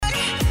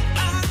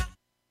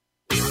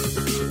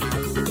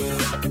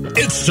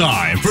It's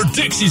time for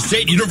Dixie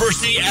State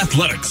University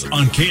Athletics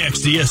on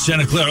KXDS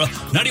Santa Clara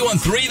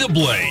 91.3 The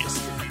Blaze.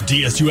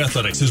 DSU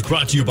Athletics is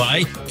brought to you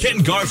by Ken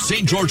Garff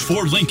St. George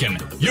Ford Lincoln,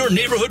 your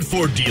neighborhood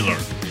Ford dealer.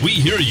 We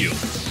hear you.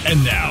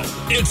 And now,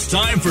 it's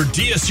time for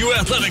DSU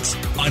Athletics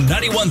on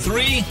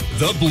 91.3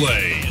 The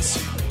Blaze.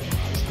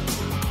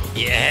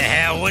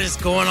 Yeah, what is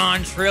going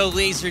on,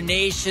 Trailblazer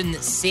Nation?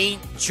 St.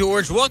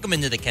 George, welcome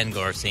into the Ken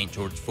Garff St.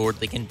 George Ford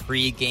Lincoln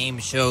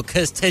pregame show,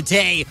 because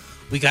today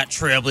we got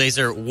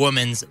Trailblazer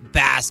women's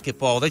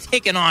basketball. They're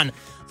taking on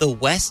the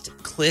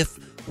Westcliff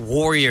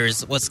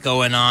Warriors. What's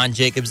going on?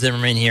 Jacob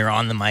Zimmerman here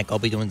on the mic. I'll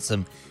be doing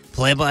some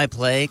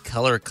play-by-play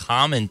color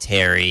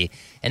commentary.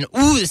 And,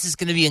 this is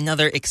going to be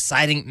another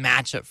exciting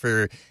matchup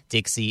for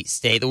Dixie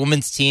State. The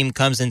women's team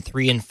comes in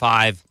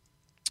 3-5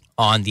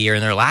 on the year.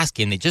 In their last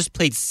game, they just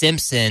played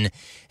Simpson,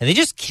 and they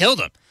just killed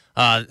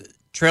them.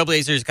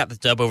 Trailblazers got the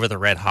dub over the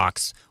Red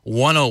Hawks,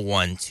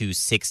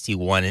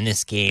 101-61. In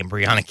this game,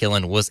 Brianna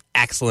Killen was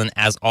excellent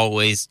as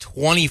always,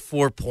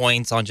 24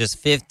 points on just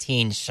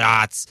 15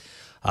 shots.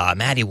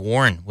 Maddie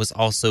Warren was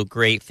also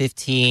great,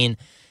 15.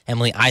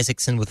 Emily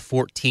Isaacson with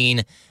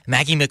 14.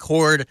 Maggie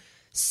McCord,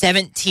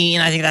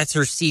 17. I think that's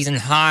her season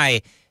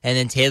high. And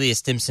then Talia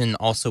Stimson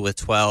also with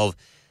 12.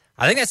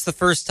 I think that's the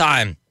first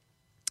time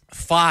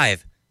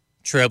 5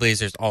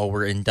 Trailblazers all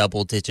were in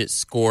double-digit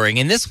scoring,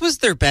 and this was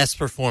their best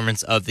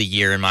performance of the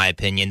year, in my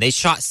opinion. They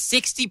shot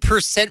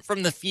 60%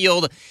 from the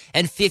field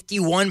and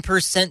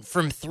 51%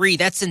 from three.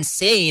 That's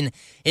insane,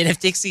 and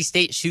if Dixie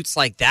State shoots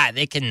like that,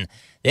 they can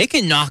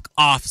knock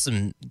off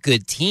some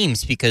good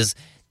teams because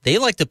they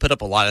like to put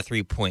up a lot of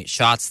three-point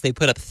shots. They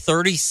put up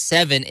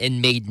 37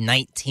 and made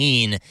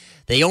 19.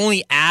 They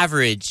only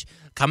average...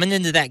 Coming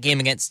into that game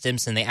against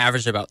Stimson, they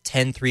averaged about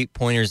 10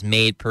 three-pointers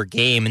made per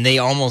game, and they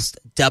almost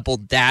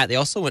doubled that. They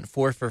also went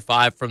 4 for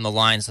 5 from the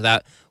line, so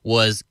that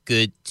was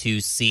good to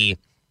see.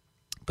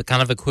 But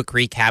kind of a quick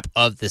recap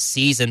of the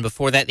season.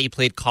 Before that, they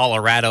played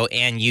Colorado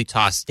and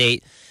Utah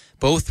State.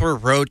 Both were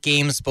road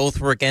games. Both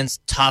were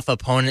against tough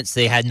opponents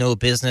they had no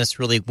business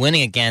really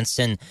winning against,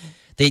 and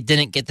they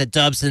didn't get the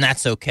dubs, and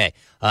that's okay.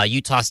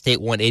 Utah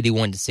State won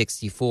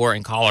 81-64,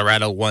 and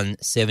Colorado won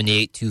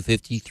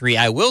 78-53.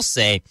 I will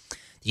say...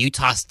 The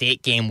Utah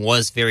State game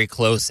was very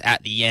close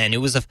at the end. It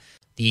was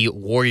the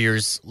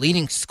Warriors'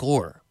 leading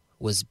scorer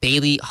was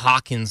Bailey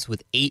Hawkins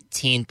with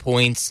 18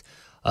 points.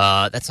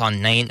 That's on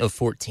 9 of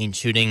 14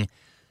 shooting.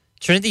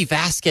 Trinity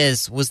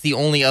Vasquez was the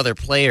only other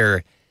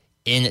player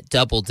in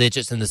double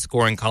digits in the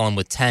scoring column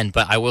with 10,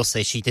 but I will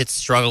say she did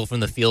struggle from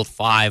the field,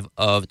 5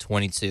 of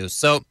 22.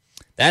 So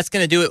that's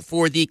going to do it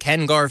for the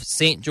Ken Garff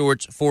St.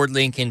 George Ford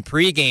Lincoln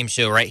pregame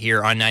show right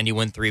here on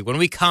 91.3. When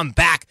we come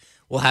back,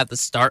 we'll have the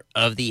start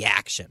of the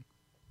action.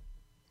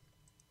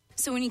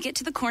 So when you get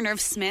to the corner of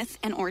Smith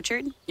and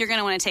Orchard, you're going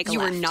to want to take a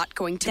left. You are not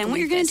going to. Then what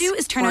you're going to do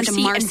is turn onto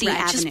Marcy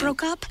Avenue. Just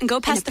broke up and go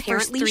past the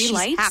first 3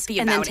 lights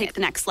and then take the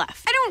next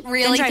left. I don't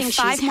really then drive think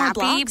 5 she's more happy,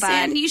 blocks but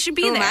and you should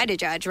be who there. am I to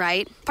judge,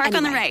 right? Park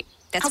on the right.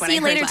 That's I'll what see I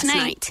you heard later last tonight.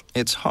 night.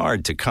 It's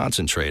hard to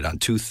concentrate on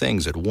 2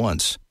 things at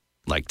once,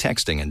 like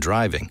texting and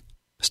driving.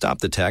 Stop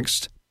the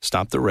text,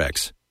 stop the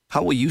wrecks.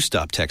 How will you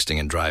stop texting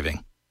and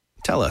driving?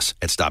 Tell us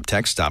at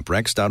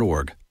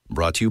stoptextstoprex.org.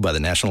 Brought to you by the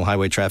National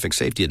Highway Traffic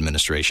Safety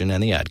Administration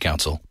and the Ad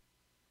Council.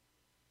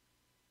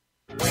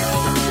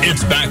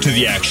 It's back to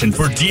the action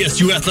for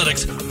DSU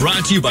Athletics,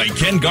 brought to you by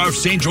Ken Garff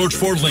St. George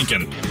Ford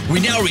Lincoln.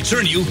 We now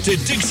return you to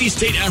Dixie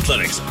State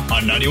Athletics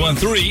on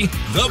 91.3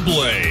 The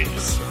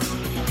Blaze.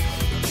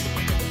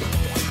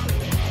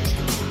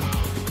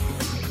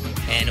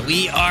 And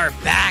we are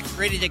back,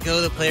 ready to go.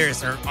 The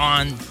players are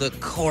on the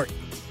court.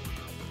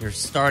 Your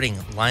starting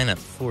lineup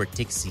for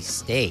Dixie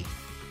State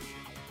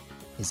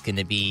is going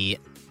to be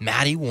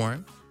Maddie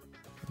Warren,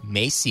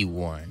 Macy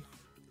Warren,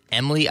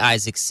 Emily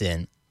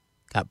Isaacson,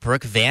 got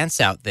Brooke Vance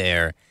out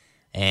there,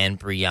 and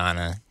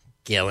Brianna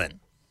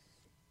Gillen.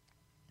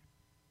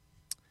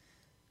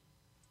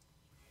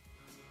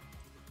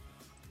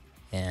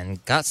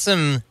 And got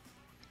some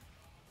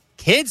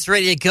kids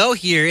ready to go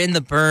here in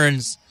the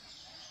Burns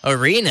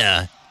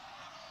Arena.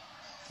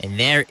 And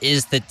there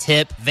is the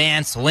tip.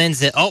 Vance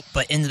wins it.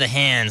 But into the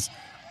hands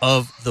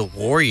of the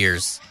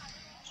Warriors.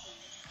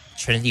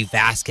 Trinity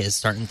Vasquez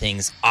starting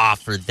things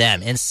off for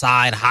them.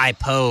 Inside, high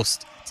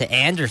post to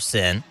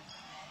Anderson.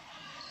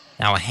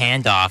 Now a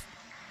handoff.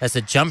 That's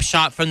a jump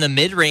shot from the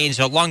mid-range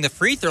along the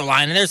free throw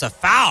line, and there's a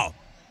foul.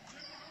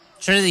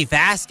 Trinity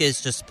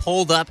Vasquez just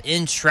pulled up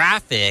in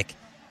traffic,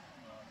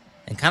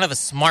 and kind of a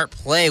smart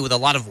play with a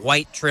lot of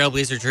white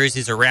Trailblazer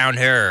jerseys around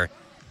her.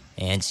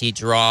 And she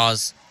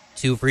draws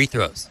 2 free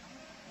throws.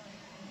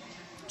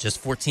 Just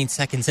 14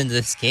 seconds into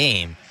this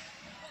game,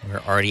 we're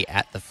already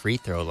at the free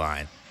throw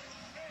line.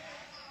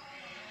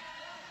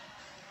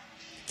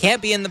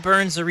 Can't be in the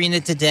Burns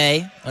Arena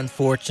today,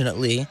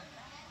 unfortunately.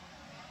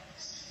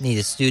 Need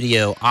a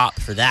studio op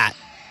for that.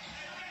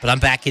 But I'm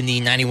back in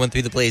the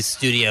 91.3 The Blaze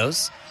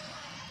studios.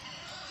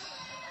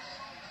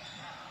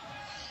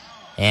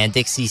 And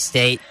Dixie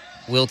State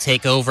will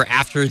take over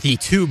after the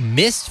 2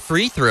 missed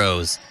free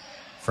throws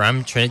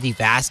from Trinity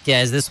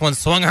Vasquez. This one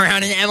swung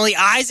around, and Emily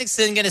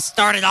Isaacson going to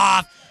start it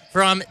off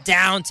from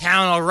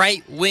downtown. A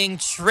right wing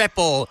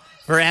triple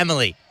for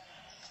Emily.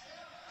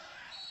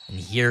 And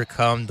here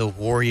come the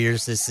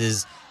Warriors. This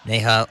is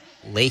Neha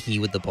Leahy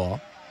with the ball.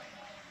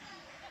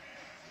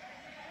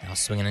 Now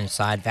swinging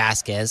inside,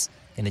 Vasquez.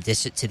 Going to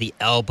dish it to the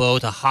elbow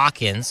to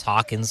Hawkins.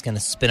 Hawkins going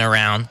to spin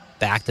around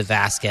back to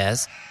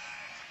Vasquez.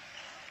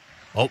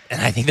 Oh,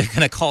 and I think they're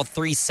going to call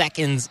 3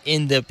 seconds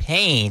in the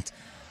paint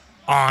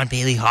on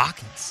Bailey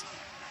Hawkins.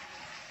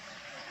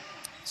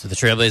 So the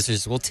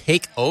Trailblazers will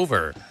take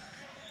over.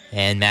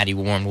 And Maddie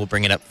Warren will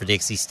bring it up for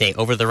Dixie State.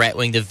 Over the right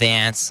wing to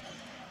Vance.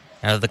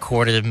 Out of the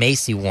corner to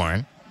Macy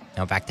Warren.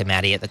 Now back to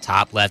Maddie at the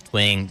top. Left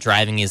wing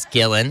driving is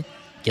Gillen.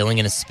 Gillen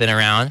going to spin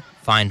around.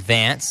 Find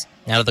Vance.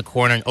 Out of the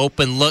corner, an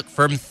open look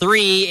from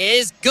 3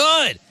 is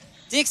good.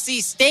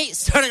 Dixie State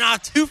starting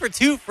off 2 for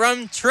 2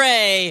 from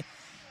Trey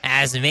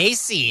as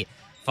Macy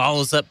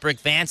follows up Brooke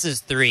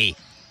Vance's 3.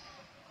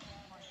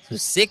 So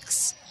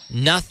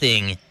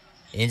 6-0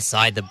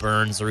 inside the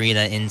Burns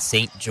Arena in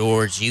St.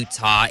 George,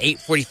 Utah.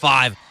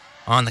 8:45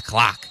 on the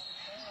clock.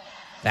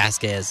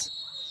 Vasquez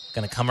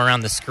going to come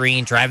around the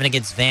screen, driving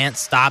against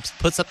Vance, stops,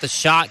 puts up the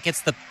shot,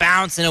 gets the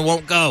bounce, and it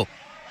won't go.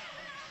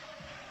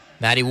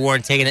 Maddie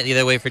Warren taking it the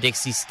other way for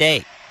Dixie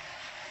State.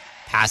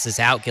 Passes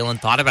out. Gillen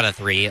thought about a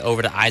 3.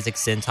 Over to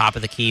Isaacson, top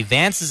of the key.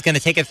 Vance is going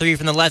to take a 3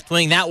 from the left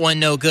wing. That one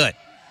no good.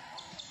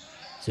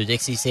 So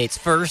Dixie State's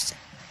first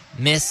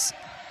miss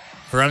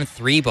from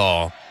 3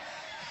 ball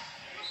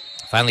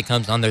finally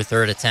comes on their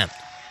 3rd attempt.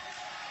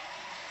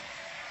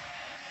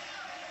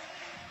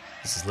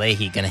 This is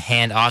Leahy going to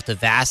hand off to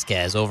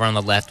Vasquez over on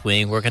the left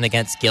wing. Working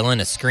against Gillen.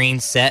 A screen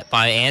set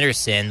by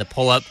Anderson. The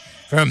pull-up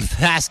from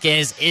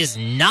Vasquez is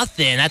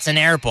nothing. That's an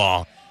air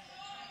ball.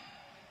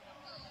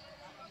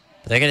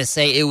 But they're going to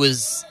say it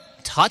was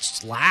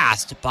touched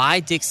last by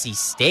Dixie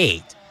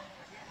State.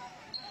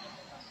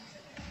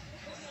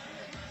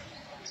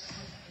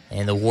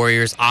 And the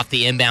Warriors off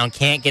the inbound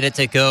can't get it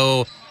to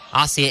go.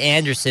 Asia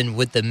Anderson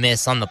with the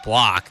miss on the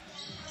block.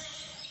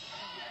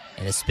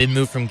 And a spin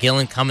move from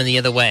Gillen coming the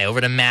other way. Over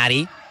to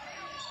Maddie.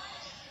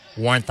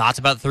 Warren thoughts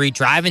about 3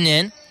 driving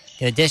in.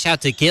 Going to dish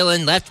out to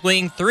Gillen. Left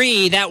wing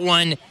 3. That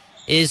one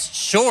is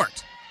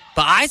short.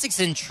 But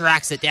Isaacson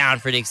tracks it down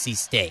for Dixie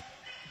State.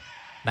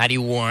 Maddie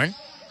Warren.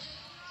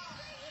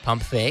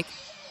 Pump fake.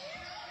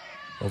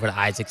 Over to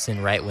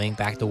Isaacson, right wing.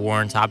 Back to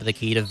Warren, top of the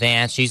key to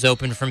Vance. She's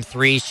open from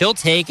 3. She'll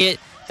take it.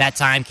 That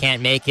time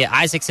can't make it.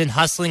 Isaacson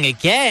hustling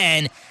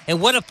again.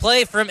 And what a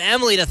play from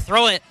Emily to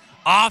throw it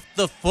off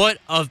the foot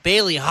of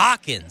Bailey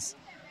Hawkins.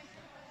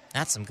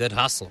 That's some good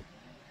hustle.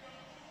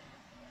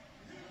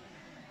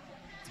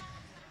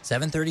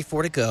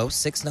 7:34 to go.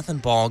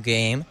 6-0 ball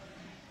game.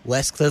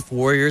 Westcliff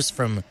Warriors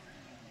from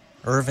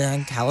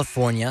Irvine,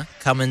 California,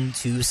 coming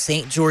to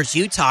St. George,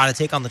 Utah to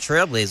take on the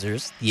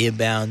Trailblazers. The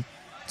inbound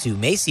to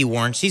Macy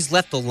Warren. She's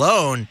left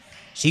alone.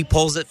 She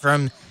pulls it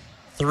from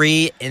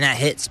 3, and that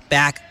hits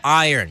back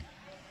iron.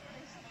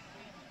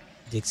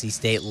 Dixie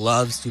State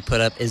loves to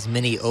put up as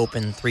many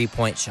open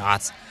 3-point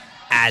shots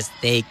as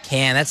they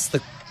can. That's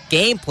the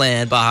game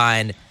plan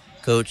behind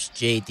Coach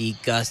J.D.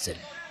 Gustin.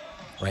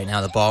 Right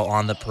now, the ball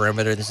on the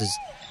perimeter. This is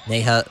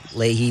Neha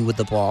Leahy with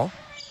the ball.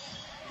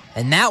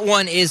 And that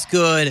one is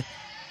good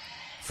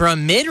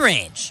from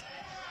mid-range.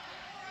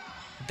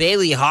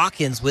 Bailey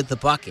Hawkins with the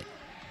bucket.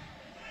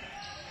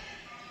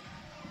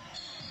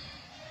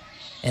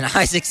 And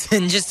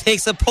Isaacson just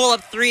takes a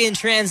pull-up 3 in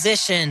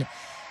transition.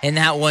 And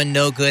that one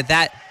no good.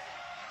 That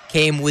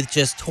came with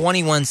just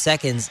 21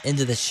 seconds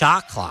into the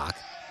shot clock.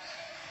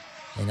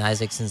 And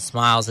Isaacson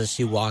smiles as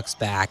she walks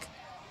back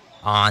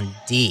on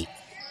deep.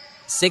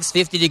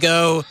 6:50 to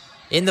go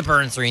in the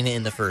Burns Arena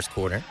in the first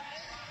quarter.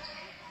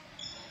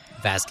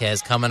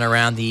 Vasquez coming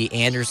around the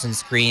Anderson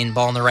screen.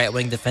 Ball in the right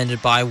wing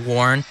defended by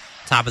Warren.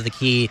 Top of the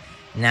key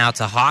now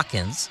to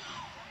Hawkins.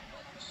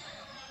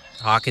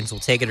 Hawkins will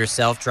take it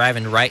herself.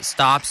 Driving right.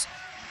 Stops.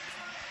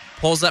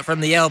 Pulls up from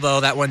the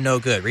elbow. That one no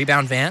good.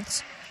 Rebound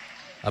Vance.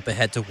 Up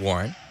ahead to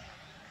Warren.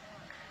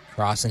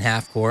 Crossing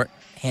half court.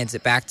 Hands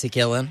it back to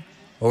Gillen.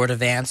 Over to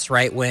Vance.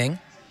 Right wing.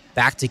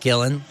 Back to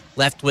Gillen.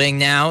 Left wing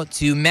now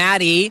to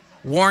Maddie.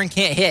 Warren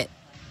can't hit.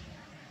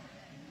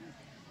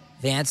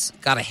 Vance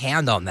got a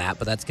hand on that,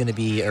 but that's going to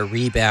be a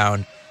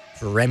rebound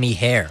for Remy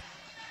Hare.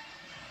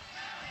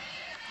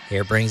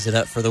 Hare brings it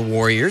up for the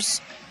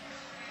Warriors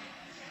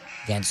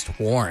against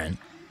Warren.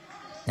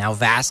 Now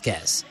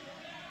Vasquez.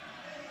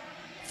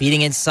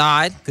 Feeding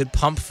inside. Good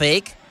pump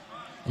fake.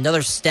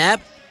 Another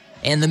step.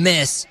 And the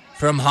miss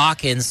from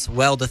Hawkins.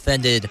 Well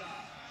defended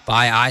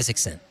by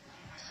Isaacson.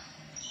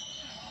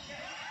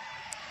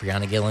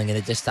 Brianna Gillen going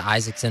to dish to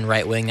Isaacson,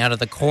 right wing out of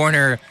the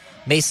corner.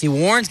 Macy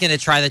Warren's going to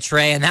try the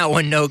tray, and that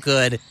one no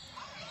good.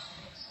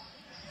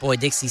 Boy,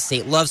 Dixie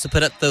State loves to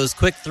put up those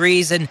quick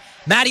 3s, and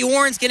Maddie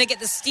Warren's going to get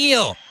the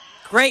steal.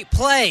 Great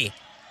play.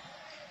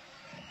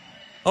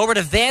 Over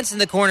to Vance in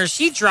the corner.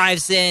 She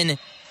drives in.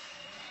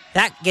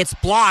 That gets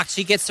blocked.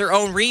 She gets her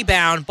own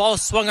rebound. Ball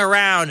swung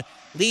around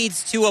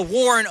leads to a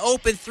Warren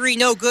open three,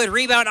 no good.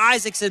 Rebound,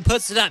 Isaacson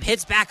puts it up,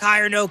 hits back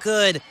higher, no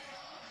good.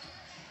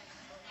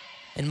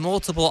 And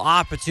multiple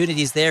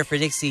opportunities there for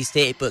Dixie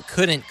State, but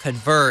couldn't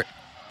convert.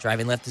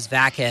 Driving left is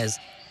Vasquez.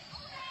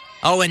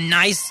 Oh, a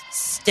nice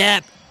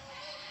step,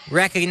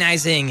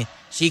 recognizing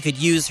she could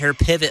use her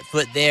pivot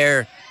foot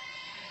there.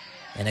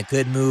 And a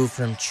good move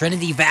from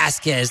Trinity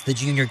Vasquez, the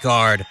junior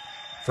guard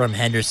from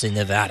Henderson,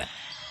 Nevada.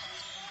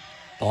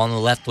 Ball on the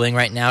left wing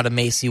right now to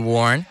Macy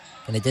Warren.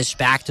 Going to dish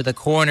back to the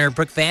corner.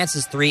 Brooke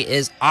Vance's three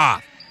is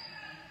off.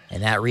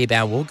 And that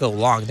rebound will go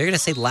long. They're going to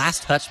say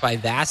last touch by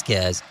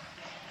Vasquez.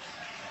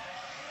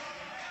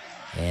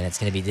 And it's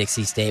going to be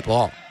Dixie State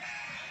ball.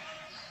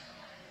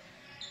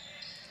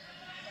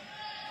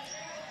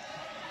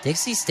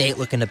 Dixie State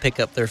looking to pick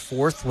up their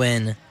fourth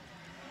win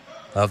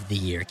of the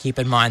year. Keep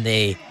in mind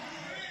they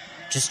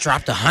just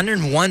dropped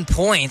 101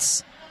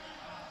 points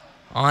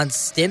on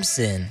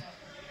Simpson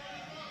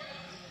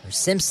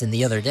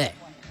the other day.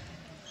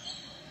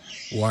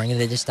 Warren going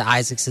to dish to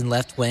Isaacson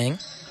left wing.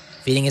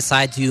 Feeding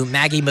aside to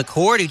Maggie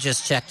McCord, who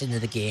just checked into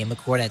the game.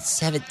 McCord had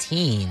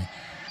 17.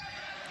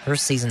 Her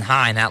season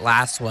high in that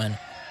last one.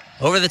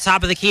 Over the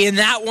top of the key, and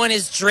that one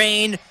is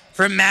drained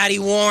from Maddie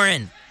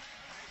Warren.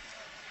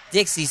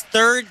 Dixie's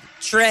third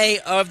tray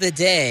of the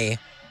day.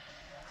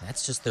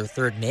 That's just their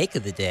third make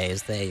of the day,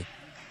 as they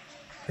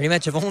pretty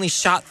much have only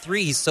shot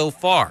three so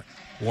far.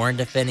 Warren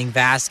defending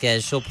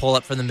Vasquez. She'll pull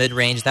up from the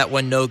mid-range. That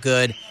one no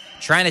good.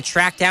 Trying to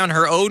track down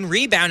her own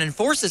rebound and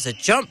forces a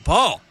jump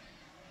ball.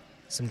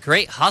 Some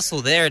great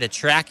hustle there to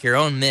track your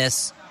own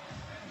miss.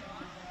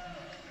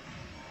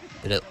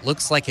 But it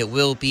looks like it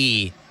will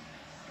be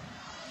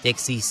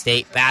Dixie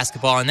State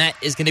basketball, and that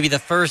is going to be the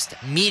first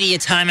media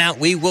timeout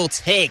we will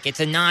take.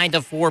 It's a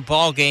 9-4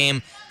 ball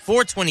game.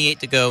 4:28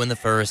 to go in the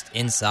first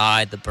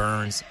inside the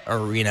Burns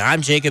Arena.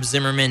 I'm Jacob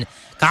Zimmerman,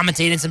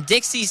 commentating some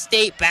Dixie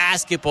State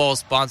basketball,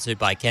 sponsored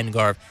by Ken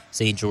Garff,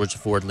 St. George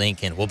Ford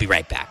Lincoln. We'll be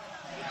right back.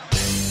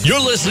 You're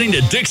listening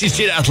to Dixie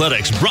State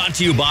Athletics, brought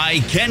to you by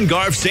Ken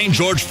Garff St.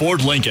 George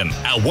Ford Lincoln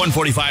at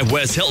 145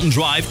 West Hilton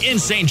Drive in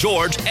St.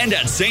 George and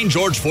at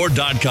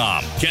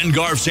stgeorgeford.com. Ken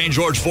Garff St.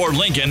 George Ford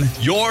Lincoln,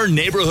 your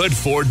neighborhood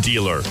Ford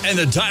dealer, and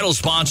the title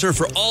sponsor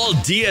for all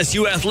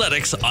DSU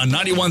athletics on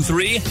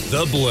 91.3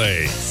 The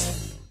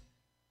Blaze.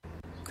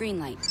 Green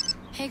light.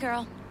 Hey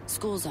girl,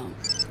 school zone.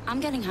 I'm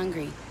getting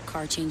hungry.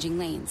 Car changing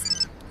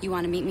lanes. You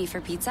want to meet me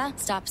for pizza?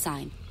 Stop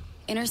sign.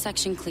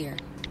 Intersection clear.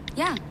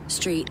 Yeah,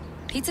 street.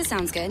 Pizza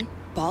sounds good.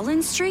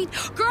 Ballin' Street?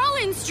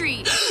 Girlin'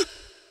 Street!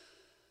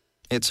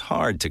 It's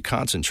hard to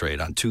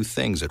concentrate on two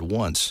things at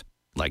once,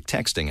 like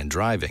texting and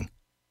driving.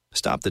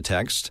 Stop the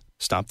text,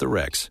 stop the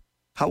wrecks.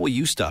 How will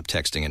you stop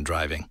texting and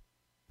driving?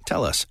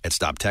 Tell us at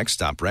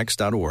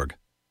stoptextstoprex.org.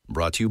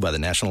 Brought to you by the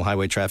National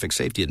Highway Traffic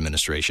Safety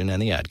Administration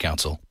and the Ad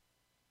Council.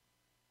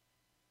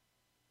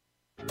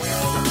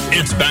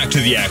 It's back to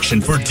the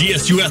action for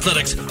DSU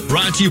Athletics,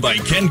 brought to you by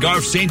Ken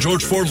Garff St.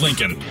 George Ford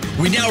Lincoln.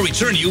 We now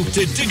return you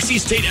to Dixie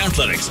State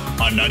Athletics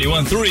on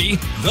 91.3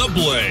 The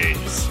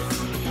Blaze.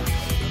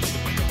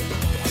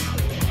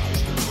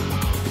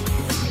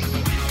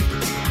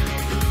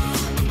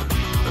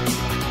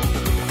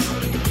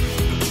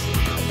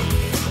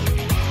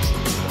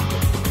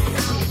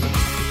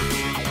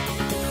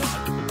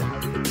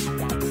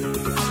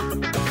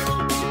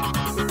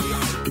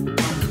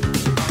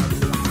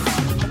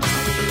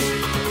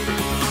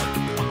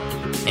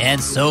 And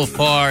so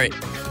far,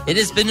 it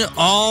has been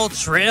all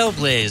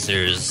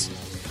Trailblazers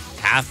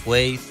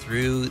halfway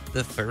through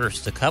the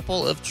first. A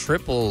couple of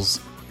triples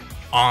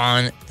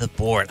on the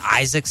board.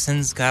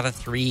 Isaacson's got a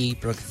three.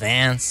 Brooke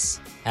Vance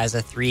has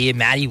a three.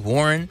 Maddie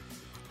Warren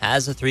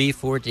has a three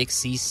for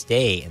Dixie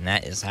State. And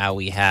that is how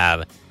we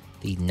have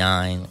the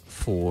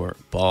 9-4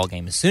 ball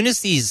game. As soon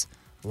as these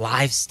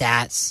live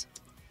stats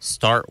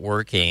start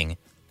working,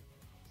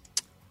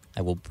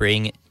 I will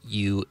bring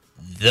you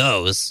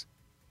those.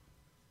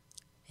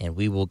 And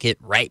we will get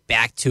right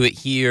back to it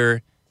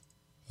here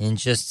in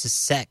just a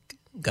sec.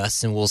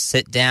 Gustin will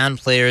sit down.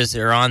 Players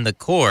are on the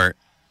court.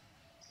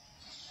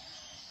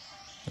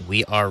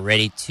 We are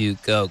ready to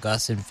go.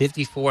 Gustin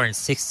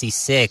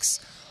 54-66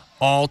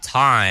 all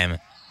time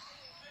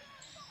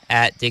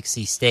at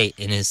Dixie State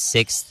in his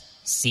sixth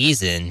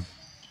season.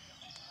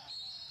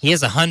 He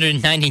has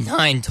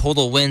 199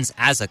 total wins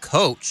as a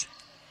coach.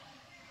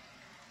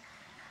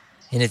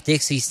 And if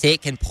Dixie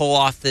State can pull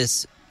off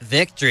this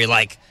victory,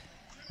 like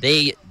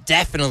they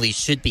definitely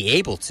should be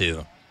able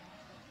to,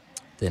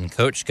 then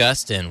Coach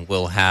Gustin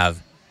will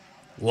have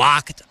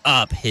locked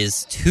up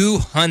his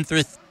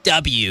 200th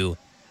W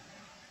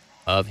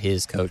of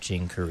his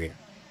coaching career.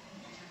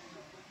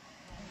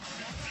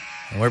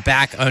 And we're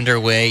back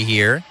underway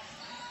here.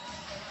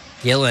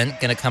 Gillen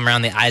going to come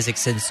around the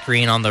Isaacson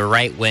screen on the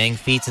right wing,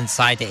 feeds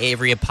inside to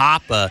Avery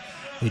Apapa,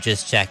 who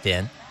just checked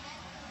in.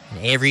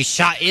 And Avery's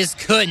shot is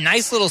good.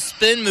 Nice little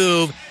spin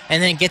move,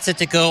 and then gets it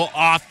to go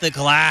off the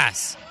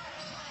glass.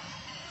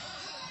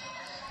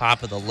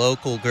 Papa, the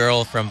local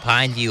girl from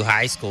Pineview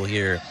High School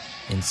here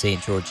in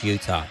St. George,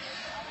 Utah.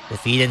 The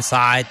feed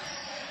inside,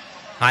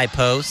 high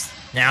post.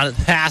 Now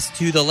the pass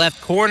to the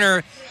left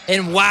corner,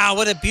 and wow,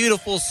 what a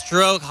beautiful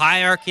stroke,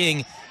 high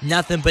arcing,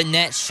 nothing but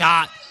net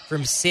shot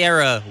from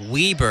Sarah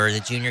Weber, the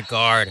junior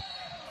guard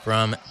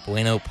from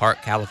Bueno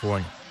Park,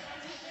 California.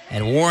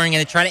 And Warren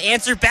going to try to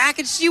answer back,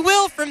 and she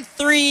will from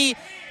 3.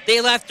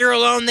 They left her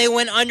alone. They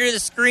went under the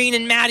screen,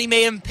 and Maddie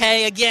made them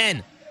pay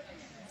again.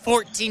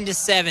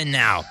 14-7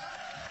 now.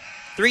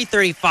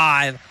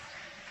 3:35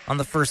 on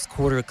the first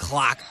quarter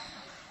clock.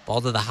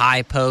 Ball to the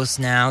high post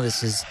now.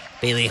 This is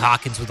Bailey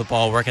Hawkins with the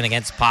ball working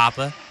against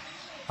Papa.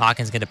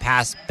 Hawkins going to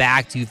pass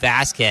back to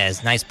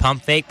Vasquez. Nice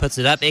pump fake, puts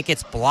it up. It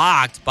gets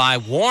blocked by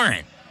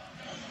Warren.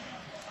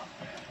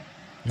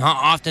 Not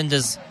often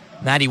does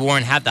Maddie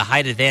Warren have the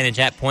height advantage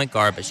at point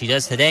guard, but she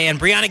does today. And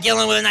Brianna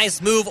Gillen with a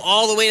nice move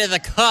all the way to the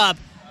cup.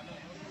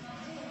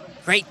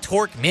 Great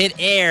torque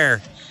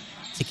mid-air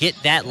to get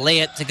that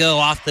layup to go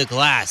off the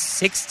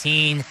glass.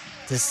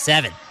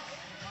 16-7.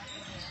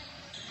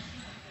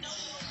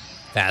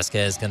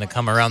 Vasquez going to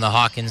come around the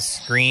Hawkins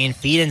screen.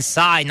 Feed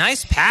inside.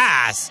 Nice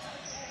pass.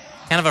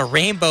 Kind of a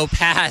rainbow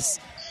pass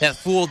that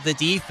fooled the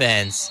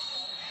defense.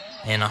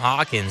 And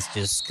Hawkins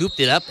just scooped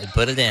it up and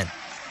put it in.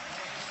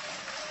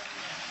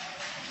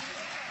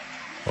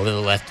 Over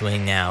the left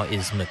wing now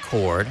is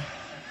McCord.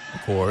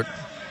 McCord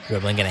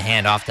dribbling, going to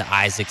hand off to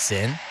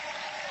Isaacson.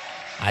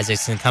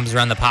 Isaacson comes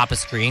around the Papa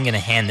screen, going to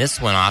hand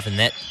this one off, and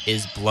that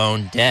is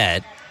blown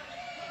dead.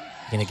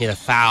 Going to get a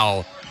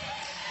foul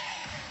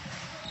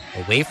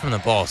away from the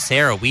ball.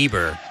 Sarah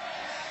Weber.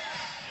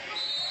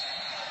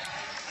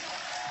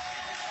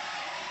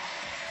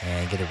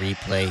 And get a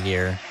replay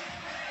here.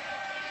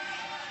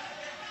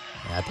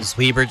 Because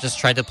Weber just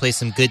tried to play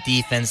some good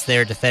defense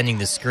there, defending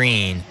the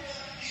screen.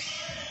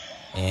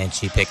 And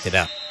she picked it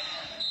up.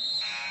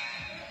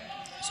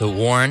 So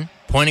Warren,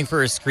 pointing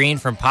for a screen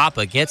from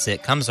Papa, gets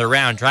it, comes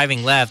around,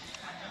 driving left,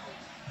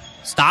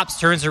 stops,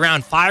 turns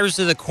around, fires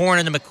to the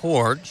corner to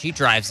McCord. She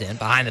drives in,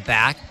 behind the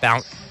back,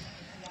 bounce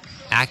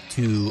back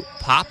to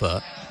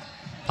Papa.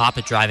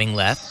 Papa driving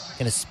left,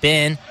 going to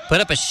spin,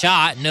 put up a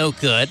shot, no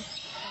good.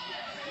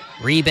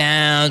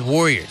 Rebound,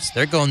 Warriors.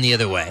 They're going the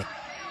other way.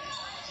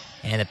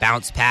 And a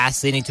bounce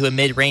pass leading to a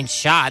mid-range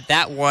shot.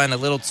 That one a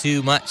little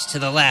too much to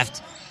the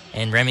left.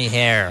 And Remy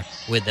Hare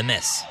with the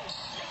miss.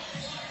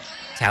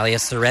 Talia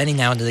Sereni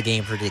now into the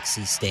game for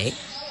Dixie State.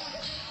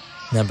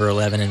 Number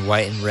 11 in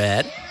white and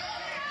red.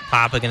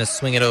 Papa going to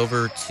swing it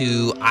over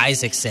to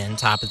Isaacson,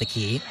 top of the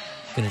key.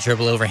 Going to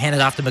dribble over, hand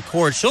it off to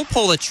McCord. She'll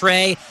pull a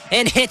tray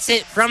and hits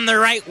it from the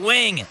right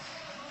wing.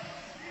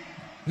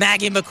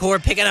 Maggie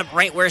McCord picking up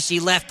right where she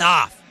left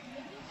off.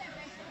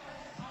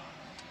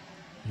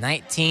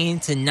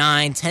 19-9,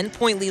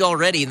 10-point lead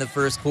already in the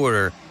first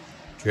quarter.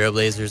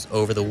 Trailblazers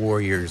over the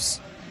Warriors.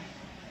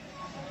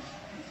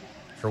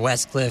 For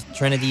Westcliff,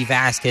 Trinity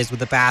Vasquez with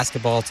the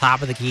basketball,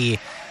 top of the key.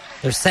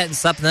 They're setting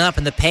something up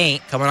in the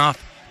paint. Coming off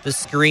the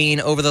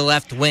screen over the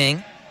left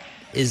wing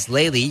is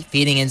Laley,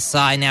 feeding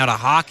inside now to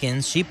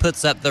Hawkins. She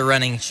puts up the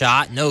running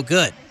shot, no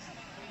good.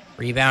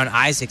 Rebound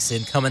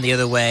Isaacson coming the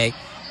other way.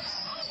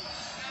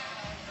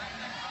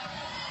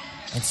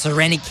 And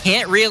Sereni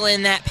can't reel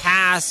in that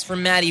pass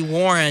from Maddie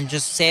Warren,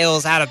 just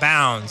sails out of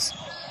bounds.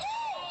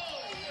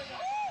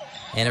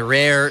 And a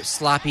rare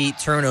sloppy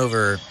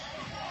turnover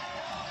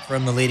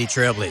from the Lady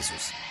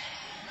Trailblazers.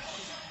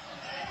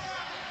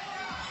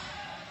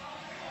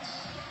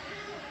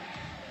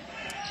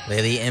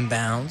 Laley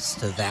inbounds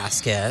to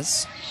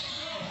Vasquez.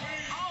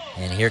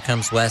 And here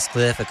comes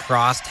Westcliff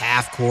across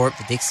half court,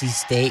 the Dixie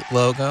State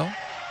logo.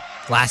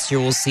 Last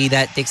year we'll see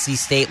that Dixie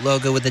State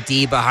logo with the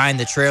D behind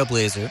the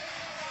Trailblazer.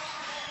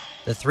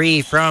 The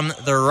three from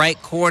the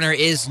right corner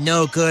is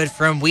no good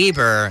from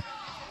Weber.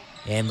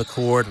 And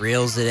McCord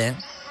reels it in.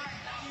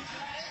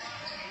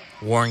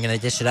 Warren going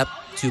to dish it up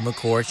to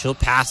McCord. She'll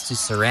pass to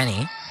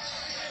Sereni.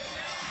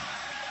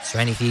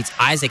 Sereni feeds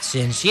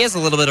Isaacson. She has a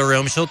little bit of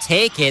room. She'll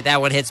take it.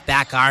 That one hits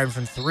back iron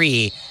from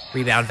 3.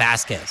 Rebound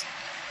Vasquez.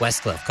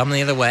 Westcliff coming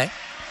the other way.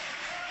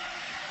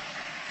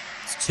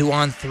 It's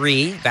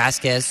 2-on-3.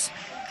 Vasquez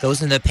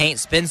goes into the paint,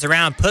 spins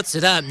around, puts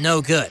it up.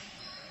 No good.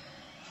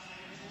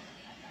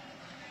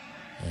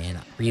 And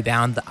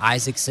rebound to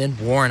Isaacson.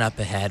 Warren up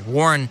ahead.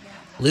 Warren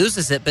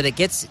loses it, but it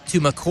gets to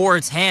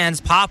McCord's hands.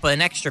 Papa,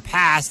 an extra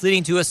pass,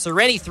 leading to a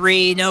Sereni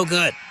 3. No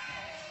good.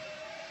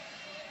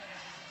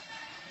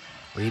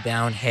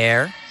 Rebound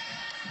Hare.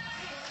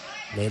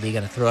 Laley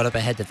going to throw it up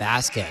ahead to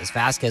Vasquez.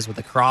 Vasquez with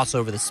the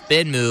crossover, the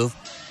spin move.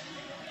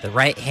 The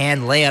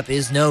right-hand layup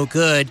is no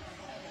good.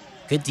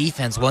 Good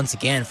defense once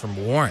again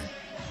from Warren.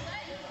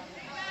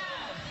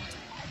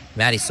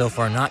 Maddie so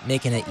far not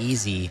making it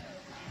easy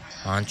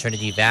on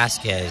Trinity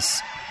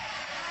Vasquez.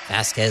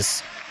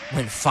 Vasquez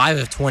went 5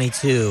 of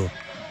 22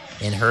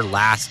 in her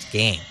last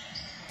game.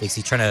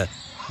 Dixie trying to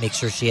make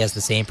sure she has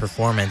the same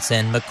performance.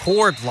 And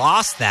McCord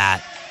lost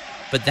that,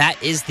 but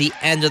that is the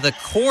end of the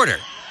quarter.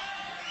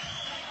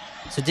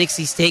 So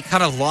Dixie State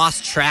kind of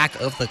lost track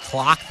of the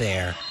clock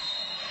there.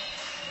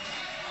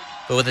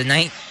 But with a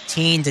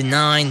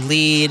 19-9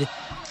 lead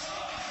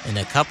and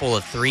a couple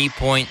of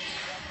three-point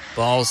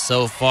balls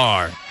so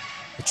far,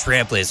 the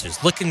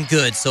Trailblazers looking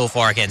good so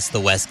far against the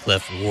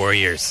Westcliff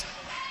Warriors.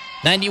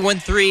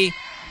 91.3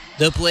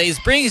 The Blaze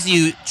brings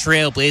you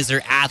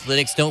Trailblazer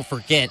Athletics. Don't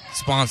forget,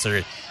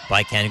 sponsored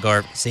by Ken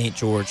Garf, St.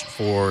 George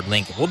Ford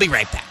Lincoln. We'll be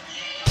right back.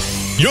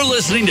 You're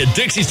listening to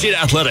Dixie State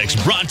Athletics,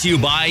 brought to you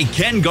by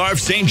Ken Garf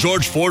St.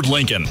 George Ford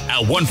Lincoln at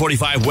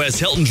 145 West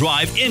Hilton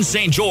Drive in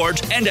St.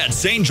 George and at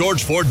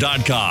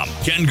stgeorgeford.com.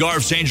 Ken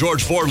Garf St.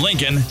 George Ford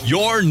Lincoln,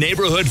 your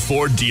neighborhood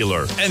Ford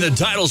dealer, and the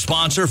title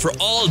sponsor for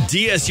all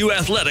DSU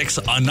athletics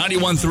on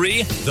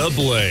 91.3 The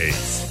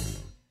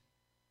Blaze.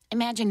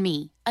 Imagine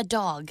me, a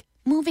dog,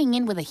 moving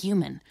in with a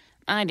human.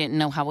 I didn't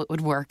know how it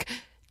would work.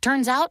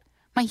 Turns out,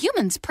 my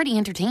human's pretty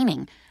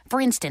entertaining.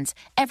 For instance,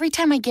 every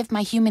time I give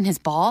my human his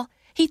ball,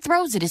 he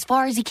throws it as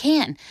far as he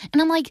can.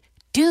 And I'm like,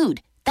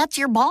 dude, that's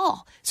your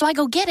ball. So I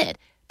go get it.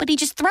 But he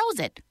just throws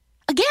it.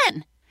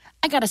 Again.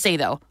 I gotta say,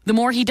 though, the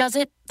more he does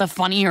it, the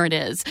funnier it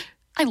is.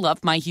 I love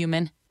my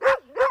human.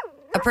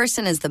 A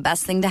person is the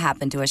best thing to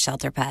happen to a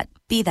shelter pet.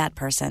 Be that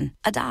person.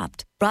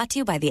 Adopt. Brought to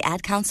you by the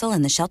Ad Council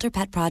and the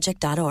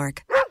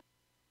ShelterPetProject.org.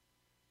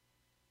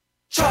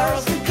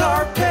 Charles the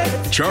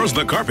Carpet. Charles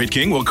the Carpet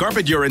King will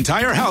carpet your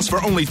entire house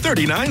for only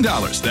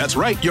 $39. That's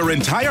right, your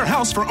entire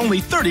house for only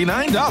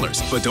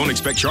 $39. But don't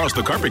expect Charles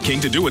the Carpet King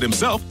to do it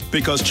himself,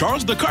 because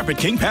Charles the Carpet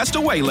King passed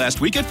away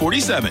last week at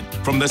 47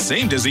 from the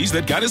same disease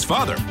that got his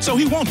father, so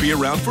he won't be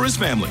around for his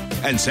family.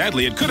 And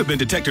sadly, it could have been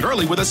detected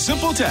early with a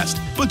simple test,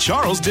 but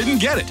Charles didn't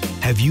get it.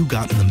 Have you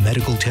gotten the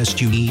medical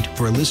test you need?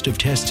 For a list of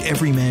tests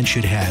every man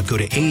should have, go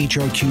to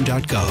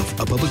ahrq.gov.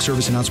 A public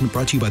service announcement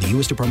brought to you by the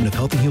U.S. Department of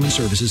Health and Human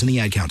Services and the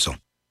Ad Council.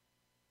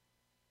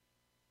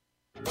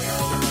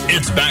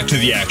 It's back to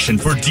the action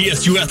for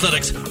DSU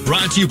Athletics,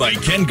 brought to you by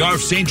Ken Garf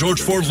St.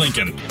 George Ford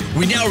Lincoln.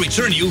 We now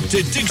return you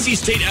to Dixie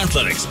State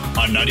Athletics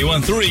on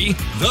 91.3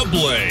 The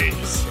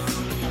Blaze.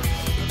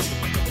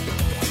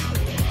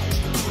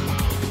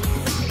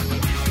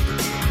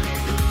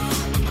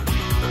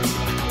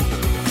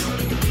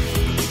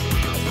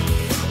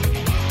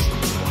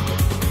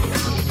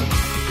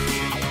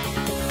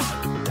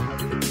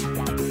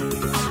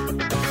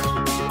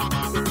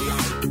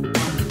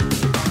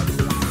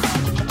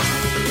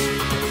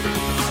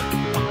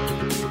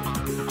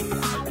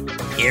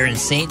 Here in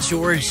St.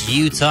 George,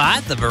 Utah,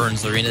 at the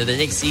Burns Arena, the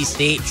Dixie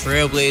State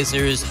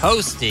Trailblazers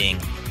hosting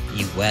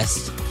the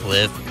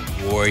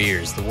Westcliff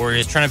Warriors. The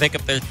Warriors trying to pick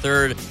up their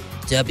third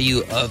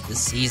W of the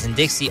season.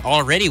 Dixie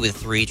already with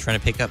 3, trying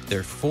to pick up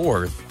their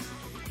 4th.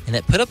 And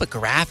that put up a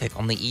graphic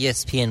on the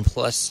ESPN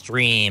Plus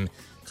stream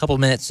a couple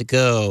minutes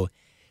ago.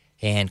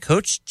 And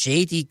Coach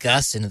J.D.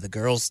 Gustin of the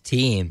girls'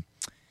 team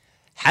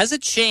has a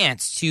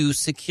chance to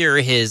secure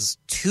his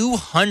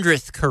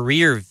 200th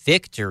career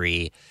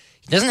victory.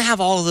 He doesn't have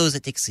all of those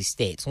at Dixie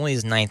State. It's only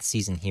his 9th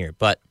season here.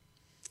 But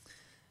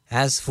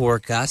as for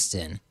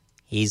Gustin,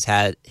 he's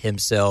had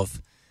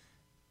himself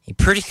a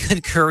pretty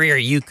good career,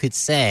 you could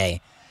say.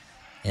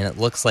 And it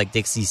looks like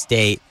Dixie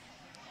State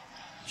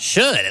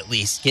should at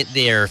least get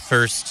their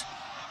 4th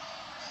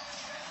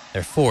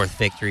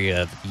victory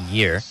of the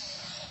year.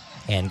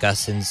 And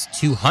Gustin's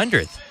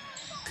 200th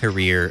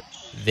career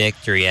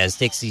victory as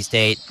Dixie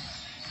State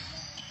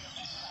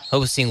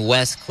hosting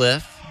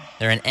Westcliff.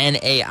 They're an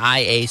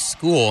NAIA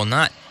school,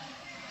 not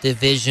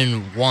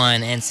Division I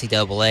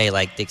NCAA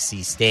like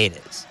Dixie State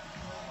is.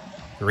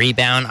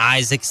 Rebound,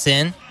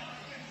 Isaacson.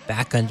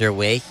 Back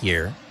underway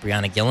here.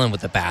 Brianna Gillen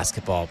with the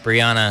basketball.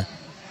 Brianna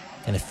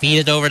going to feed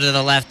it over to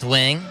the left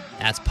wing.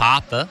 That's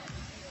Papa.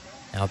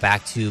 Now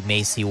back to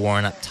Macy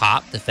Warren up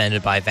top,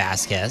 defended by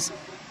Vasquez.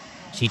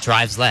 She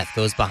drives left,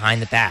 goes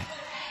behind the back.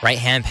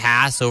 Right-hand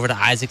pass over to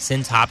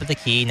Isaacson, top of the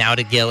key. Now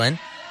to Gillen.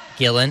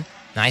 Gillen.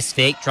 Nice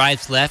fake,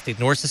 drives left,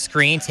 ignores the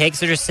screen,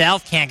 takes it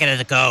herself, can't get it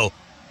to go.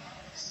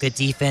 Good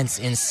defense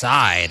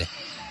inside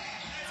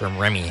from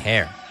Remy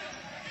Hare.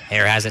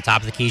 Hare has it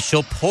top of the key,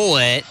 she'll pull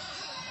it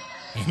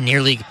and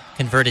nearly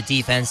convert a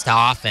defense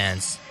to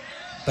offense.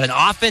 But an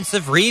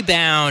offensive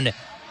rebound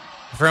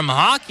from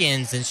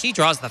Hawkins, and she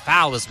draws the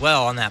foul as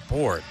well on that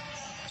board.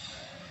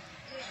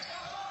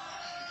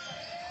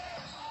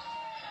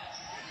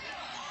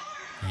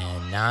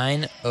 And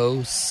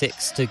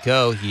 9:06 to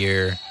go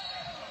here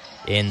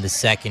in the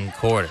second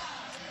quarter.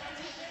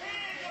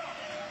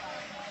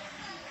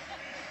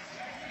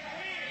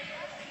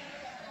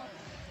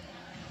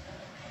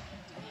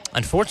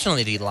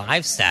 Unfortunately, the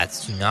live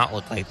stats do not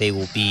look like they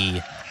will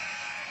be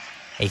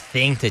a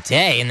thing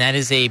today, and that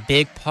is a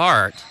big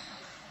part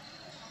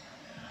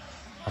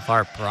of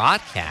our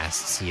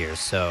broadcasts here.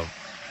 So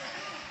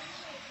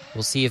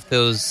we'll see if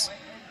those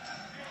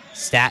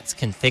stats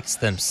can fix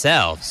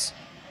themselves.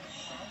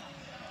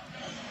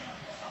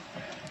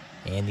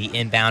 And the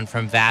inbound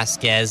from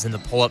Vasquez and the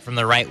pull-up from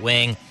the right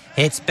wing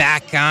hits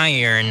back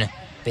iron.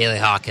 Bailey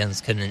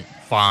Hawkins couldn't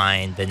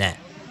find the net.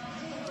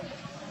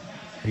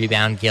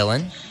 Rebound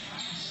Gillen.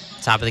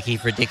 Top of the key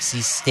for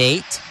Dixie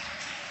State.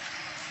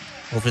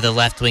 Over the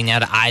left wing now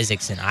to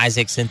Isaacson.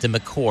 Isaacson to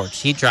McCourt.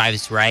 She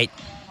drives right.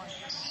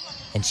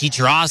 And she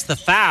draws the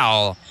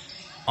foul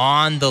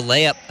on the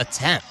layup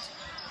attempt.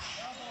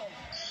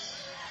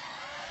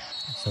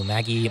 So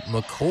Maggie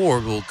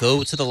McCord will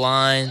go to the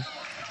line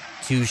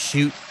to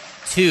shoot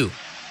 2.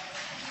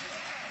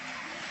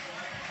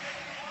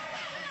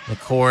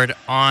 McCord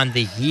on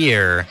the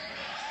year,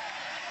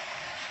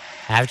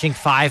 averaging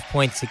 5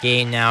 points a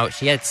game now.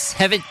 She had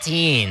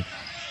 17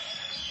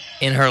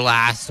 in her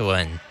last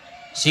one.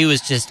 She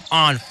was just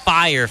on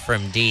fire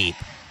from deep.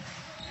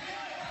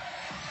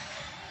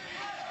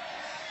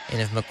 And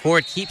if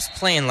McCord keeps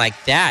playing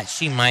like that,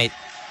 she might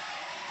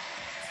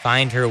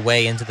find her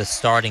way into the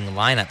starting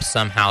lineup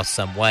somehow,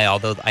 some way,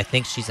 although I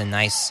think she's a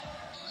nice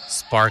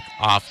spark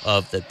off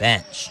of the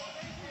bench.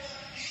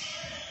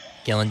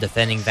 Gillen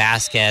defending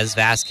Vasquez.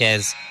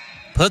 Vasquez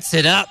puts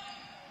it up.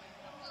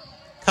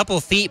 Couple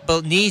feet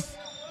beneath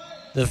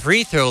the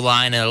free throw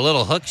line and a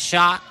little hook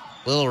shot,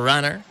 little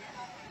runner.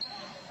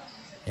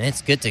 And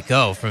it's good to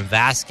go from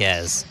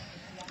Vasquez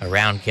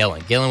around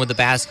Gillen. Gillen with the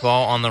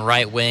basketball on the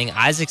right wing.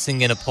 Isaacson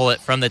going to pull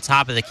it from the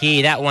top of the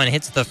key. That one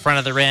hits the front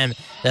of the rim,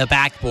 the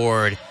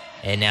backboard,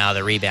 and now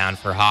the rebound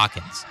for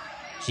Hawkins.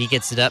 She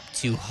gets it up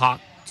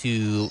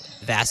to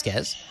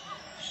Vasquez.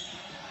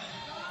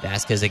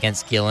 Vasquez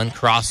against Gillen,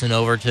 crossing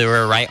over to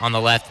her right on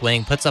the left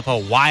wing, puts up a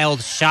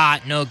wild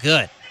shot, no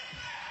good.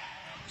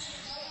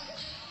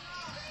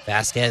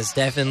 Vasquez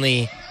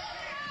definitely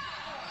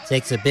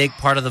takes a big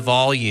part of the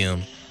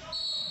volume.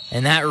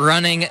 And that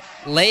running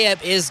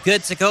layup is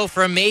good to go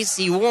from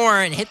Macy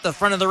Warren. Hit the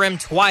front of the rim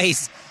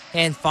twice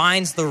and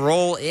finds the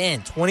roll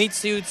in.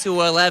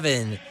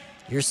 22-11.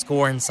 Your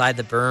score inside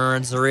the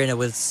Burns Arena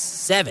with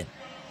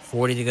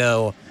 7:40 to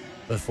go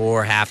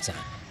before halftime.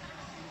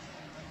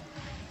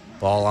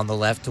 Ball on the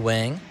left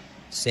wing.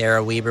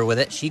 Sarah Weber with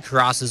it. She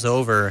crosses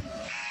over.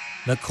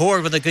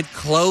 McCord with a good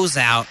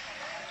closeout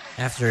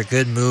after a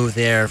good move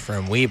there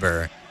from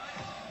Weber.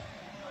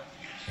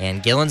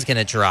 And Gillen's going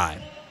to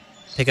drive.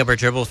 Pick up her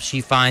dribble.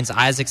 She finds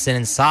Isaacson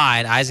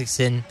inside.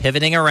 Isaacson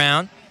pivoting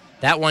around.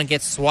 That one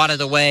gets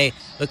swatted away.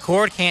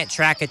 McCord can't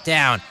track it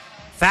down.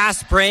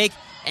 Fast break.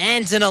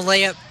 Ends in a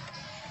layup.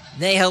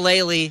 Neha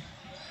Laley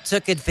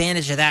took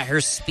advantage of that.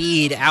 Her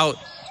speed out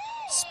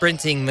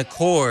sprinting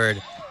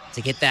McCord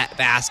to get that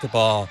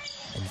basketball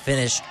and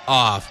finish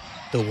off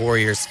the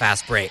Warriors'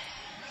 fast break.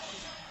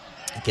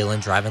 Gillen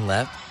driving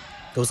left.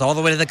 Goes all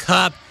the way to the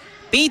cup.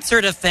 Beats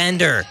her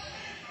defender.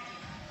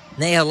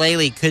 Neha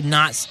Laley could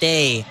not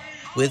stay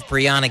with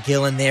Brianna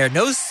Gillen there.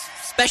 No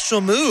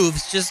special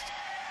moves. Just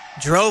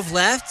drove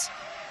left.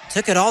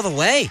 Took it all the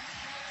way.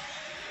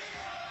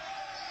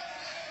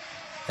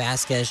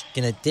 Vasquez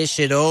going to dish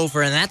it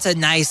over, and that's a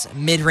nice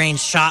mid-range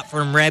shot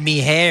from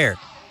Remy Hare.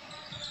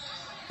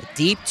 A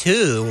deep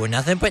 2,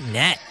 nothing but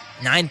net.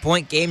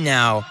 9-point game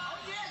now.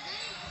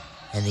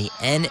 And the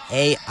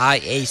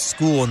NAIA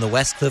school and the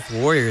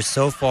Westcliff Warriors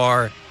so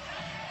far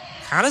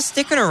kind of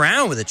sticking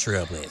around with the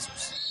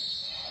Trailblazers.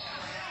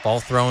 Ball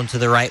thrown to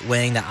the right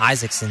wing to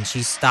Isaacson.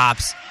 She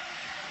stops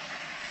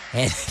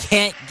and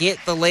can't get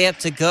the layup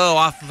to go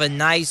off of a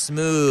nice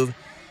move.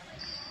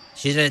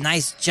 She did a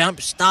nice jump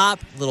stop,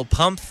 little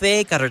pump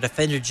fake, got her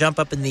defender jump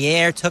up in the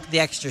air, took the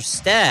extra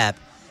step,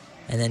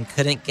 and then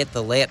couldn't get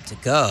the layup to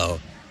go.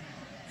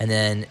 And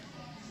then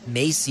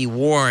Macy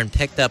Warren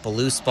picked up a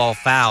loose ball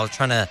foul,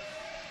 trying to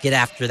get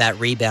after that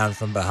rebound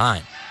from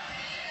behind.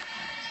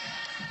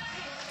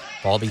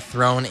 Ball be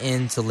thrown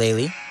into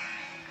Laley.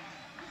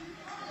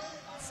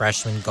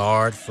 Freshman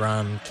guard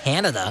from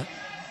Canada.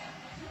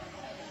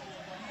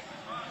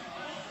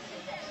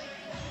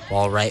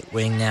 Ball right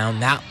wing now.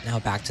 Now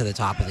back to the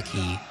top of the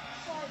key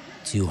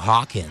to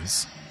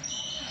Hawkins.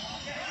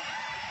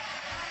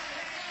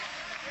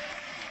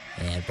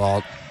 And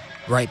ball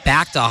right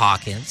back to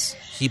Hawkins.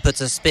 She puts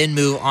a spin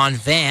move on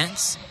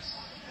Vance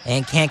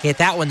and can't get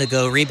that one to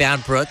go.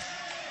 Rebound Brooke.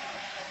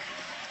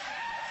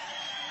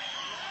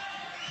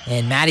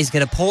 And Maddie's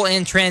going to pull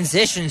in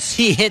transition.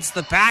 She hits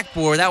the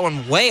backboard. That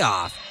one way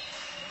off.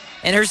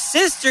 And her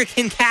sister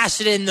can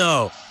cash it in,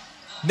 though.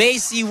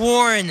 Macy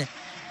Warren,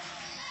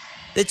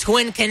 the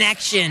twin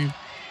connection.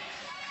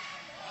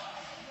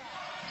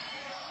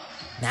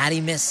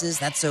 Maddie misses.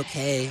 That's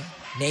okay.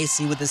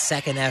 Macy with the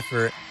second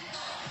effort.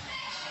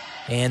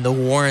 And the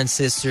Warren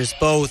sisters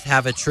both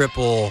have a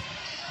triple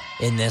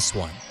in this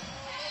one.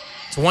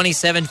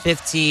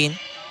 27-15.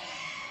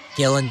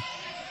 Gillen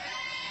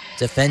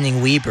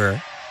defending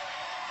Weber.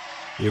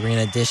 Weber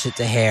going to dish it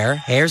to Hare.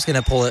 Hare's going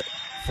to pull it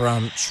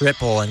from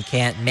triple and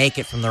can't make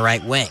it from the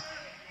right wing.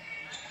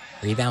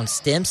 Rebound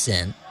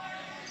Stimson.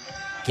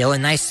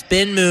 Gillen, nice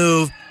spin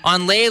move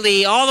on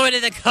Laley all the way to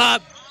the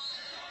cup.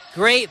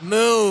 Great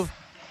move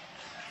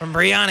from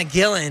Brianna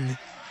Gillen.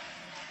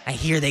 I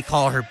hear they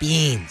call her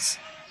Beans.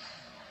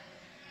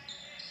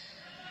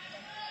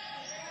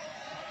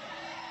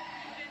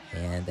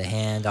 And the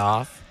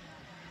handoff.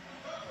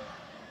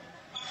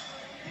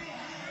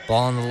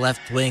 Ball on the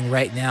left wing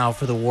right now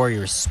for the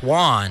Warriors.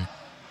 Swan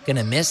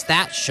gonna miss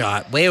that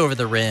shot way over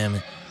the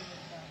rim.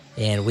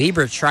 And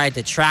Weber tried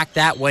to track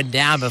that one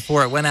down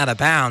before it went out of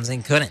bounds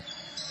and couldn't.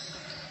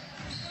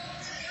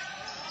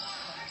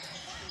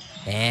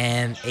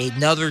 And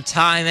another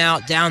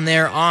timeout down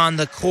there on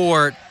the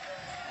court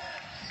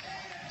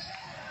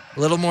a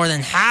little more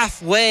than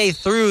halfway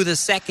through the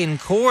second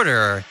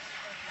quarter,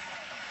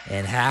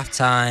 and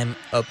halftime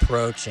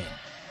approaching.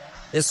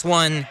 This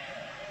one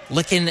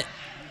looking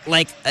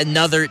like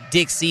another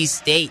Dixie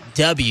State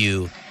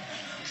W,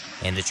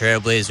 and the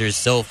Trailblazers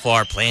so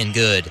far playing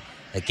good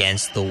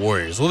against the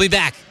Warriors. We'll be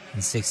back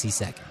in 60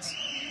 seconds.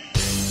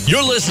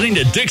 You're listening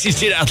to Dixie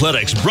State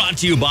Athletics, brought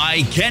to you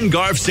by Ken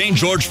Garff St.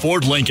 George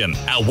Ford Lincoln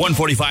at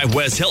 145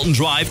 West Hilton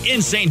Drive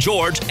in St.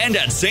 George and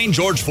at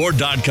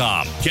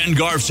stgeorgeford.com. Ken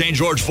Garff St.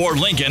 George Ford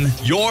Lincoln,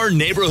 your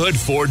neighborhood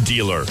Ford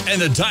dealer,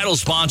 and the title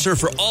sponsor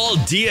for all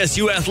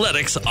DSU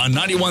athletics on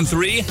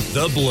 91.3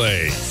 The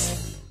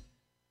Blaze.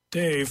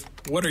 Dave,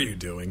 what are you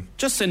doing?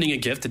 Just sending a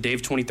gift to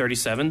Dave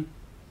 2037.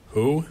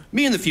 Who?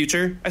 Me in the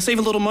future. I save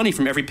a little money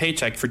from every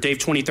paycheck for Dave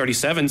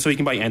 2037 so he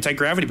can buy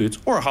anti-gravity boots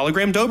or a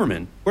hologram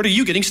Doberman. What are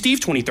you getting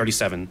Steve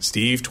 2037?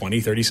 Steve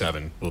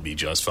 2037 will be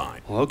just fine.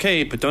 Well,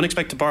 okay, but don't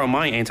expect to borrow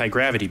my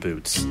anti-gravity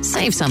boots.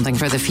 Save something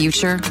for the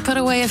future. Put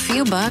away a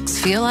few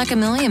bucks. Feel like $1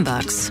 million.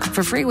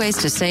 For free ways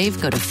to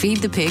save, go to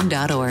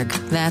feedthepig.org.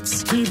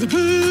 That's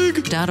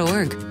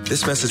feedthepig.org.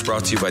 This message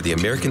brought to you by the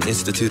American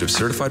Institute of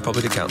Certified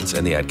Public Accountants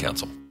and the Ad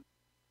Council.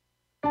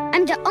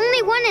 I'm the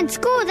only one in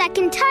school that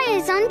can tie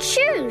his own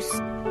shoes.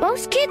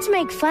 Most kids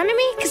make fun of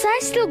me because I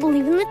still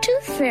believe in the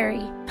tooth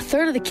fairy. A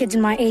third of the kids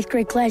in my 8th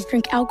grade class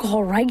drink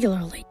alcohol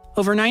regularly.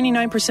 Over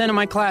 99% of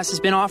my class has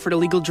been offered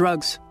illegal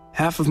drugs.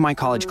 Half of my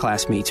college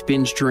classmates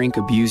binge drink,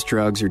 abuse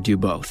drugs, or do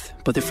both.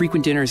 But the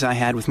frequent dinners I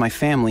had with my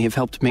family have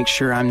helped make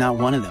sure I'm not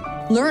one of them.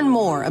 Learn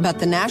more about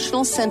the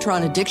National Center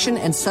on Addiction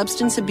and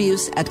Substance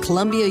Abuse at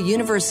Columbia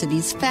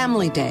University's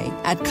Family Day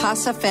at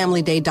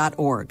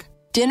CasaFamilyDay.org.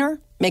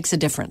 Dinner makes a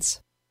difference.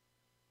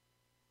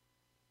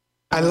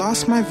 I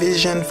lost my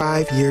vision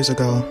 5 years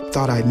ago.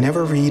 Thought I'd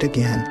never read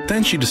again.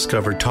 Then she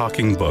discovered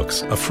Talking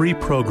Books, a free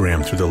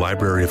program through the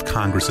Library of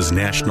Congress's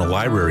National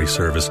Library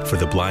Service for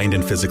the blind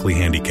and physically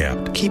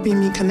handicapped. Keeping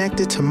me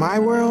connected to my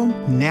world?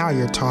 Now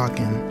you're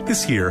talking.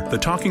 This year, the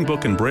Talking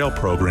Book and Braille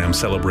program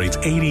celebrates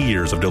 80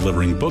 years of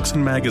delivering books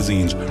and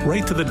magazines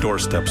right to the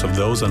doorsteps of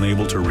those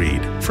unable to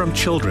read, from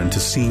children to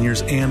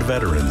seniors and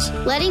veterans.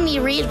 Letting me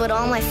read what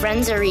all my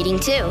friends are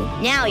reading too.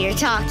 Now you're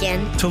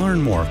talking. To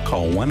learn more,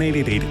 call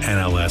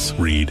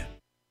 1-888-NLS-READ. There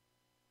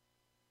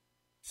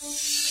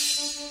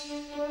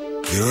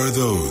are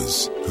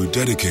those who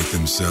dedicate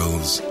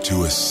themselves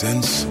to a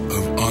sense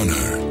of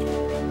honor,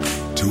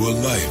 to a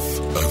life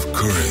of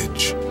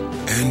courage,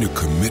 and a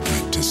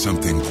commitment to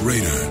something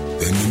greater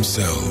than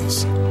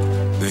themselves.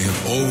 They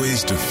have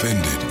always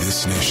defended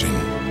this nation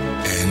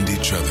and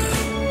each other.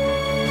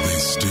 They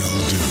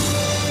still do.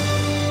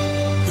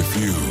 The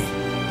few,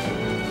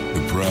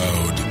 the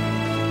proud,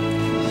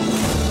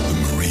 the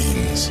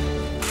Marines.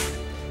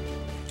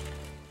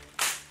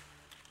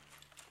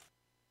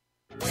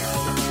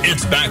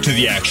 It's back to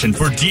the action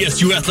for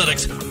DSU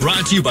Athletics,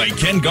 brought to you by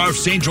Ken Garff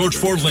St. George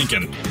Ford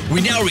Lincoln.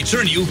 We now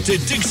return you to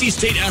Dixie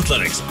State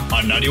Athletics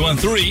on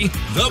 91.3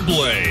 The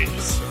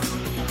Blaze.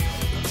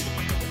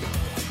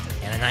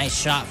 And a nice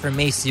shot from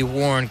Macy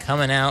Warren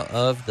coming out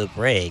of the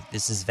break.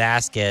 This is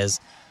Vasquez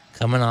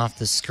coming off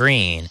the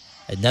screen.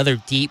 Another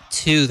deep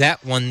two.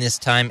 That one this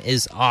time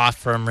is off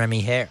from Remy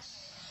Hare.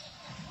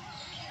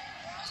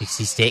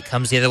 Dixie State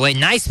comes the other way.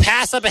 Nice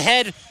pass up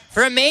ahead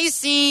from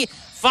Macy.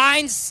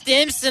 Finds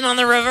Stimson on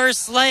the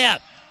reverse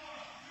layup.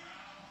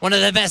 One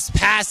of the best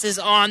passes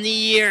on the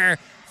year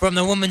from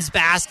the women's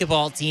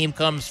basketball team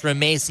comes from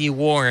Macy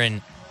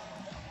Warren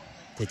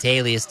to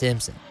Talia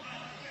Stimson.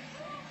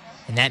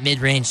 And that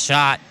mid-range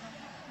shot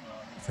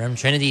from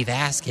Trinity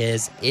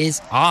Vasquez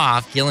is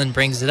off. Gillen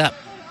brings it up.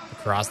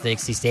 Across the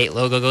Dixie State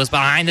logo, goes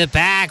behind the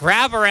back,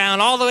 wrap around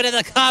all the way to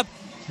the cup.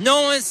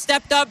 No one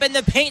stepped up in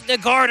the paint to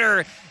guard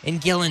her. And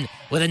Gillen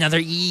with another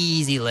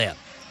easy layup.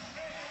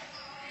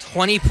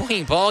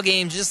 20-point ball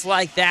game just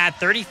like that.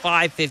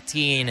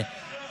 35-15.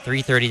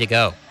 3:30 to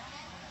go.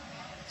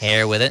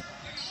 Hare with it.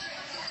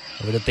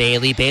 Over to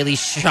Bailey. Bailey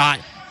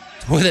shot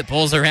with it.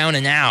 Pulls around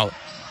and out.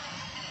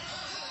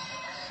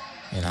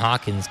 And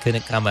Hawkins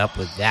couldn't come up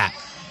with that.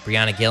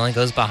 Brianna Gillen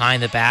goes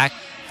behind the back.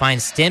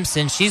 Finds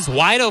Stimson. She's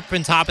wide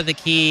open top of the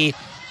key.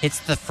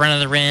 Hits the front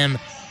of the rim.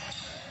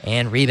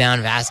 And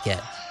rebound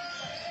Vasquez.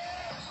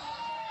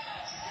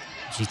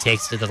 She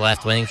takes it to the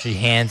left wing. She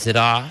hands it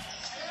off.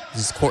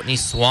 This is Courtney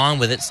Swan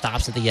with it.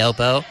 Stops at the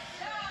elbow.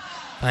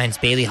 Finds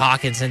Bailey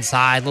Hawkins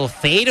inside. Little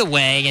fade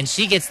away. And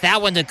she gets that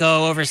one to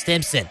go over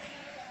Stimson.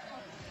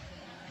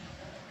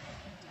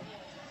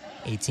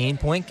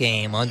 18-point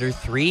game. Under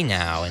 3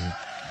 now. And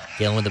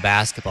Gillen with the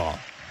basketball.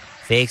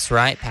 Fakes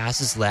right.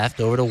 Passes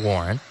left. Over to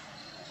Warren.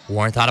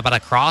 Warren thought about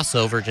a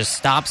crossover. Just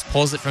stops.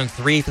 Pulls it from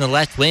 3 from the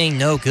left wing.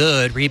 No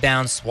good.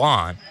 Rebound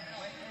Swan.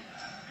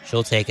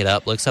 She'll take it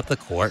up. Looks up the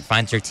court.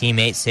 Finds her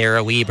teammate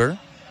Sarah Weber.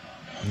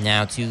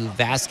 Now to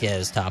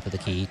Vasquez, top of the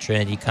key.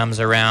 Trinity comes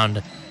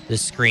around the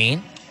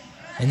screen.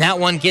 And that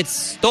one gets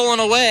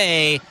stolen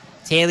away.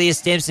 Talia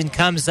Stimson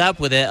comes up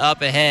with it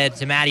up ahead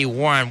to Maddie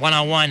Warren.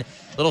 One-on-one.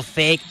 Little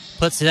fake.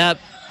 Puts it up.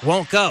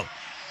 Won't go.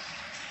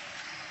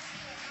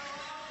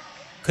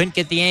 couldn't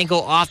get the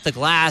angle off the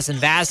glass, and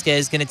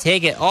Vasquez going to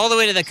take it all the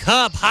way to the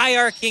cup. High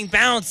arcing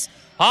bounce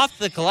off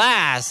the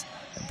glass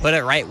and put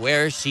it right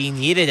where she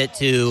needed it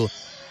to.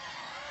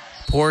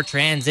 Poor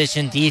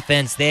transition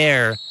defense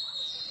there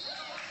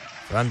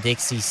from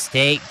Dixie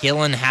State.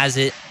 Gillen has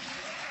it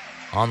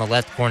on the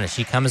left corner.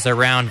 She comes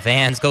around.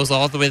 Vans goes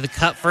all the way to the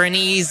cup for an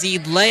easy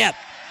layup.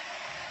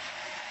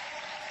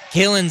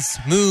 Gillen's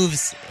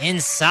moves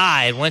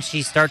inside once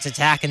she starts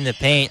attacking the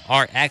paint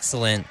are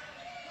excellent.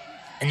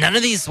 And none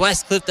of these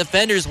Westcliff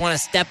defenders want to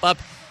step up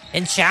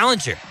and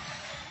challenge her.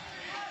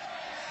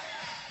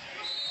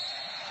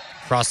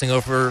 Crossing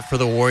over for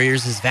the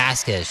Warriors is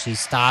Vasquez. She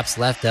stops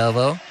left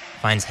elbow,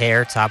 finds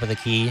Hare, top of the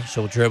key.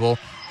 She'll dribble,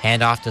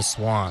 hand off to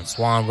Swan.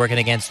 Swan working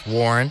against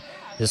Warren.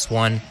 This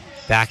one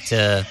back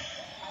to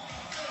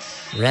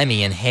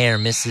Remy, and Hare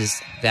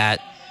misses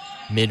that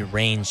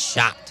mid-range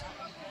shot.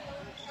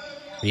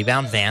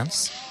 Rebound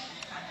Vance.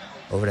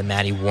 Over to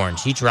Maddie Warren.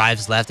 She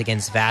drives left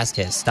against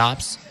Vasquez.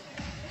 Stops.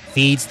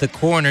 Feeds the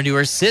corner to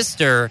her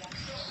sister.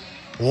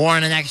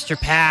 Warren an extra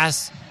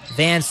pass.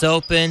 Vance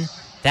open.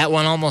 That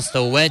one almost a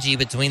wedgie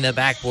between the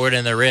backboard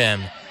and the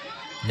rim.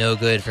 No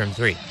good from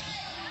three.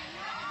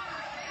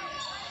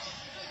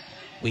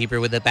 Weber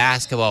with the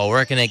basketball.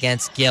 Working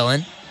against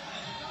Gillen.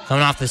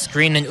 Coming off the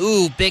screen.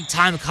 And big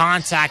time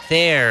contact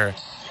there.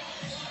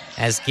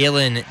 As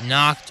Gillen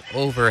knocked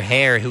over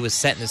Hare, who was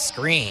setting the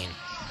screen.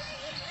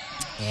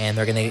 And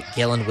they're going to get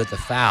Gillen with the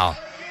foul.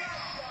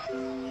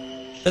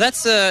 But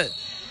that's a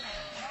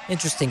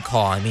interesting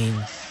call. I mean,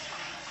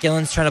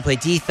 Gillen's trying to play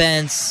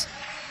defense.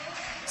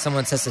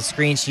 Someone sets the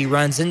screen. She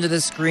runs into the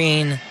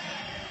screen,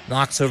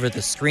 knocks over the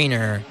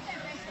screener.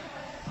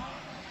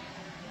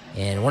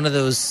 And one of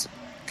those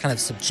kind of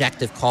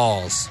subjective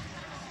calls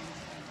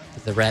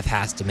that the ref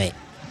has to make.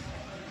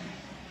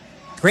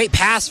 Great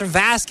pass from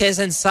Vasquez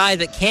inside,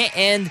 but can't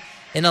end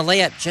in a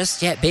layup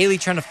just yet. Bailey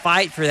trying to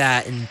fight for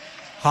that, and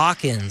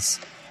Hawkins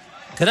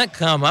couldn't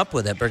come up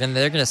with it, but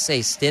they're going to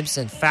say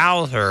Stimson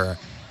fouled her.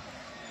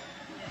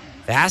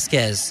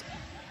 Vasquez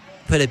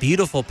put a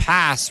beautiful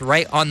pass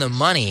right on the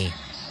money.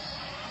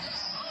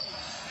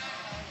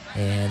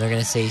 And they're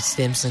going to say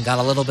Stimson got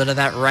a little bit of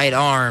that right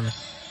arm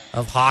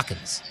of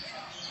Hawkins.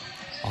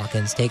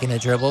 Hawkins taking a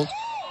dribble.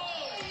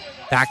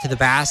 Back to the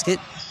basket.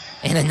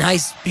 And a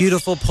nice,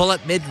 beautiful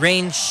pull-up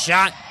mid-range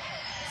shot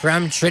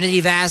from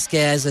Trinity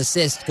Vasquez.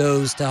 Assist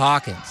goes to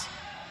Hawkins.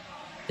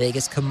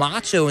 Vegas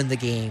Camacho in the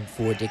game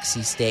for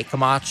Dixie State.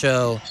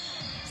 Camacho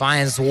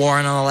finds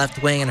Warren on the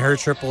left wing, and her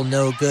triple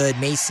no good.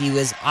 Macy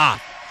was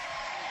off.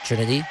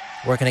 Trinity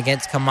working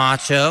against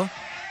Camacho.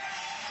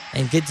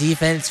 And good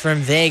defense from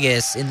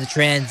Vegas in the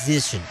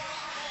transition.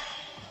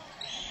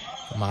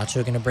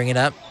 Camacho going to bring it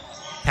up.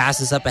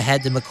 Passes up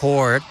ahead to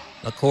McCord.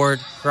 McCord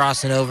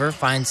crossing over.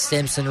 Finds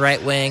Stimson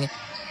right wing.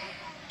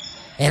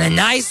 And a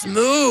nice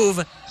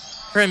move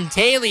from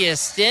Talia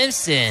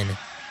Stimson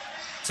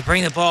to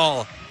bring the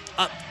ball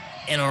up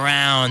and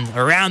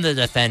around the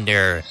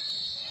defender.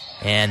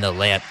 And the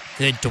layup.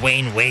 Good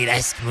Dwayne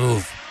Wade-esque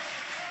move.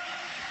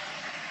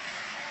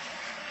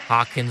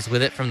 Hawkins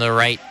with it from the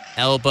right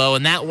elbow,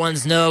 and that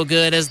one's no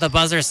good as the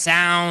buzzer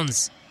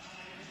sounds.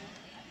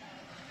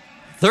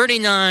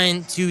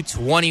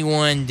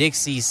 39-21,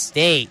 Dixie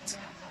State.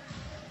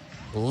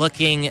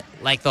 Looking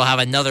like they'll have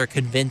another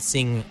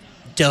convincing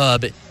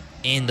dub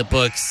in the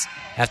books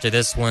after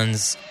this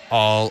one's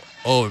all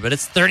over. But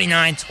it's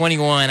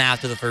 39-21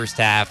 after the first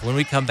half. When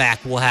we come back,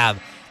 we'll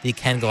have the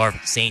Ken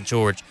Garf St.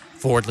 George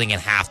Ford Lincoln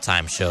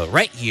halftime show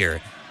right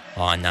here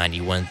on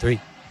 91.3.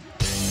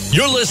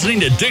 You're listening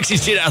to Dixie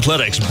State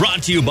Athletics,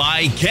 brought to you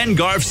by Ken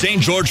Garf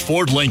St. George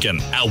Ford Lincoln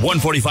at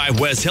 145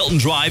 West Hilton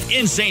Drive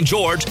in St.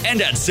 George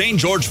and at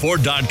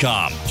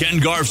stgeorgeford.com. Ken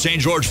Garf St.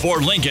 George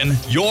Ford Lincoln,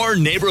 your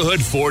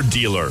neighborhood Ford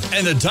dealer,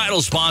 and the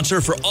title sponsor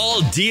for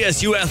all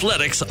DSU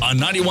athletics on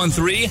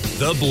 91.3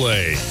 The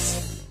Blaze.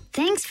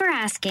 Thanks for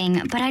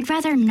asking, but I'd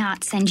rather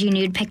not send you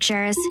nude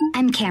pictures.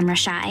 I'm camera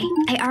shy.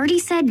 I already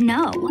said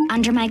no.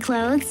 Under my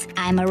clothes,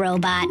 I'm a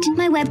robot.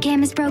 My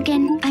webcam is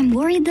broken. I'm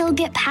worried they'll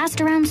get passed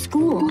around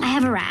school. I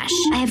have a rash.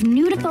 I have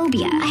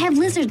nudophobia. I have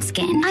lizard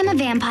skin. I'm a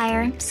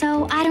vampire,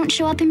 so I don't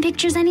show up in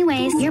pictures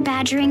anyways. Your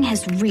badgering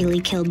has really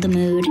killed the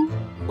mood.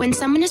 When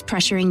someone is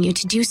pressuring you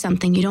to do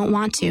something you don't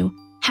want to,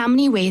 how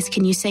many ways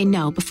can you say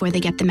no before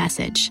they get the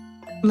message?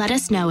 Let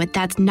us know at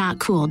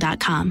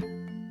that'snotcool.com.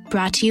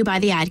 Brought to you by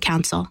the Ad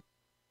Council.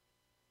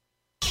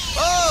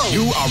 Oh!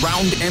 You are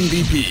round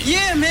MVP.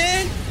 Yeah,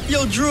 man.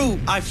 Yo, Drew,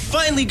 I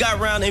finally got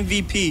round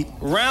MVP.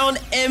 Round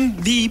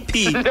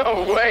MVP.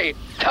 No way.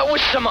 That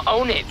was some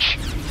ownage.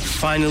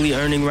 Finally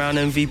earning round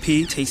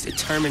MVP takes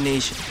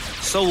determination.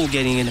 So will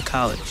getting into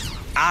college.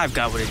 I've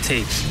got what it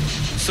takes.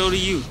 So do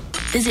you.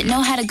 Visit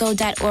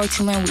knowhowtogo.org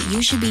to learn what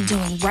you should be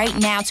doing right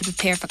now to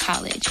prepare for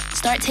college.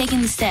 Start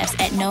taking the steps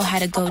at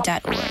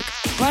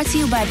knowhowtogo.org. Brought to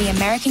you by the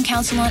American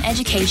Council on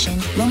Education,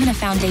 Lumina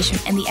Foundation,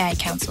 and the Ad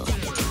Council.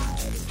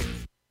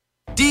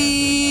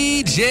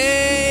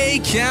 DJ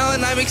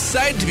Khaled, I'm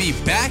excited to be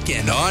back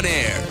and on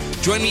air.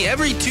 Join me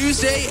every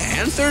Tuesday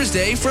and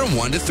Thursday from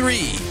 1 to 3.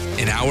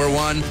 In Hour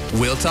 1,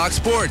 we'll talk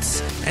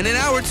sports. And in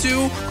Hour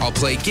 2, I'll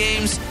play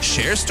games,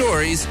 share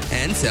stories,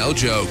 and tell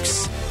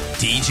jokes.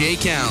 DJ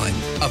Callen,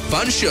 a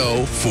fun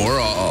show for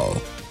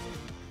all.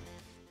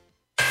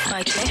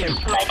 My check.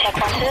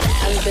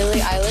 I'm Billie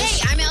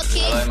Eilish. Hey, I'm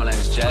LT. Hello, my name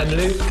is Jed. I'm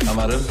Luke. I'm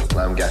Adam. And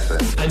I'm Gaffer.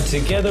 And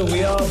together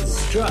we are The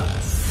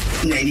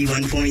Struts.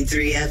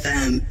 91.3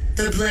 FM,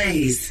 The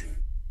Blaze.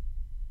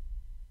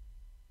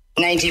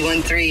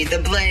 91.3 The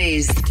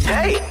Blaze.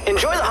 Hey,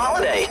 enjoy the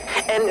holiday.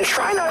 And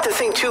try not to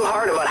think too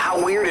hard about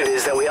how weird it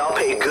is that we all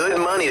pay good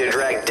money to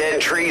drag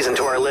dead trees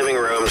into our living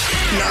rooms.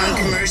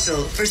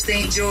 Non-commercial for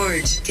St.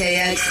 George,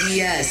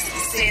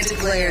 KXDS, Santa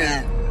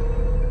Clara.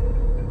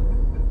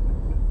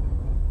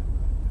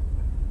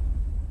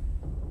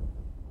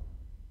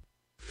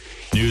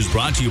 News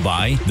brought to you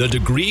by the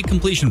Degree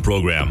Completion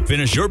Program.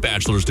 Finish your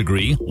bachelor's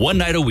degree one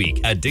night a week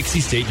at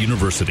Dixie State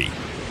University.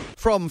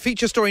 From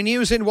Feature Story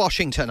News in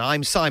Washington,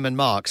 I'm Simon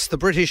Marks. The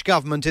British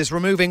government is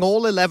removing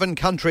all 11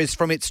 countries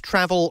from its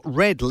travel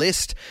red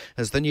list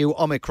as the new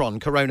Omicron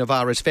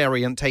coronavirus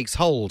variant takes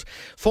hold.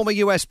 Former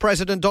US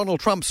President Donald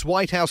Trump's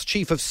White House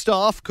chief of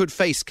staff could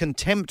face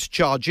contempt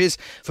charges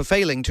for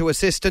failing to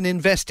assist an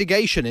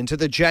investigation into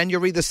the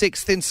January the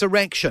 6th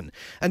insurrection.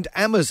 And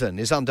Amazon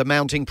is under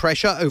mounting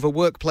pressure over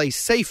workplace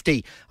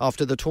safety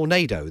after the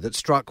tornado that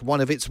struck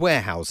one of its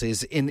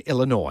warehouses in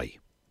Illinois.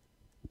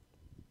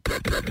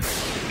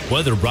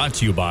 Weather brought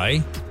to you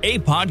by A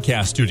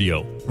Podcast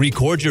Studio.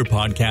 Record your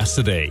podcast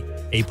today.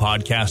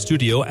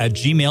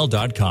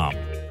 apodcaststudio@gmail.com.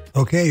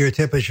 Okay, your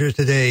temperatures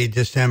today,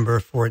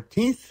 December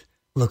 14th,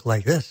 look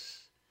like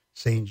this.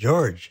 St.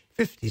 George,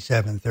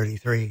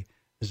 57.33.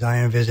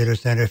 Zion Visitor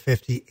Center,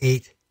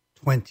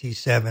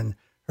 58.27.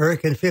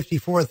 Hurricane,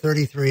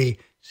 54.33.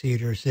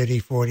 Cedar City,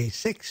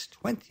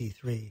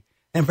 46.23.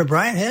 And for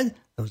Bryant Head,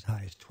 those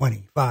highs,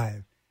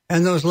 25.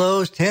 And those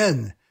lows,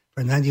 10.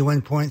 For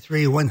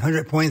 91.3,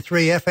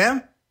 100.3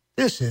 FM,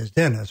 this is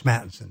Dennis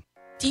Mattinson.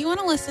 Do you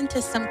want to listen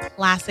to some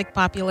classic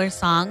popular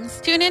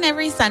songs? Tune in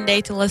every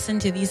Sunday to listen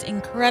to these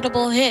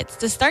incredible hits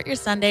to start your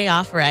Sunday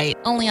off right.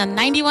 Only on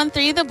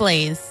 91.3 The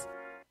Blaze.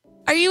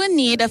 Are you in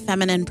need of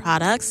feminine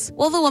products?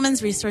 Well, the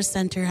Women's Resource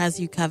Center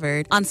has you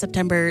covered. On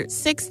September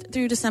 6th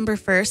through December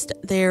 1st,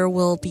 there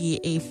will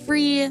be a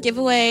free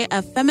giveaway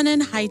of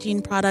feminine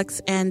hygiene products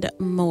and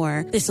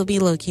more. This will be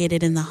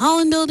located in the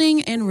Holland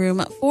Building in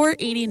room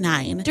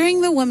 489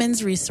 during the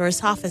Women's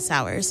Resource office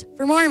hours.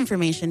 For more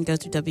information, go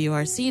to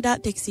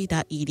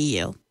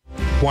wrc.dixie.edu.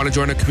 Want to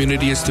join a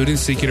community of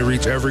students seeking to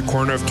reach every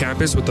corner of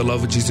campus with the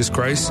love of Jesus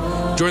Christ?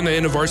 Join the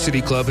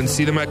InterVarsity Club and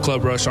see them at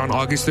Club Rush on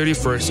August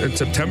 31st and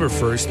September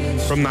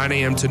 1st from 9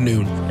 a.m. to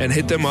noon. And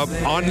hit them up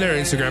on their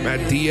Instagram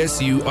at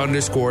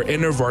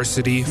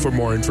DSU_InterVarsity for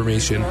more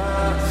information.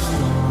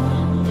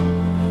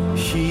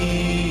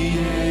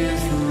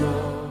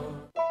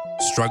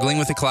 Struggling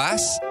with a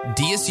class?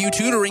 DSU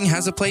Tutoring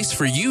has a place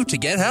for you to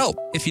get help.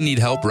 If you need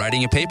help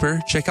writing a paper,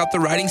 check out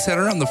the Writing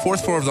Center on the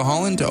 4th floor of the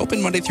Holland,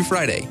 open Monday through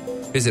Friday.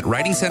 Visit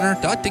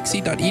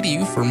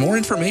writingcenter.dixie.edu for more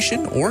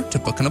information or to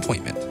book an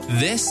appointment.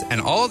 This and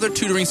all other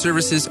tutoring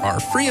services are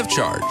free of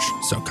charge,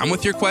 so come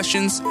with your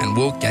questions and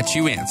we'll get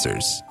you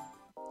answers.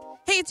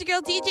 Hey, it's your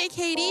girl DJ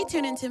Katie.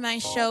 Tune into my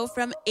show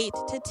from 8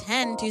 to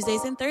 10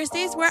 Tuesdays and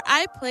Thursdays where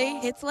I play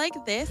hits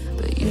like this.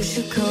 But you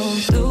should come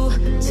through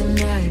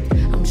tonight.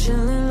 I'm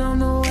chilling on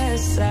the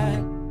west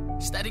side.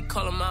 Steady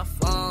calling my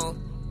phone.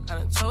 I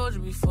done told you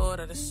before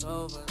that it's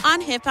over.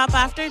 On Hip Hop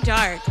After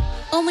Dark,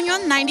 only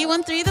on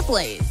 91.3 The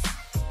Blaze.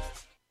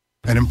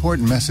 An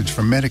important message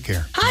from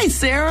Medicare. Hi,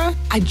 Sarah.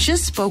 I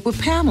just spoke with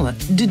Pamela.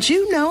 Did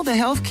you know the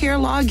health care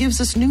law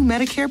gives us new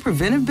Medicare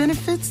preventive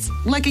benefits?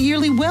 Like a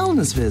yearly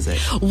wellness visit.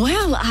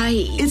 Well,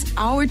 It's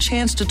our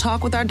chance to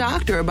talk with our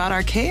doctor about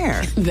our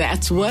care.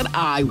 That's what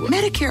I would.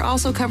 Medicare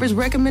also covers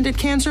recommended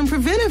cancer and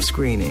preventive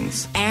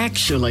screenings.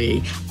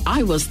 Actually,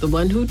 I was the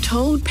one who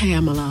told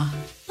Pamela.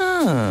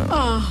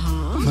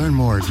 Learn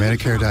more at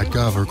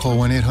Medicare.gov or call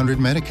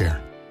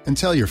 1-800-MEDICARE. And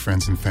tell your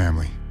friends and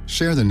family.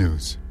 Share the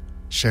news.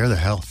 Share the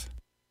health.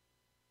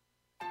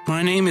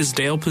 My name is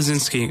Dale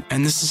Pazinski,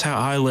 and this is how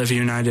I live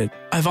United.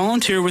 I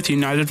volunteer with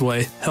United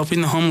Way,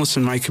 helping the homeless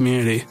in my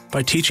community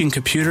by teaching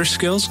computer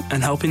skills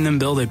and helping them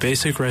build a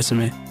basic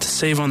resume to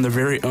save on their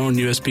very own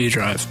USB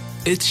drive.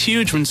 It's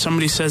huge when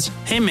somebody says,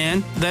 "Hey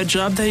man, that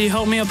job that you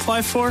helped me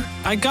apply for,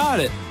 I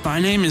got it." My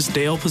name is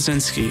Dale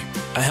Pazinski.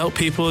 I help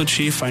people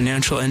achieve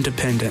financial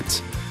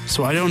independence.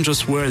 So I don't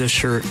just wear the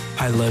shirt,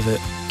 I live it.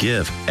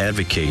 Give,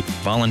 advocate,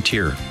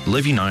 volunteer.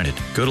 Live United.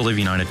 Go to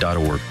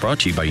liveunited.org.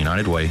 Brought to you by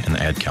United Way and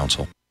the Ad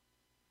Council.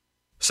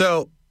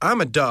 So,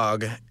 I'm a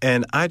dog,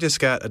 and I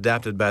just got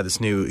adopted by this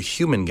new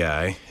human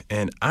guy,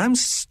 and I'm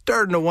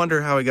starting to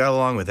wonder how he got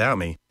along without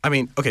me. I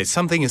mean, okay,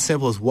 something as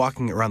simple as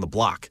walking around the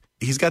block.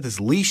 He's got this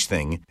leash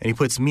thing, and he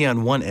puts me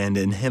on one end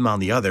and him on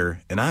the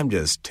other, and I'm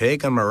just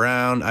taking him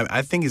around.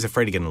 I think he's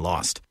afraid of getting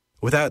lost.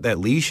 Without that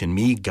leash and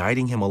me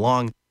guiding him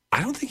along,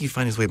 I don't think he'd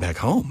find his way back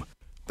home.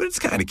 But it's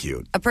kind of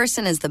cute. A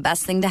person is the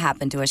best thing to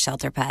happen to a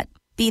shelter pet.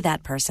 Be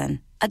that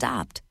person.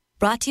 Adopt.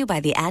 Brought to you by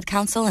the Ad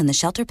Council and the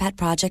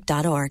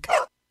ShelterPetProject.org.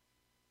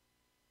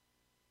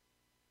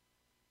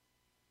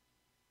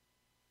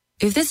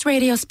 If this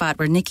radio spot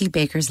were Nikki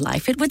Baker's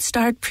life, it would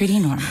start pretty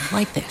normal,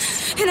 like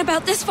this. And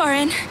about this far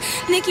in,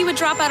 Nikki would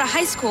drop out of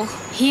high school.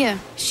 Here,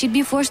 she'd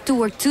be forced to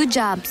work 2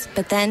 jobs,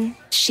 but then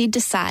she'd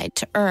decide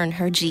to earn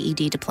her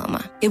GED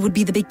diploma. It would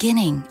be the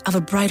beginning of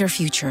a brighter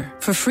future.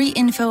 For free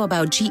info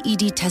about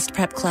GED test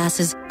prep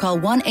classes, call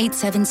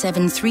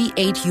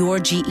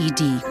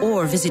 1-877-38-YOUR-GED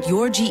or visit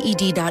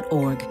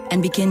yourged.org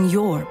and begin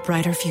your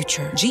brighter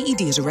future.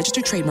 GED is a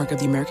registered trademark of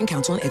the American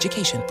Council on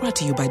Education, brought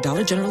to you by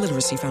Dollar General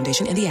Literacy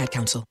Foundation and the Ad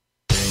Council.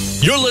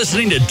 You're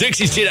listening to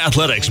Dixie State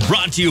Athletics,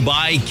 brought to you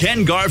by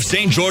Ken Garff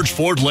St. George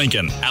Ford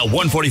Lincoln at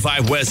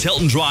 145 West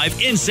Hilton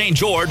Drive in St.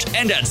 George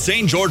and at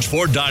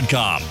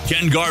stgeorgeford.com.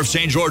 Ken Garff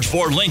St. George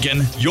Ford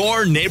Lincoln,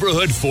 your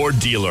neighborhood Ford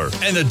dealer,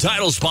 and the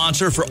title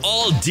sponsor for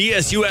all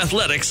DSU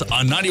athletics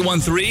on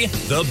 91.3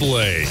 The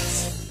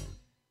Blaze.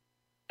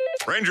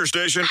 Ranger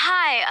Station.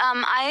 Hi,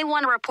 I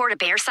want to report a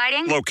bear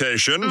sighting.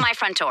 Location. My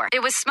front door.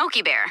 It was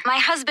Smokey Bear. My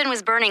husband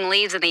was burning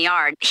leaves in the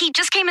yard. He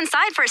just came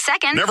inside for a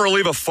second. Never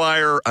leave a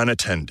fire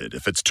unattended.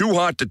 If it's too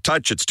hot to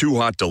touch, it's too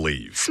hot to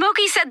leave.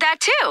 Smokey said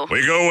that too.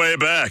 We go way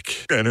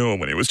back. I knew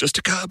him when he was just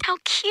a cub. How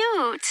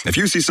cute. If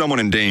you see someone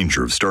in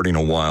danger of starting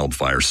a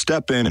wildfire,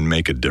 step in and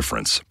make a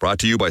difference. Brought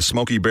to you by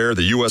Smokey Bear,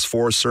 the U.S.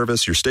 Forest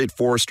Service, your state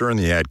forester, and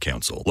the Ad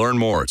Council. Learn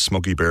more at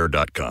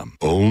smokeybear.com.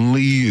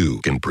 Only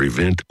you can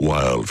prevent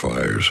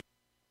wildfires.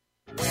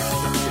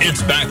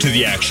 It's back to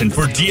the action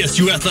for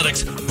DSU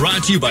Athletics,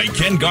 brought to you by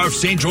Ken Garff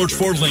St. George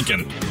Ford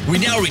Lincoln. We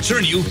now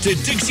return you to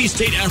Dixie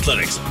State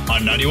Athletics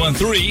on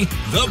 91.3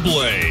 The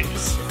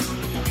Blaze.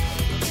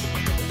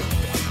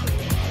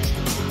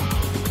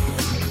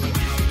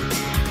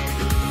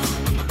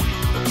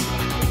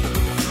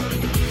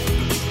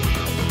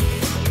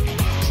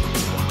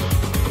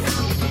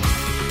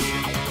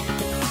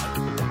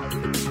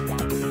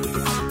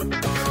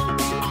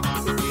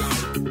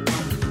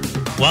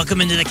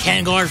 Welcome into the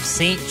Ken Garff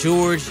St.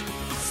 George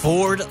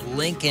Ford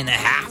Lincoln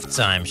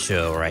halftime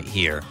show right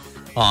here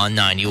on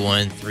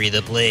 91.3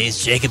 The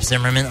Blaze. Jacob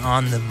Zimmerman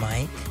on the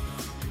mic.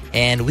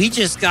 And we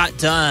just got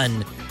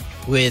done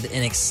with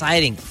an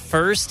exciting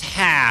first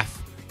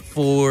half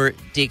for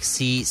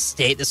Dixie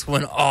State. This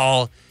one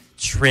all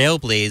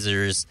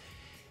Trailblazers.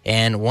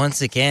 And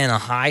once again, a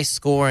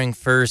high-scoring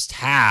first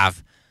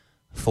half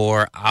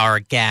for our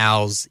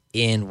gals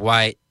in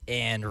white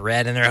and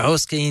red. And they're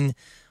hosting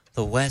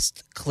the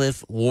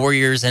Westcliff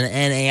Warriors, an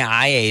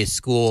NAIA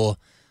school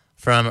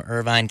from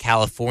Irvine,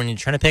 California,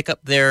 trying to pick up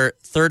their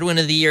 3rd win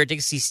of the year.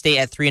 Dixie State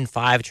at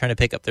 3-5, trying to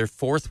pick up their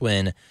 4th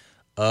win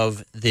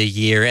of the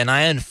year. And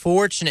I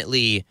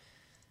unfortunately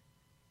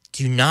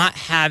do not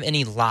have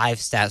any live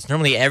stats.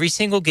 Normally, every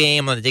single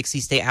game on the Dixie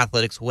State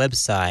Athletics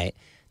website,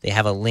 they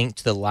have a link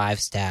to the live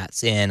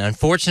stats. And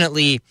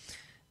unfortunately,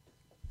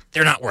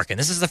 they're not working.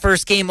 This is the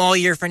first game all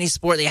year for any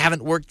sport. They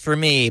haven't worked for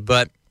me,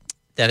 but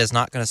that is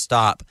not going to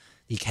stop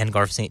the Ken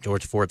Garff St.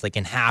 George Ford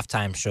Lincoln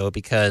halftime show,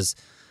 because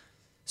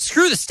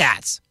screw the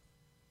stats.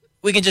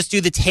 We can just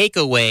do the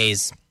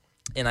takeaways,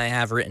 and I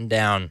have written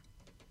down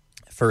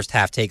first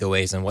half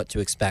takeaways and what to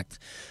expect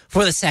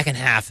for the second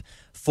half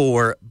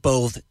for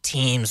both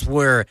teams.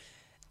 We're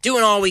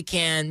doing all we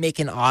can,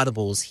 making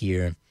audibles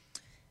here.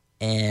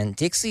 And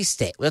Dixie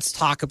State, let's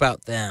talk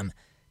about them.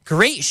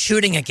 Great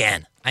shooting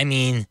again. I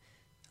mean,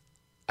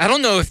 I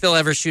don't know if they'll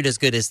ever shoot as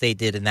good as they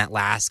did in that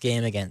last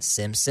game against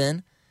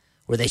Simpson,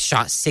 where they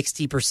shot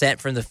 60%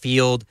 from the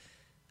field,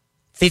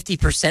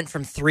 50%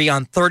 from 3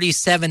 on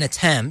 37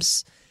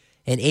 attempts,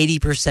 and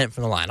 80%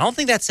 from the line. I don't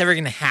think that's ever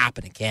going to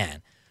happen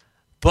again.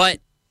 But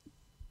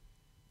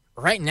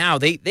right now,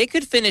 they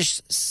could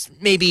finish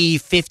maybe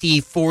 50,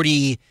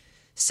 40,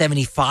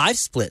 75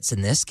 splits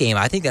in this game.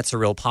 I think that's a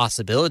real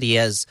possibility,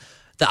 as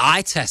the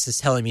eye test is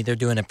telling me they're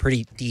doing a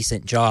pretty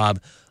decent job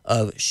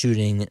of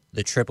shooting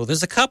the triple.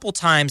 There's a couple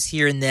times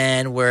here and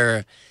then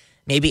where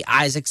maybe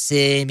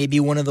Isaacson, maybe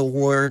one of the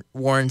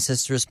Warren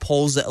sisters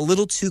pulls it a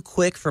little too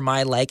quick for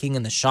my liking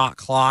in the shot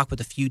clock with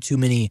a few too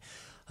many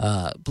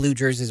blue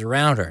jerseys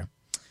around her.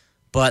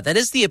 But that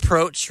is the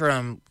approach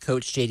from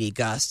Coach J.D.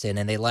 Gustin,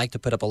 and they like to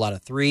put up a lot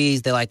of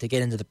threes. They like to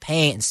get into the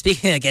paint. And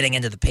speaking of getting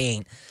into the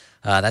paint,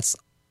 that's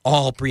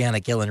all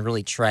Brianna Gillen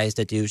really tries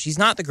to do. She's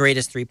not the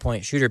greatest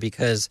three-point shooter,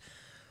 because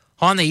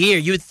on the year,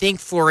 you would think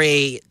for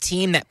a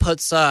team that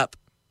puts up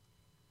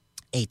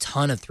a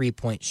ton of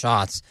three-point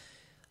shots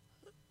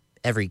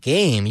every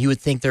game, you would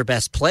think their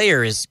best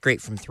player is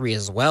great from three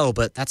as well,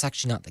 but that's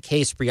actually not the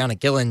case. Brianna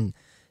Gillen,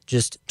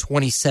 just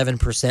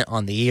 27%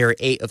 on the year,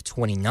 8 of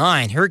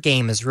 29. Her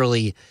game is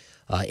really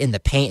in the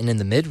paint and in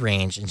the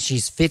mid-range, and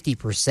she's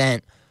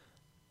 50%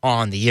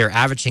 on the year,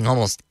 averaging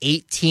almost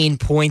 18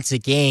 points a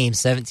game,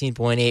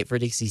 17.8 for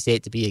Dixie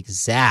State to be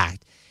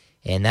exact,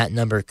 and that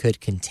number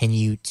could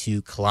continue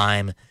to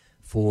climb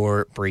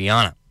for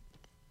Brianna.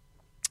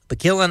 But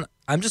Gillen,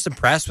 I'm just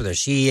impressed with her.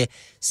 She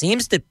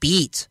seems to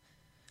beat,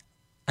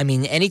 I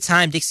mean,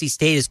 anytime Dixie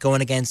State is going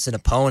against an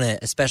opponent,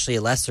 especially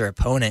a lesser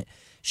opponent,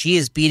 she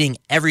is beating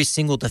every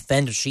single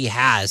defender she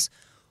has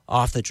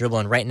off the dribble.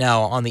 And right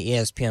now on the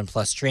ESPN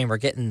Plus stream, we're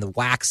getting the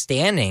WAC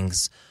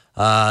standings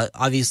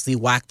Obviously,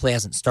 WAC play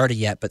hasn't started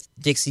yet, but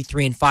Dixie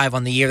 3-5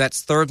 on the year.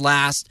 That's third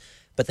last,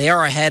 but they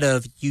are ahead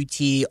of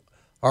UT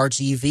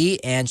RGV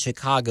and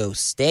Chicago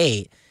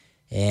State,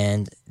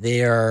 and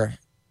they are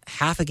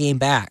half a game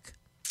back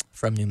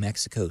from New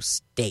Mexico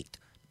State.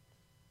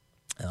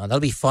 That'll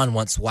be fun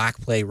once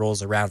WAC play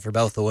rolls around for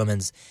both the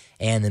women's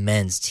and the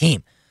men's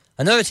team.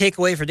 Another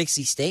takeaway for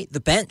Dixie State, the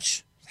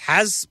bench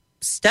has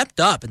stepped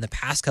up in the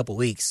past couple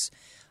weeks,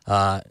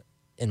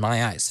 in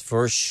my eyes,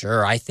 for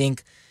sure. I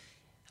think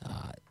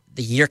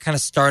the year kind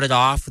of started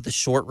off with a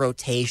short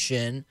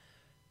rotation.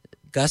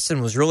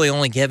 Guston was really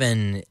only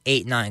given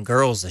 8-9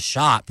 girls a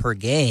shot per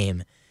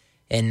game.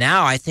 And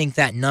now I think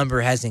that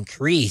number has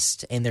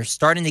increased, and they're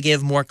starting to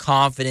give more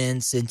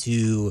confidence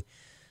into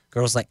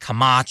girls like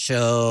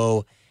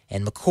Camacho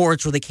and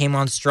McCourt, where they came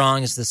on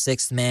strong as the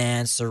sixth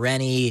man.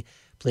 Sereni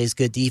plays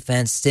good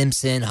defense.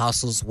 Stimson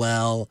hustles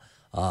well.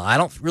 I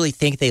don't really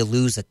think they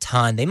lose a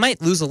ton. They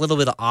might lose a little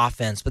bit of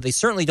offense, but they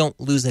certainly don't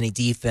lose any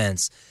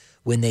defense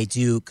when they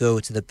do go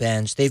to the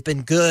bench. They've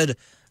been good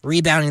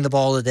rebounding the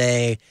ball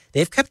today.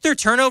 They've kept their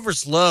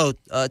turnovers low.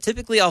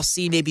 Typically, I'll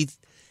see maybe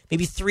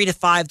 3 to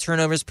 5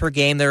 turnovers per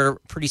game. They're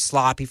pretty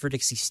sloppy for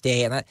Dixie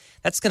State, and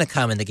that's going to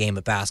come in the game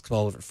of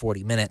basketball over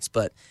 40 minutes.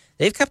 But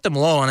they've kept them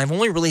low, and I've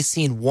only really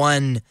seen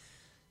one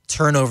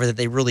turnover that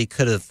they really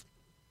could have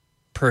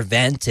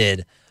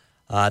prevented.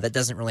 That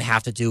doesn't really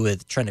have to do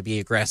with trying to be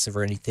aggressive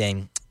or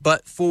anything.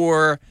 But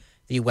for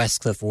the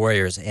Westcliff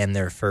Warriors and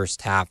their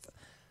first half,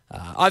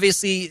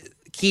 obviously,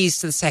 keys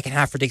to the second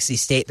half for Dixie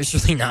State, there's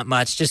really not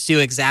much. Just do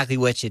exactly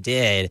what you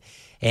did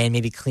and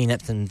maybe clean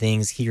up some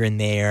things here and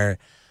there.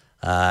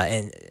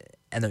 And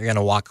they're going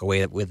to walk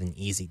away with an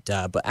easy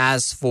dub. But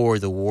as for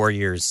the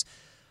Warriors,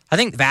 I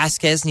think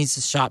Vasquez needs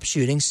to stop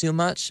shooting so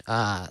much.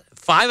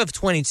 5 of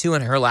 22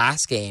 in her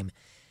last game,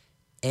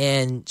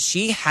 and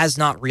she has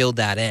not reeled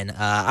that in.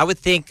 I would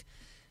think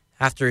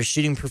after a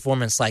shooting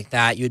performance like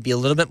that, you would be a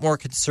little bit more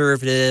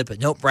conservative. But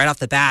nope, right off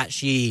the bat,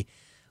 she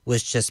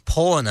was just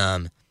pulling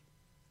them,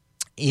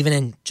 even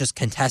in just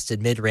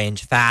contested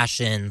mid-range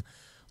fashion.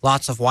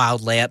 Lots of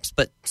wild layups,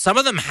 but some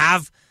of them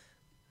have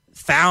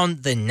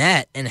found the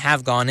net and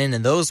have gone in,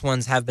 and those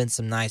ones have been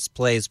some nice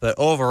plays. But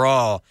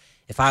overall,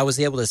 if I was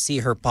able to see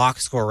her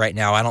box score right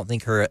now, I don't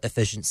think her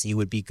efficiency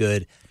would be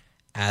good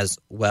as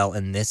well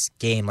in this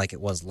game like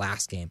it was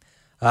last game.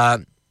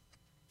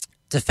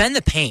 Defend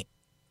the paint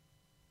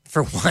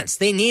for once.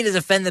 They need to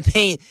defend the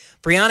paint.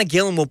 Brianna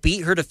Gillen will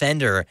beat her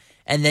defender,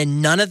 and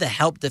then none of the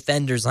help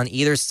defenders on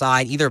either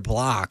side, either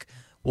block,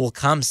 will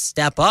come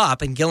step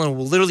up, and Gillen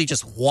will literally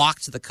just walk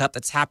to the cup.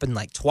 That's happened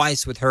like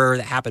twice with her.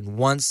 That happened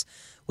once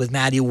with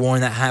Maddie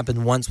Warren. That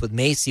happened once with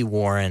Macy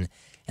Warren.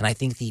 And I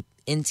think the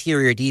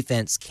interior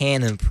defense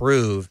can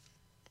improve.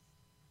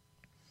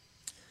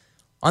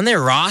 On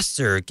their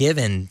roster,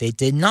 given they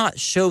did not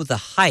show the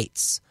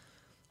heights,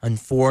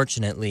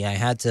 unfortunately. I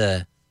had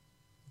to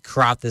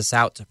crop this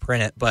out to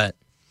print it, but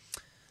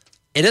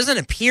it doesn't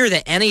appear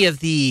that any of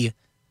the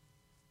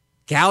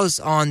gals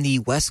on the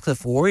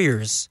Westcliff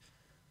Warriors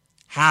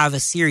have a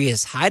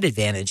serious height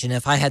advantage. And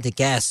if I had to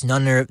guess,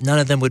 none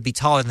of them would be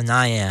taller than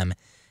I am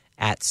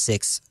at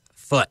 6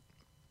 foot.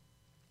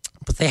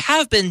 But they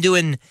have been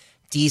doing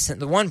decent.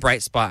 The one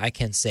bright spot I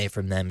can say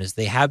from them is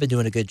they have been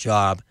doing a good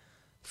job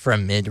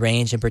from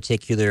mid-range. In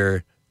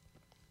particular,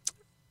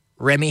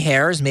 Remy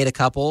Hare has made a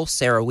couple.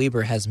 Sarah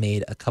Weber has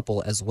made a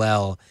couple as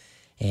well.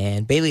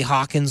 And Bailey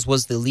Hawkins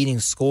was the leading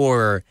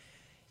scorer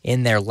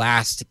in their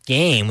last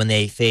game when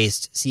they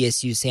faced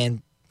CSU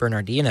San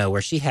Bernardino,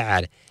 where she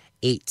had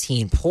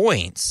 18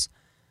 points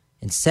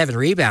and 7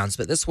 rebounds.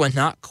 But this one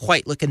not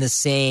quite looking the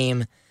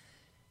same.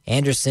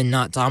 Anderson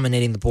not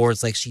dominating the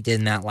boards like she did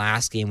in that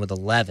last game with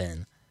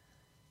 11.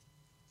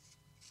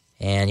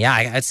 And yeah,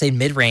 I'd say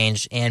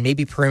mid-range and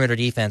maybe perimeter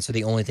defense are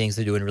the only things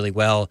they're doing really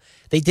well.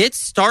 They did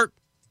start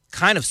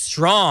kind of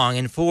strong,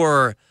 and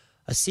for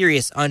a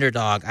serious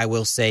underdog, I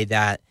will say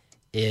that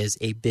is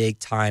a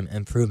big-time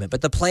improvement.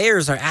 But the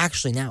players are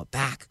actually now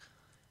back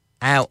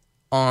out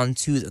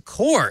onto the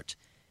court.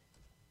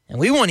 And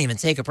we won't even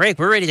take a break.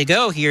 We're ready to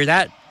go here.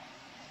 That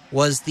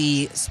was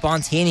the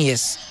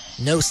spontaneous,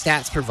 no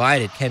stats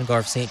provided, Ken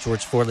Garff St.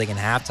 George Ford Lincoln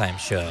halftime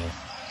show.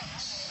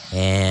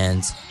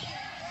 And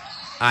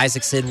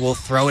Isaacson will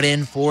throw it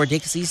in for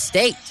Dixie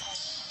State.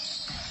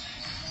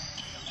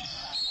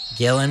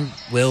 Gillen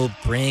will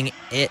bring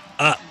it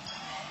up.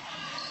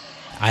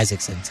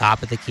 Isaacson,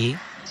 top of the key.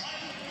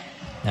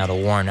 Now to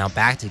Warren, now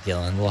back to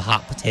Gillen. A little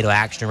hot potato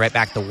action right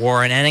back to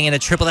Warren. Ending in a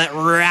triple that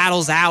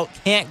rattles out.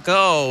 Can't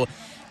go.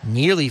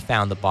 Nearly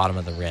found the bottom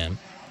of the rim.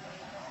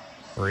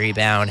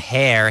 Rebound,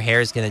 Hare.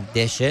 Hare's going to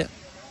dish it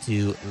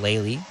to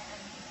Laley.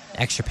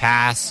 Extra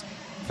pass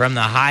from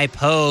the high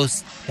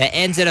post that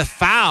ends in a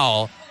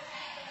foul.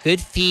 Good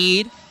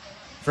feed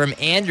from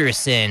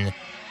Anderson,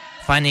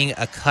 finding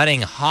a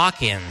cutting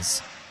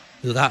Hawkins,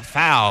 who got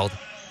fouled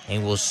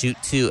and will shoot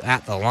 2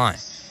 at the line.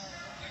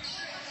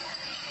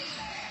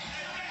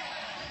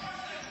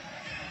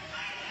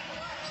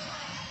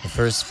 The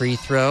first free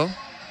throw,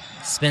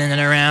 spinning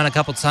it around a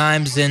couple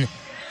times and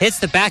hits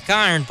the back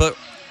iron, but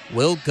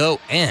will go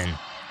in.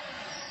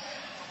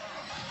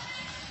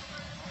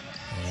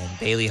 And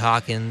Bailey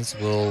Hawkins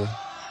will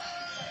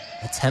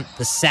attempt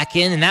the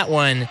second, and that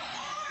one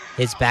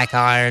hits back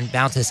iron,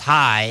 bounces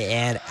high,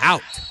 and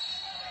out.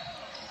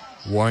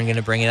 Warren going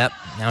to bring it up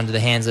now into the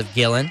hands of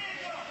Gillen.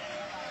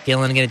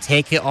 Gillen going to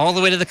take it all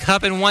the way to the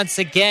cup, and once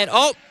again,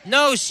 oh,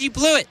 no, she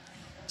blew it.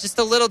 Just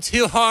a little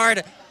too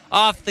hard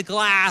off the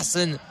glass,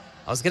 and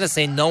I was going to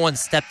say no one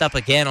stepped up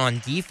again on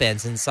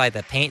defense inside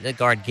the paint to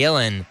guard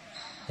Gillen,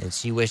 and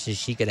she wishes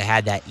she could have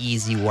had that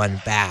easy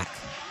one back.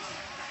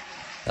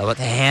 They'll let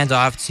the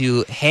handoff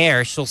to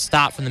Hare. She'll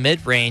stop from the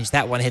mid-range.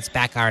 That one hits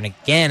back iron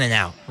again and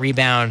out.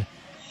 Rebound,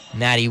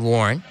 Maddie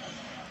Warren.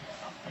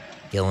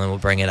 Gillen will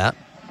bring it up.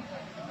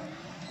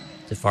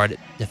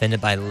 Defended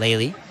by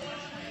Laley.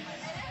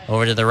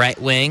 Over to the right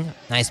wing.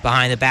 Nice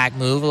behind-the-back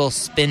move. A little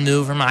spin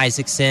move from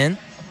Isaacson.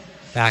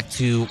 Back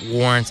to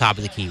Warren, top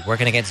of the key.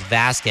 Working against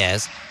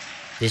Vasquez.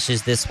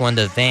 Dishes this one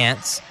to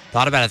Vance.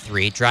 Thought about a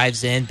three.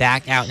 Drives in.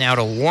 Back out now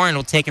to Warren.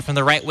 Will take it from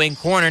the right wing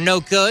corner. No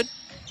good.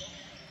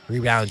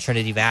 Rebound,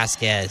 Trinity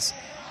Vasquez.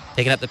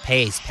 Picking up the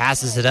pace.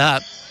 Passes it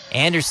up.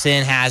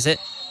 Anderson has it.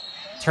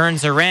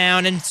 Turns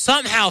around and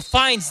somehow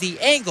finds the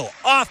angle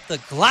off the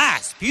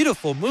glass.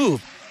 Beautiful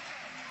move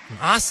from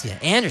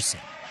Asia Anderson.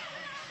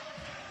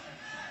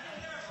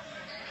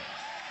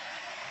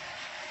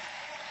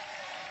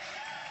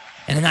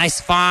 And a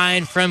nice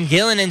find from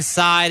Gillen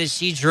inside as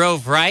she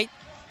drove right.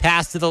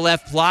 Pass to the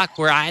left block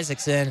where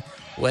Isaacson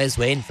was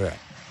waiting for it.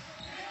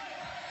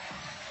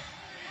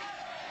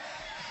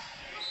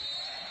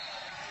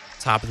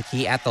 Top of the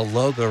key at the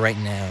logo right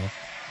now.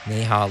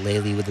 Neha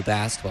Laley with the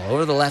basketball.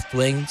 Over the left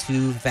wing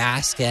to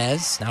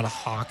Vasquez. Now to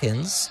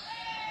Hawkins.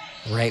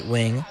 Right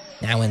wing.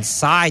 Now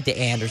inside to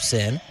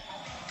Anderson.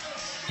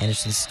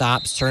 Anderson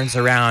stops, turns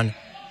around.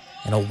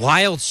 And a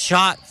wild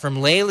shot from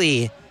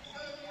Laley.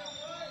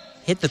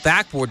 Hit the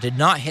backboard, did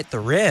not hit the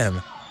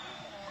rim.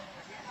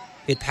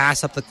 Good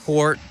pass up the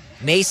court.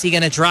 Macy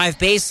going to drive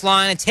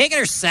baseline and take it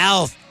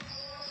herself.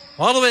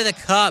 All the way to the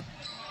cup.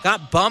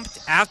 Got bumped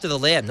after the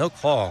layup. No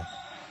call.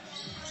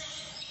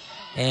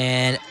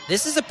 And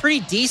this is a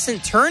pretty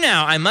decent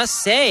turnout, I must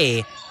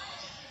say,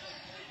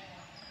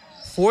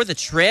 for the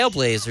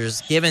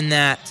Trailblazers, given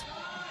that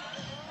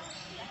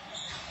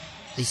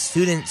the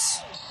students,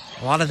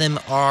 a lot of them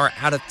are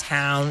out of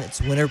town.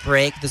 It's winter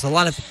break. There's a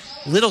lot of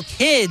little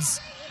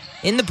kids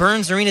in the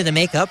Burns Arena to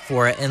make up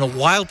for it. And a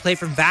wild play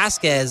from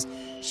Vasquez.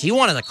 She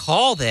wanted a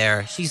call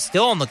there. She's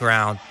still on the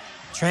ground.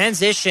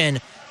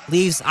 Transition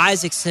leaves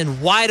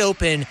Isaacson wide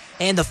open,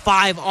 and the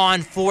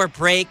 5-on-4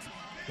 break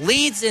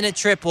leads in a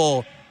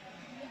triple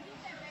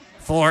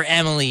for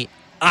Emily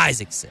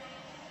Isaacson.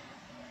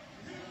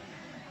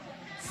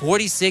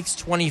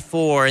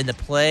 46-24, and the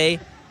play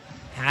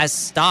has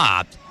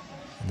stopped.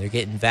 And they're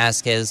getting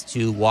Vasquez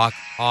to walk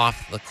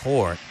off the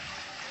court.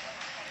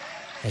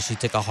 As she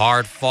took a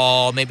hard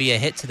fall, maybe a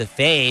hit to the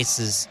face,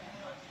 as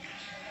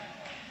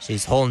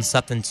she's holding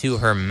something to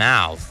her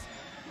mouth.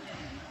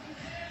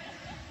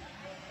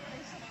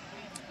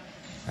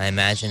 I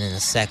imagine in a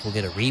sec we'll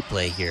get a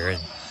replay here.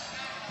 And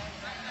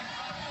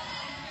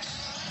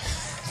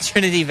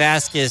Trinity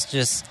Vasquez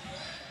just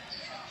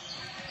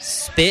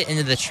spit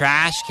into the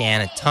trash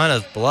can a ton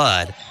of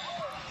blood.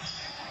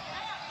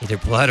 Either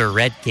blood or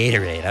red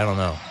Gatorade, I don't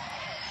know.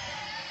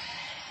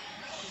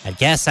 I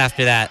guess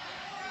after that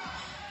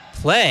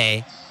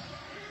play,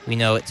 we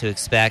know what to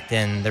expect,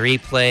 and the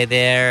replay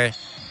there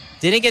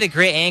didn't get a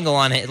great angle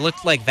on it. It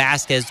looked like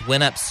Vasquez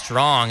went up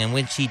strong, and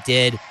when she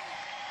did,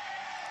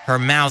 her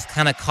mouth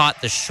kind of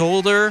caught the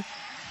shoulder.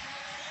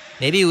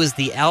 Maybe it was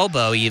the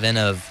elbow even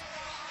of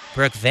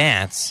Brooke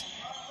Vance.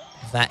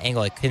 That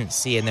angle I couldn't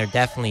see, and they're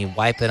definitely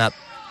wiping up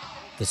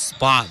the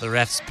spot. The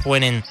ref's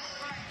pointing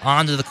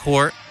onto the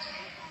court.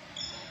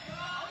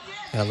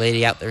 Got a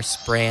lady out there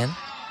spraying.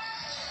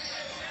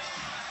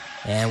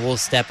 And we'll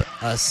step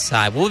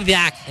aside. We'll be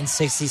back in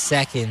 60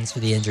 seconds for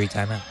the injury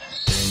timeout.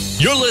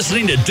 You're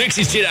listening to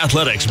Dixie State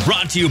Athletics,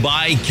 brought to you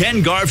by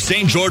Ken Garff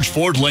St. George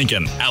Ford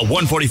Lincoln at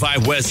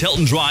 145 West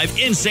Hilton Drive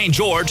in St.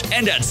 George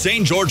and at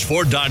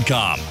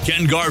stgeorgeford.com.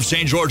 Ken Garff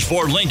St. George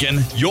Ford Lincoln,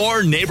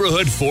 your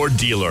neighborhood Ford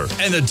dealer,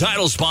 and the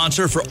title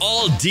sponsor for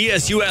all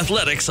DSU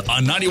athletics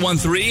on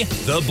 91.3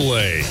 The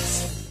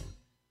Blaze.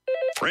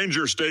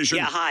 Ranger Station.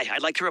 Yeah, hi.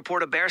 I'd like to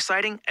report a bear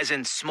sighting, as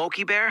in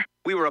Smokey Bear.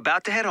 We were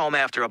about to head home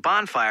after a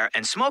bonfire,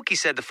 and Smokey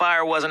said the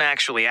fire wasn't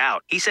actually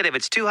out. He said if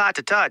it's too hot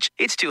to touch,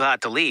 it's too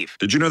hot to leave.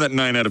 Did you know that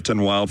 9 out of 10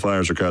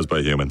 wildfires are caused by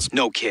humans?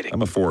 No kidding.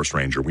 I'm a forest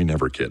ranger. We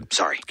never kid.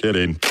 Sorry.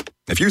 Kidding.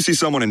 If you see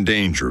someone in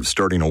danger of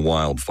starting a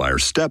wildfire,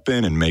 step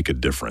in and make a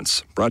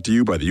difference. Brought to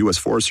you by the U.S.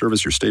 Forest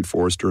Service, your state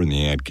forester, and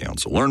the Ad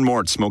Council. Learn more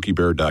at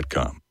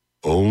SmokeyBear.com.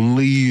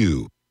 Only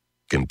you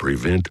can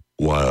prevent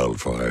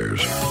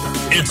wildfires.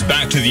 It's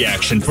back to the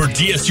action for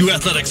DSU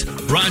Athletics,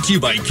 brought to you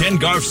by Ken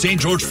Garff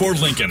St. George Ford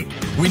Lincoln.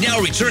 We now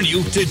return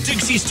you to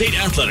Dixie State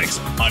Athletics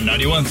on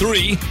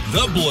 91.3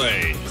 The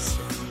Blaze.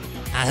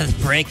 Out of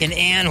the break,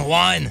 and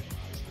one.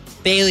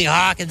 Bailey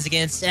Hawkins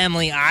against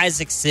Emily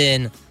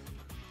Isaacson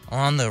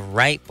on the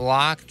right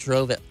block.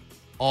 Drove it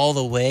all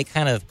the way.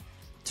 Kind of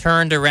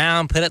turned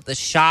around, put up the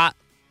shot,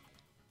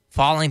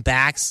 falling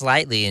back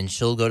slightly, and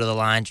she'll go to the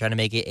line trying to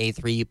make it a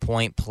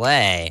 3-point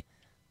play.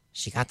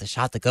 She got the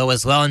shot to go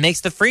as well and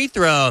makes the free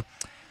throw.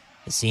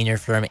 The senior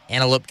from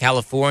Antelope,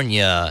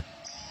 California,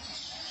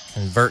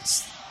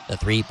 converts the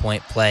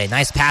 3-point play.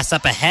 Nice pass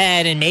up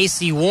ahead, and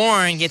Macy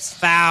Warren gets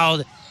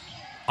fouled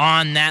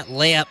on that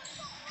layup.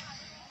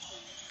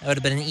 That would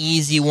have been an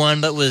easy one,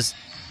 but was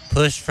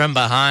pushed from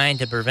behind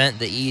to prevent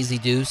the easy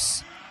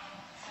deuce.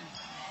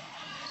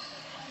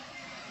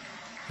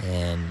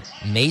 And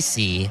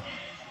Macy,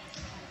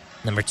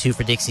 number 2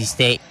 for Dixie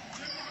State,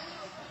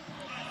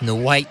 in the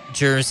white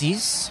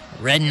jerseys,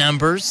 red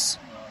numbers.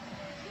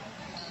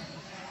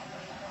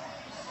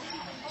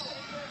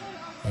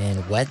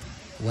 And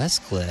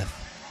Westcliff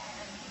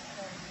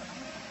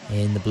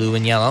in the blue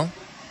and yellow.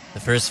 The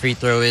first free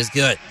throw is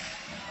good.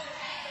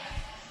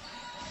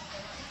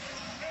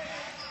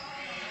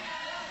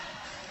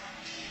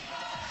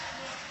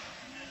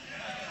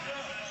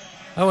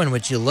 Oh, and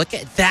would you look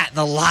at that?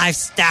 The live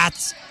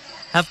stats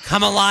have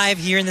come alive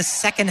here in the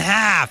second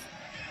half.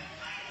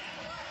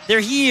 They're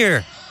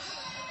here.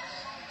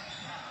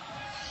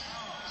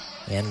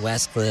 And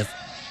Westcliff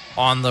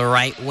on the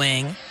right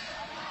wing.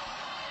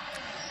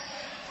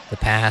 The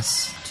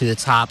pass to the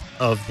top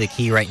of the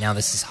key right now.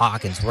 This is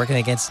Hawkins working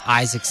against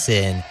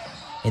Isaacson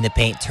in the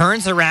paint.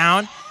 Turns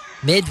around.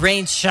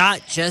 Mid-range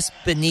shot just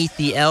beneath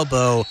the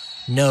elbow.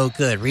 No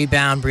good.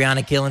 Rebound,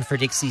 Brianna Gillen for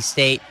Dixie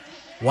State.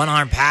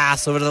 One-arm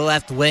pass over to the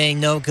left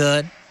wing. No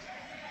good.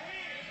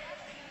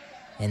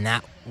 And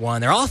that one,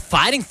 they're all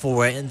fighting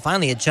for it. And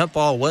finally, a jump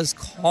ball was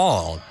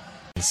called.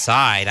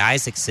 Inside,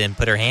 Isaacson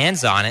put her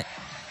hands on it.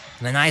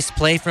 And a nice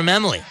play from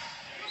Emily.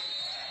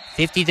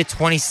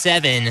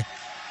 50-27.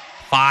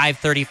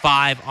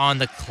 5:35 on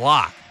the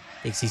clock.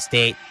 Dixie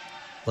State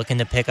looking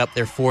to pick up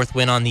their 4th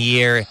win on the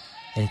year,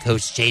 and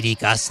Coach J.D.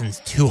 Gustin's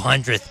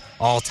 200th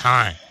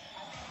all-time.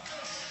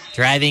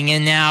 Driving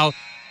in now,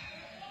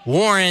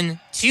 Warren,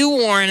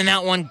 and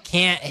that one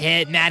can't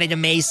hit. Maddie to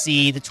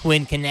Macy, the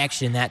twin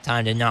connection, that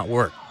time did not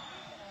work.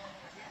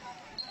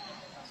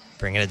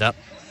 Bringing it up,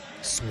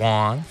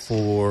 Swan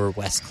for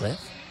Westcliff.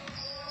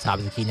 Top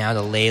of the key now to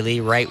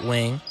Laley, right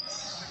wing.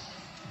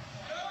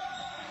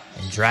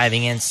 And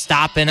driving in,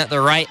 stopping at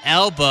the right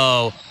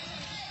elbow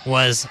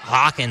was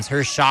Hawkins.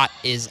 Her shot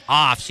is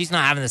off. She's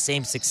not having the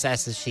same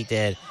success as she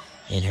did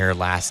in her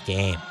last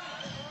game.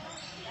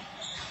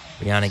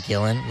 Brianna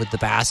Gillen with the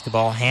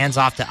basketball. Hands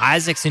off to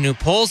Isaacson, who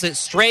pulls it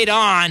straight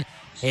on.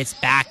 It's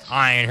back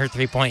iron. Her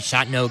 3-point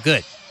shot no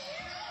good.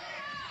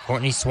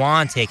 Courtney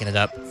Swan taking it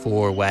up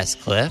for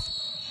Westcliff.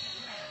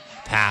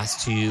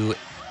 Pass to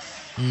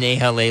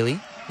Neha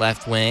Laley,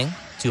 left wing.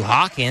 To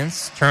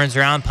Hawkins, turns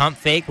around, pump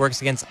fake,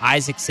 works against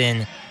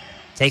Isaacson,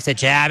 takes a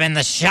jab, and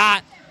the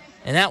shot,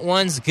 and that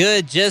one's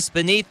good just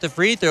beneath the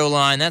free throw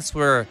line. That's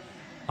where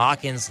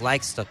Hawkins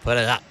likes to put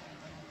it up.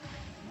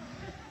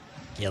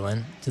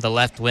 Gillen to the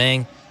left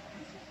wing,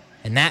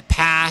 and that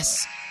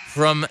pass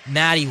from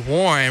Maddie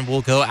Warren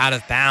will go out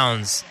of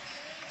bounds,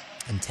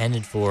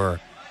 intended for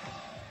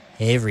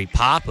Avery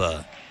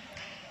Papa,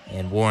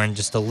 and Warren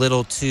just a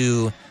little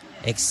too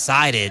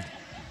excited,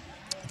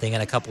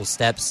 thinking a couple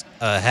steps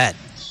ahead.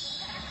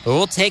 But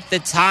we'll take the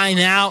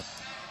timeout.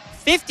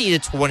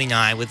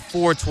 50-29 with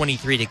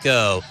 4:23 to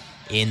go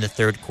in the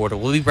third quarter.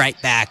 We'll be right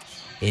back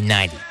in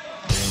 90.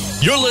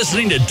 You're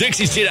listening to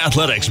Dixie State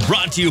Athletics,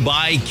 brought to you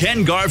by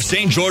Ken Garff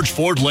St. George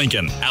Ford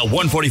Lincoln at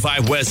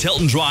 145 West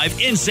Hilton Drive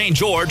in St.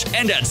 George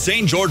and at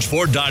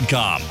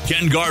stgeorgeford.com.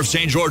 Ken Garff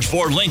St. George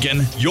Ford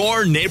Lincoln,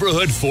 your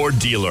neighborhood Ford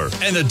dealer,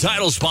 and the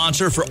title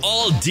sponsor for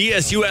all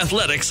DSU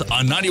athletics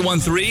on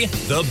 91.3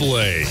 The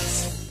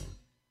Blaze.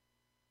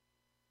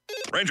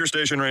 Ranger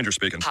Station, Ranger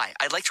speaking. Hi,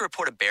 I'd like to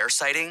report a bear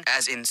sighting,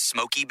 as in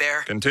Smokey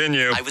Bear.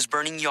 Continue. I was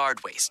burning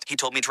yard waste. He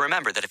told me to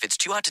remember that if it's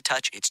too hot to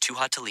touch, it's too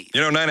hot to leave.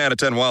 You know, 9 out of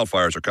 10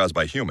 wildfires are caused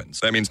by humans.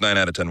 That means 9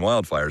 out of 10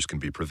 wildfires can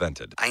be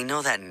prevented. I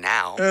know that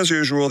now. As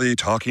usual, the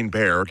talking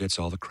bear gets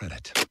all the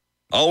credit.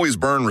 Always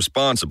burn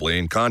responsibly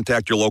and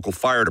contact your local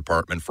fire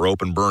department for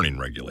open burning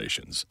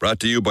regulations. Brought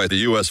to you by the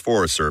U.S.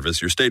 Forest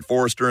Service, your state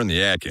forester, and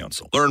the Ad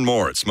Council. Learn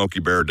more at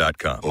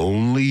SmokeyBear.com.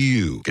 Only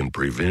you can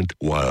prevent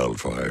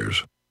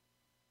wildfires.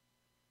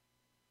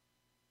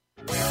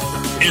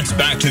 It's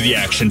back to the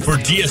action for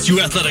DSU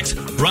Athletics,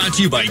 brought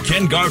to you by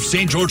Ken Garff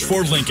St. George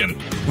Ford Lincoln.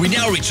 We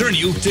now return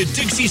you to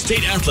Dixie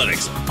State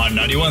Athletics on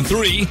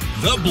 91.3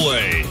 The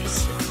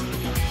Blaze.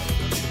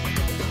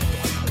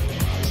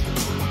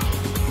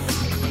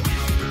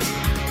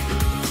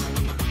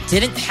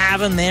 Didn't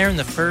have them there in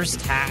the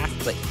first half,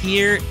 but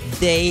here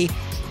they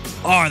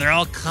are. They're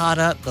all caught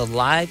up. The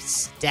live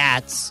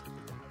stats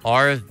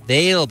are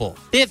available.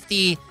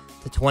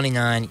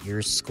 50-29,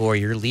 your score.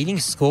 Your leading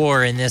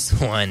scorer in this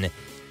one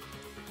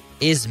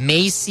is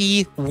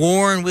Macy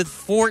Warren with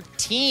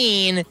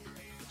 14.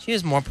 She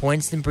has more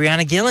points than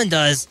Brianna Gillen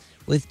does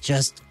with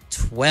just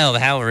 12.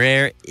 How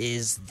rare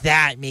is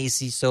that,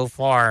 Macy, so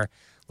far?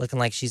 Looking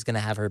like she's going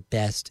to have her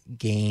best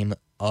game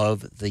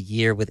of the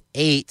year. With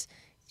 8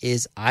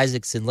 is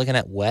Isaacson. Looking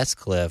at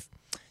Westcliff,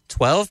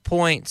 12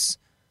 points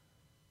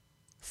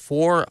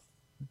for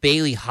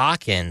Bailey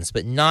Hawkins,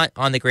 but not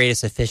on the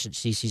greatest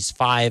efficiency. She's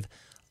 5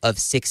 of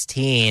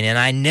 16, and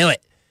I knew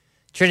it.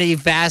 Trinity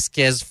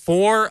Vasquez,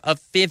 4 of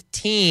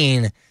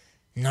 15.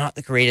 Not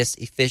the greatest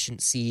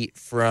efficiency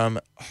from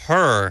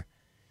her.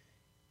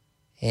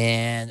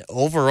 And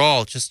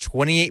overall, just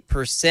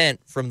 28%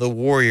 from the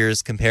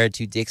Warriors compared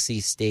to Dixie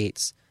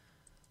State's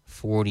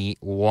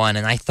 41.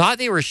 And I thought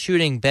they were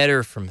shooting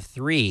better from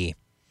 3,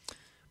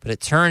 but it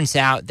turns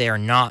out they are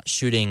not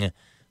shooting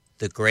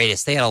the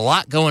greatest. They had a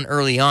lot going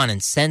early on,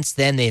 and since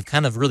then they've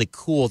kind of really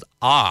cooled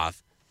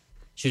off,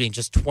 shooting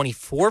just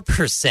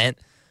 24%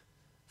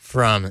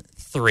 from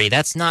 3.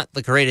 That's not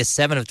the greatest,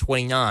 7 of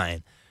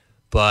 29,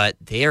 but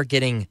they are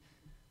getting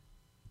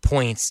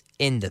points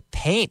in the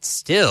paint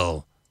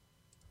still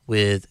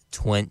with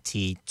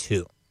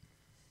 22.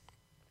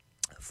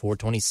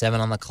 4:27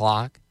 on the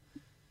clock.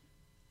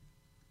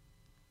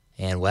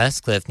 And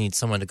Westcliff needs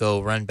someone to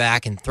go run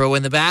back and throw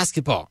in the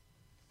basketball.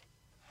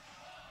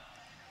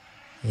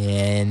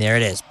 And there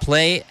it is.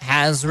 Play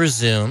has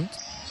resumed.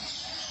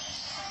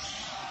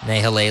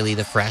 Neha Laley,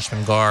 the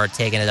freshman guard,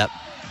 taking it up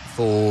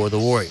for the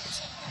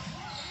Warriors.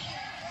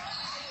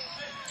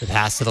 The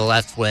pass to the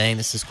left wing.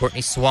 This is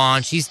Courtney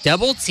Swan. She's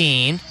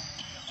double-teamed.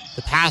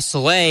 The pass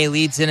away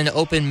leads in an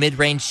open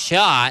mid-range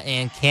shot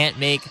and can't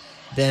make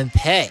them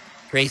pay.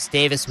 Grace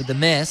Davis with the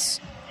miss.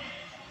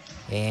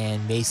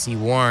 And Macy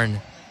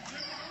Warren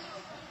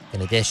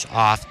going to dish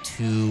off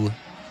to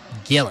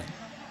Gillen.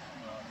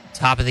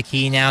 Top of the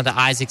key now to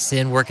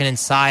Isaacson, working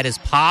inside as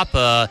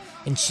Papa,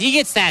 and she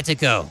gets that to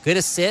go. Good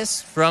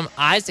assist from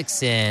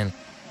Isaacson.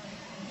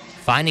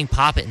 Finding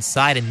Papa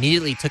inside,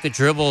 immediately took a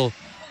dribble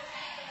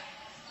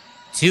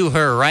to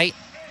her right,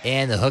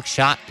 and the hook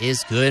shot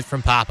is good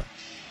from Papa.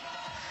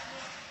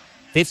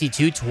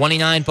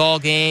 52-29 ball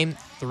game,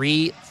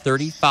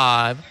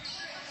 3:35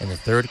 in the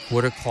third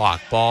quarter clock.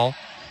 Ball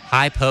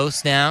high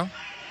post now.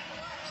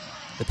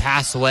 The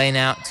pass away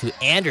now to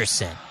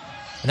Anderson.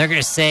 And they're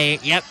going to say,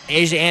 yep,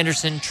 Asia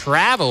Anderson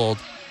traveled.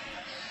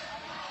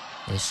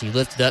 As she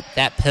lifted up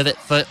that pivot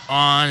foot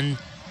on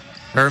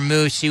her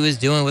move she was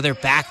doing with her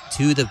back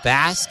to the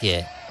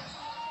basket.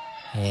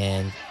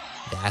 And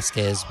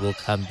Vasquez will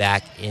come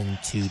back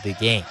into the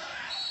game.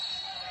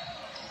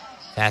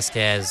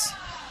 Vasquez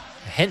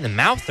hit in the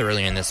mouth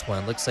earlier in this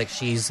one. Looks like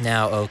she's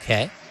now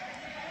okay.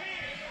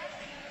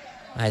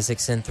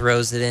 Isaacson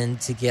throws it in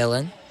to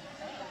Gillen.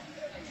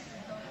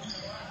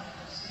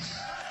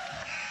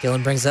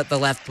 Gillen brings up the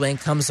left wing,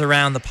 comes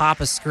around the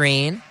Papa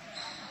screen.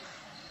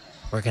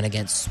 Working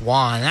against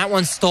Swan. That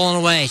one's stolen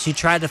away. She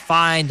tried to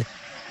find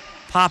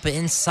Papa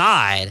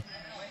inside.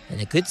 And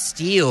a good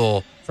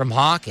steal from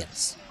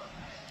Hawkins.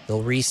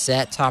 They'll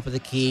reset top of the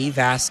key.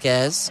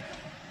 Vasquez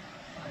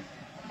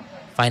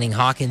finding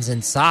Hawkins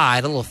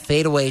inside. A little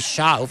fadeaway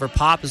shot over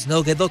Papa's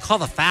no good. They'll call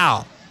the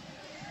foul.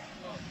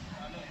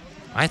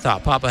 I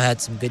thought Papa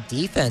had some good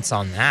defense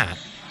on that.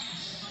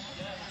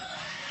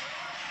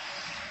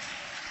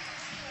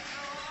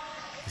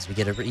 As we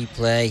get a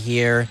replay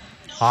here,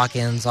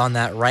 Hawkins on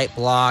that right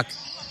block,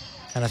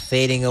 kind of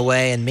fading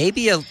away, and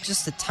maybe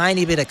just a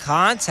tiny bit of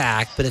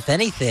contact, but if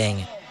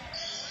anything,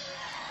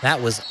 that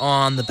was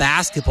on the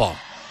basketball.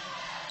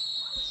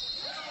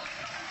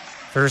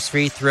 First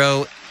free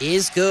throw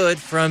is good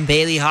from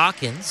Bailey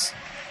Hawkins.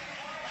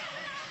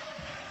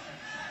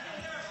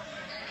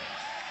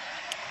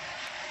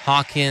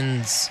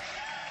 Hawkins,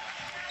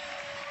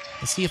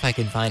 let's see if I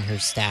can find her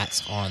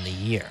stats on the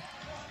year.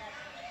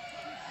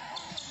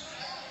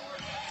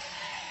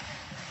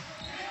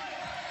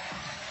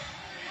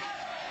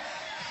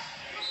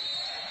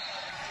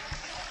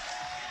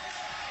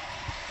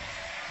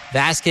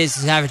 Vasquez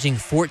is averaging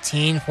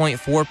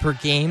 14.4 per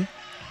game.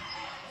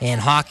 And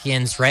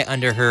Hawkins right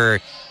under her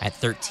at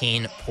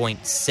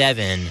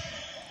 13.7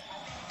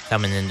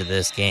 coming into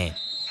this game.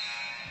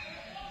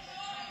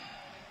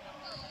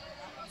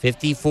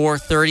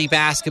 54-30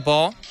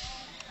 basketball.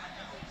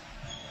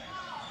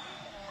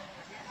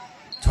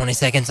 20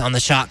 seconds on the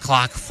shot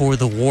clock for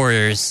the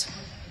Warriors.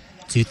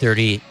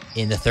 2:30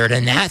 in the third.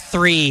 And that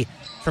three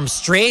from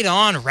straight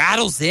on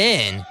rattles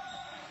in.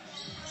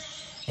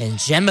 And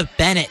Gemma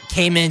Bennett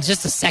came in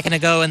just a second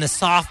ago, and the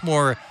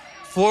sophomore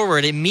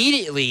forward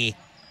immediately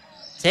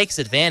takes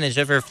advantage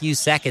of her few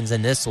seconds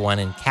in this one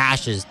and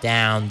cashes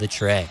down the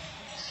tray.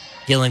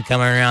 Gillen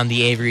coming around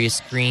the Avery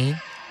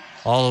screen,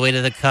 all the way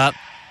to the cup.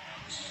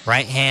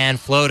 Right hand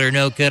floater,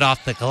 no good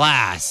off the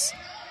glass.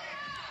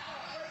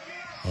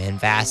 And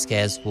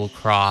Vasquez will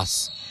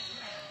cross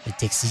the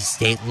Dixie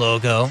State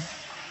logo.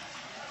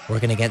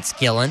 Working against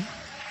Gillen.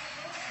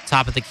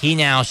 Top of the key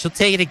now. She'll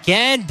take it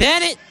again.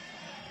 Bennett!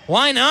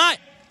 Why not?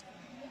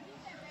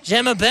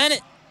 Gemma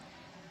Bennett,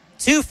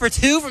 2 for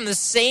 2 from the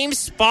same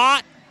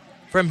spot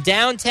from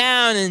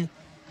downtown, and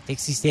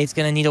Dixie State's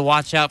going to need to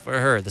watch out for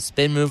her. The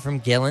spin move from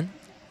Gillen,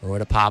 over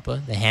to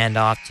Papa. The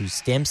handoff to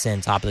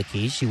Stimson, top of the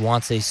key. She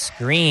wants a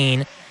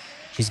screen.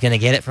 She's going to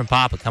get it from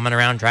Papa. Coming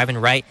around, driving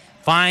right,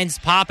 finds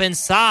Papa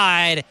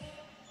inside,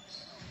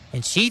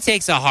 and she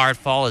takes a hard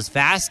fall as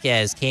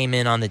Vasquez came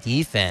in on the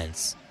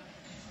defense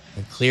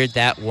and cleared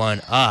that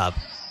one up.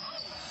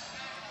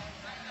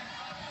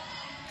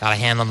 Got a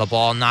hand on the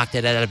ball, knocked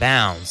it out of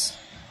bounds.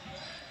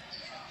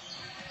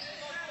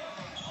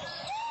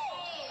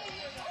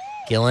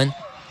 Gillen,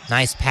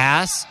 nice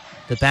pass.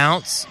 The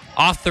bounce,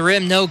 off the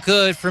rim, no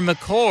good for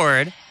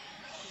McCord.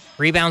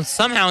 Rebound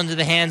somehow into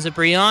the hands of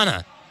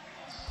Brianna.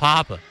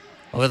 Papa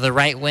over the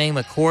right wing.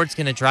 McCord's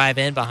going to drive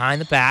in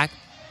behind the back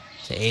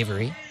to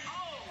Avery.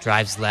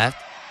 Drives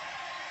left.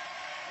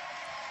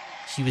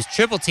 She was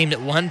triple teamed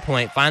at one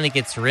point, finally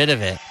gets rid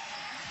of it.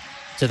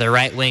 To the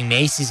right wing,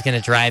 Macy's going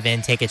to drive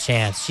in, take a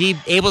chance. She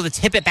able to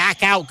tip it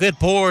back out. Good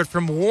board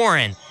from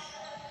Warren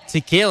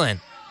to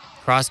Gillen.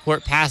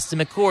 Cross-court pass to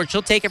McCord.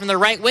 She'll take it from the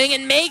right wing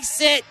and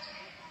makes it.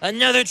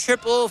 Another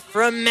triple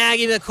from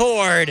Maggie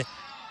McCord.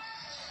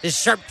 The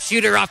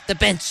sharpshooter off the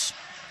bench.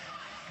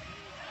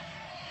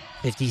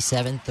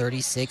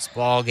 57-36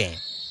 ball game.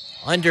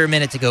 Under a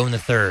minute to go in the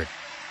third.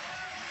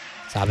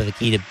 Top of the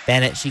key to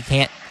Bennett. She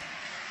can't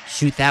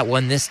shoot that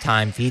one this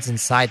time. Feeds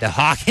inside to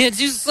Hawkins,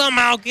 who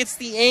somehow gets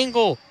the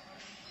angle.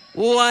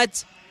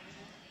 What?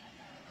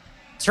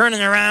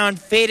 Turning around,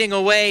 fading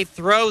away,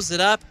 throws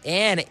it up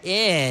and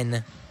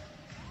in.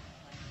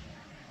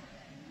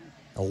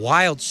 A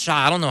wild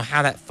shot. I don't know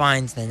how that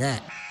finds the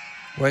net.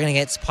 We're going to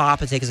get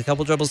Papa, takes a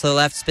couple dribbles to the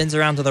left, spins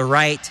around to the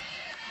right,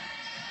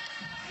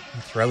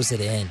 and throws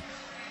it in.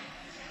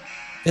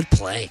 Good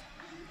play.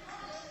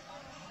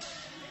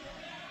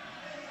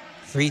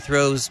 Free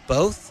throws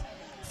both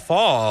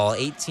fall.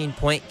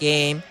 18-point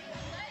game.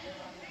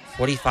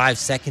 45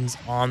 seconds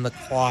on the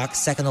clock.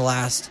 Second to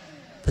last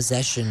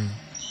possession.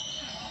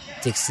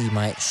 Dixie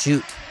might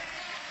shoot.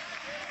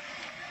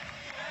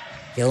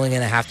 Gillen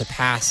going to have to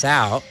pass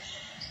out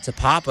to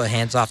Papa.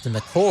 Hands off to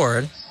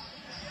McCord.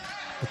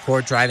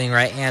 McCord driving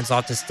right, hands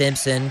off to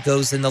Stimson.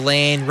 Goes in the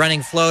lane.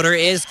 Running floater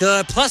is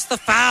good. Plus the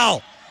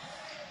foul.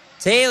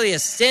 Talia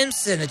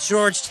Stimson, a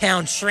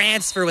Georgetown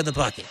transfer with a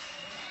bucket.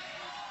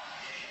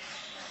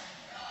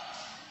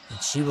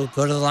 And she will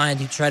go to the line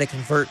to try to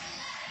convert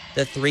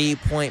the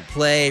three-point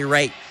play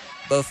right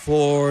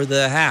before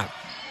the half.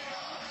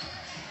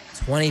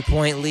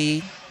 20-point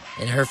lead,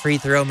 and her free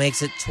throw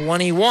makes it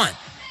 21.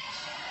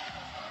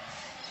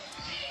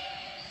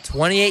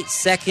 28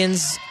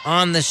 seconds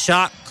on the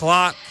shot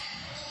clock.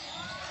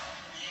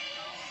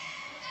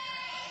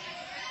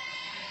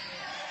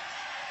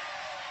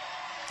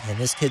 And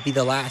this could be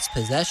the last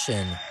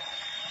possession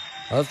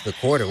of the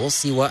quarter. We'll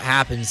see what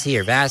happens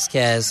here.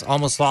 Vasquez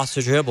almost lost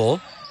her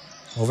dribble.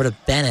 Over to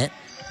Bennett.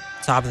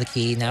 Top of the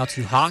key. Now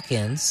to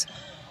Hawkins.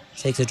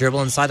 Takes a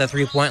dribble inside the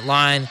three-point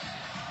line.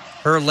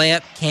 Her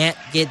layup can't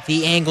get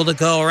the angle to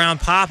go around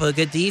Papa.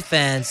 Good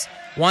defense.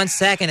 1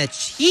 second.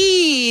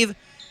 Achieve.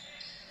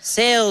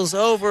 Sails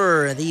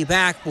over the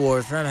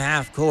backboard from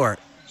half court.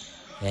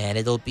 And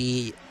it'll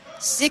be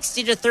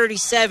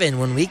 60-37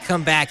 when we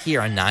come back here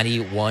on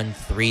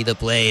 91.3 The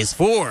Blaze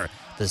for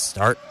the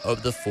start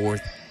of the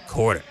fourth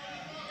quarter.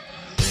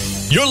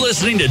 You're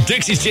listening to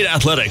Dixie State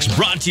Athletics,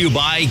 brought to you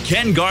by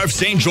Ken Garff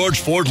St.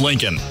 George Ford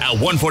Lincoln at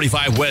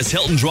 145 West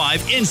Hilton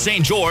Drive in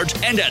St. George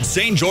and at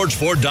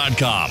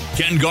stgeorgeford.com.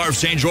 Ken Garff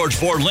St. George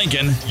Ford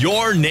Lincoln,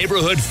 your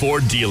neighborhood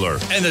Ford dealer,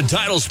 and the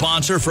title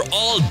sponsor for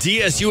all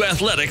DSU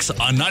athletics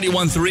on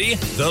 91.3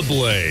 The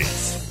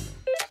Blaze.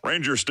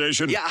 Ranger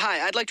Station. Yeah,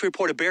 hi. I'd like to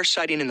report a bear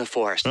sighting in the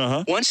forest.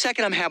 1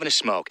 second, I'm having a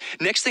smoke.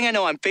 Next thing I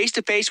know, I'm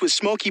face-to-face with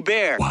Smokey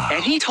Bear. Wow.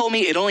 And he told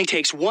me it only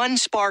takes one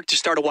spark to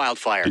start a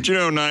wildfire. Did you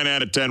know 9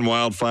 out of 10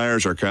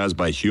 wildfires are caused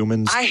by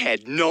humans? I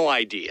had no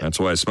idea. That's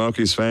why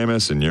Smokey's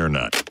famous and you're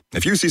not.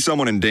 If you see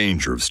someone in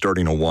danger of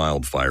starting a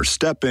wildfire,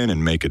 step in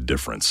and make a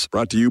difference.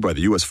 Brought to you by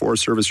the U.S.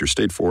 Forest Service, your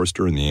state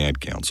forester, and the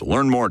Ad Council.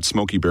 Learn more at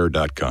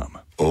SmokeyBear.com.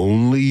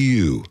 Only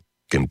you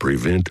can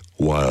prevent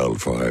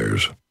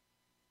wildfires.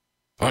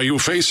 Are you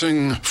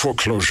facing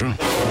foreclosure?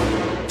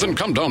 Then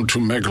come down to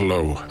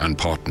Megalow and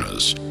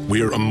Partners.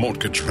 We're a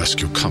mortgage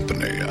rescue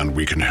company, and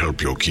we can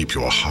help you keep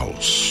your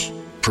house,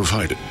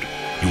 provided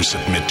you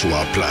submit to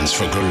our plans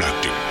for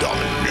galactic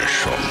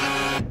domination.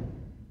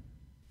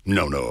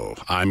 No,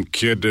 I'm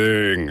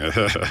kidding.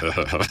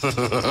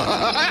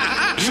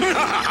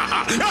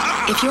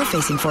 If you're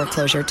facing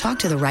foreclosure, talk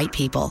to the right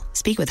people.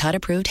 Speak with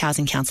HUD-approved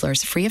housing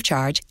counselors free of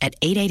charge at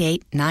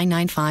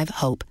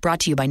 888-995-HOPE.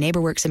 Brought to you by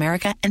NeighborWorks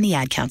America and the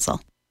Ad Council.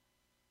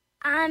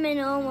 I'm in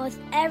almost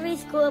every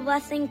school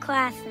bus and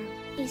classroom.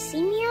 You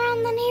see me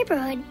around the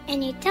neighborhood,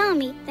 and you tell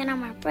me that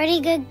I'm a pretty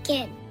good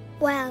kid.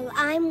 Well,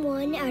 I'm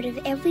 1 out of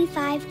every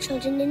 5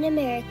 children in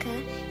America,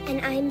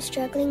 and I'm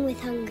struggling with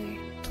hunger.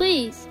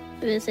 Please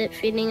visit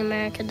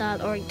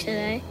feedingamerica.org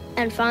today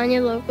and find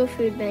your local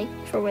food bank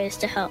for ways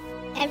to help.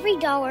 Every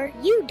dollar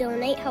you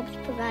donate helps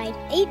provide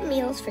 8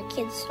 meals for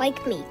kids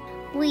like me.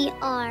 We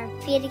are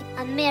Feeding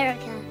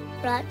America,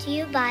 brought to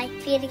you by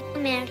Feeding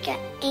America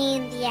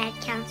and the Ad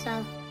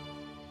Council.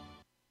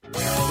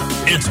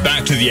 It's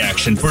back to the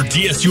action for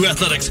DSU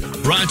Athletics,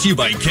 brought to you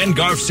by Ken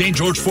Garff St.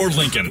 George Ford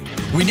Lincoln.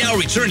 We now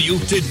return you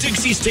to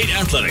Dixie State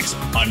Athletics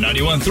on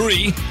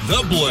 91.3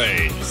 The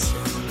Blaze.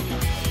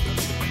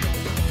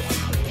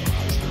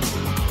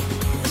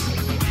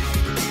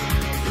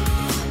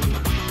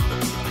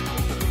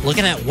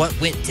 Looking at what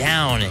went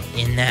down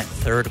in that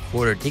third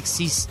quarter,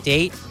 Dixie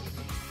State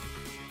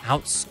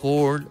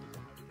outscored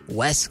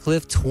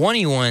Westcliff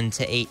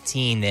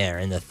 21-18 there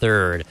in the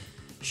third.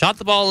 Shot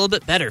the ball a little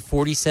bit better,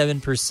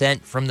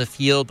 47% from the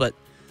field, but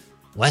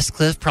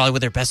Westcliff probably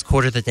with their best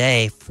quarter of the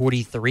day,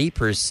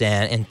 43%,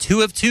 and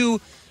 2 of 2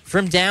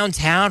 from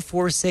downtown,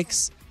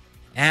 4-6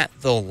 at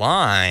the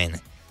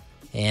line.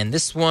 And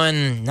this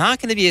one,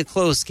 not going to be a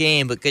close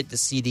game, but good to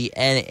see the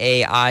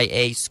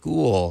NAIA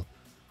school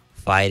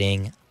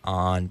fighting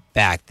on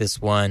back.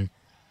 This one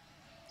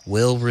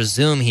will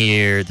resume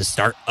here, the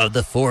start of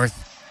the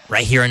fourth,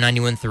 right here on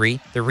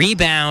 91.3. The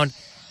rebound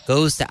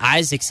goes to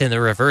Isaacson.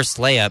 The reverse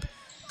layup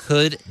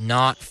could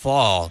not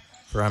fall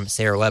from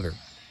Sarah Weber.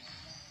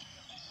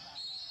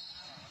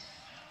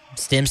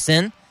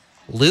 Stimson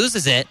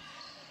loses it.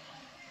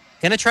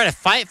 Going to try to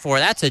fight for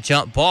it. That's a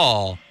jump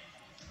ball.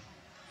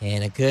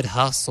 And a good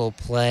hustle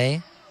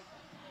play.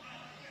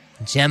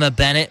 Gemma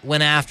Bennett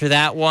went after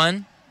that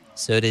one.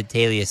 So did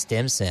Talia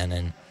Stimson.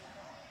 And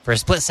for a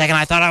split second,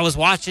 I thought I was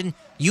watching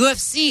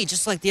UFC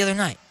just like the other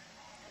night.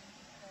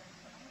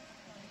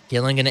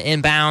 Gillen going to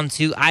inbound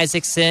to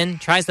Isaacson.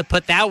 Tries to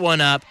put that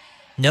one up.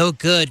 No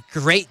good.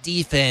 Great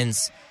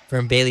defense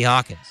from Bailey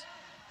Hawkins.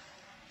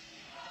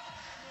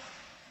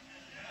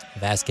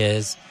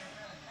 Vasquez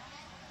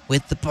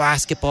with the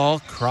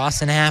basketball.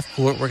 Crossing half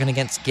court. Working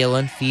against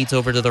Gillen. Feeds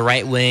over to the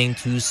right wing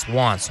to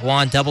Swan.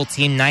 Swan double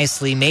team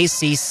nicely.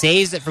 Macy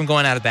saves it from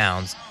going out of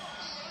bounds.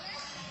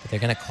 But they're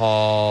going to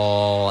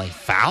call a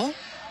foul?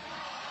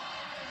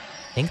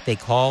 I think they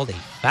called a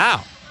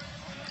foul.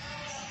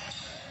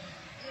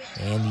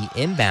 And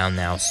the inbound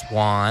now,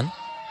 Swan.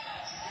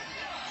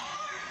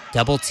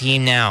 Double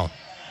team now.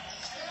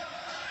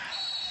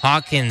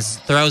 Hawkins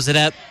throws it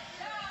up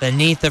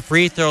beneath the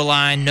free throw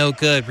line. No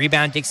good.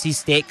 Rebound Dixie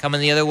State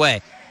coming the other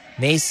way.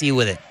 Macy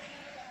with it.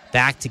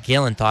 Back to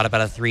Gillen. Thought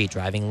about a three.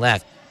 Driving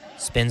left.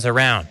 Spins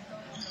around.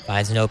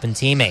 Finds an open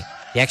teammate.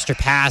 The extra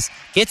pass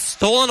gets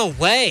stolen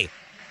away.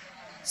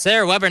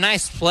 Sarah Weber,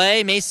 nice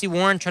play. Macy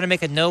Warren trying to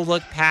make a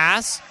no-look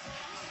pass.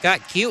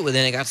 Got cute with it.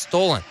 It got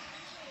stolen.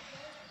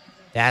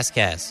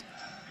 Vasquez.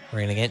 We're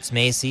going against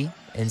Macy.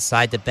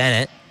 Inside to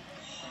Bennett.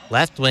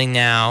 Left wing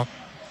now.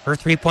 Her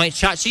three-point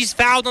shot. She's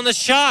fouled on the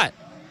shot.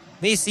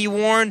 Macy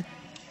Warren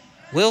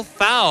will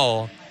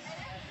foul.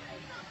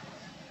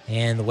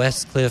 And the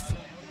Westcliff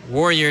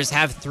Warriors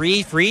have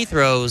 3 free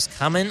throws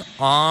coming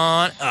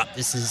on up.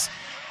 This is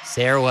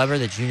Sarah Weber,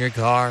 the junior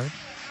guard.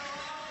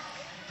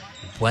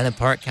 Buena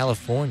Park,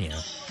 California.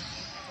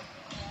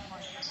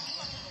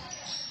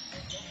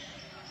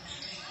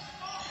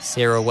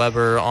 Sarah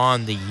Weber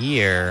on the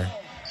year,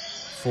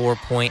 4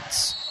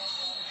 points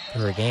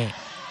per game.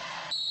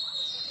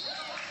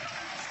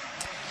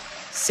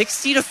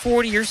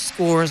 60-40 your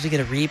scores. We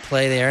get a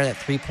replay there, that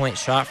 3-point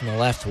shot from the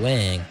left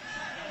wing.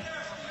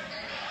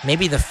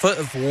 Maybe the foot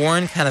of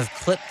Warren kind of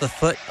clipped the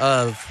foot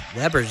of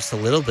Weber just a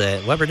little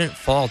bit. Weber didn't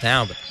fall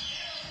down, but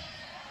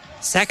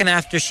second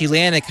after she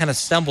landed, kind of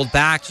stumbled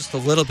back just a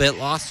little bit,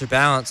 lost her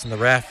balance, and the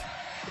ref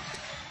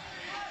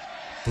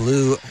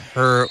blew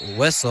her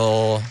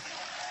whistle.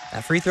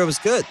 That free throw was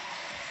good.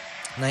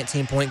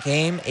 19-point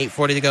game,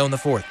 8:40 to go in the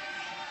fourth.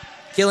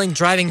 Gilling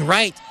driving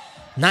right.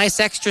 Nice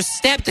extra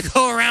step to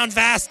go around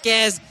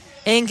Vasquez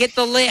and get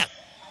the layup.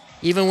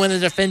 Even when the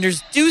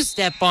defenders do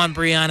step on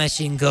Brianna,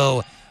 she can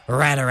go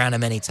right around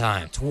him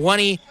anytime.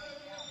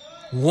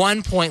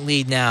 21-point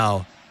lead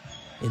now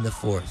in the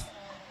fourth.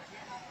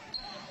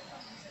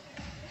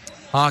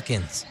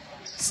 Hawkins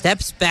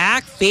steps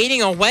back,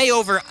 fading away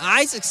over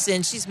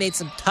Isaacson. She's made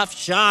some tough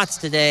shots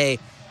today.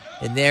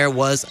 And there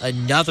was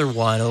another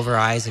one over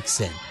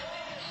Isaacson.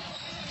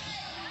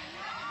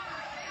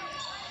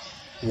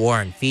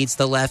 Warren feeds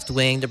the left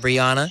wing to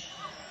Brianna.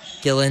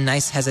 Gillen,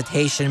 nice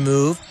hesitation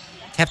move.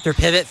 Kept her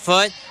pivot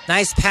foot.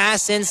 Nice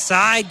pass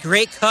inside.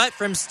 Great cut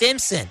from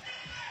Stimson.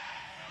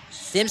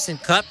 Stimson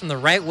cut from the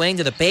right wing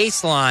to the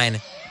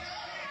baseline.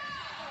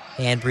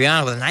 And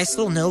Brianna with a nice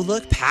little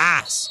no-look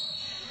pass.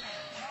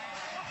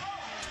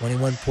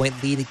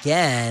 21-point lead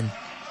again.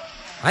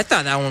 I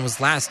thought that one was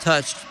last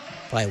touched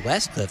by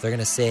Westcliff. They're going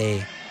to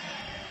say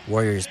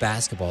Warriors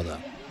basketball,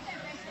 though.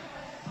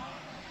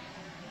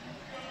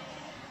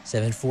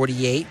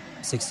 7:48,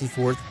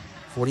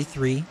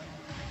 64-43.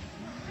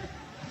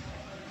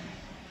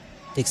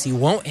 Dixie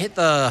won't hit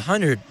the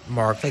 100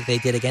 mark like they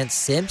did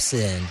against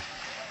Simpson.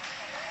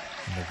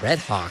 And the Red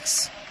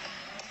Hawks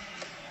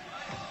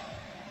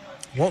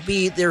won't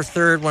be their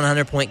third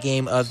 100-point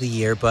game of the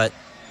year, but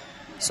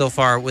so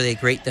far with a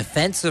great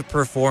defensive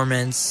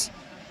performance.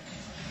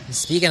 And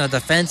speaking of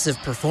defensive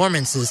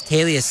performances,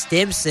 Talia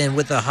Stimson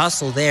with the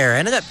hustle there.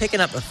 Ended up picking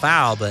up a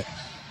foul, but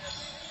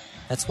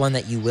that's one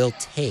that you will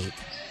take.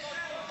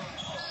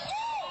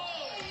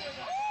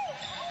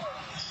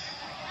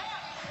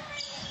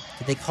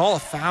 Did they call a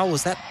foul?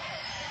 Was that...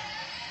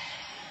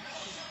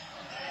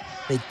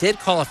 They did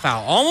call a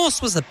foul.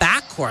 Almost was a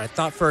backcourt. I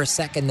thought for a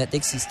second that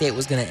Dixie State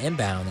was going to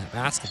inbound that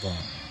basketball.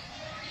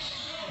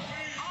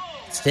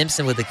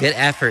 Stimson with a good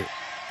effort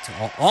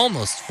to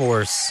almost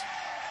force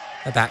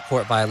a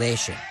backcourt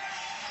violation.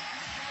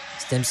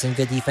 Stimson,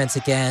 good defense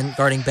again,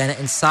 guarding Bennett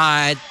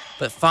inside,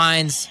 but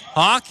finds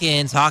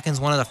Hawkins. Hawkins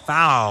wanted a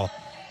foul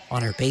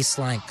on her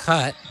baseline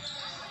cut.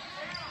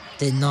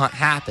 Did not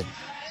happen.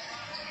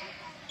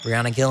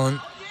 Brianna Gillen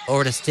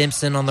over to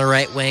Stimson on the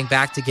right wing,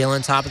 back to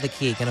Gillen, top of the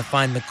key. Gonna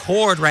find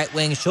McCord, right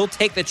wing. She'll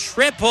take the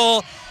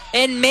triple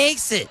and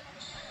makes it.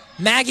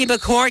 Maggie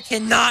McCord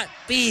cannot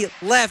be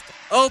left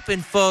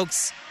open,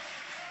 folks.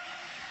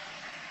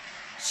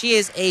 She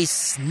is a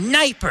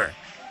sniper.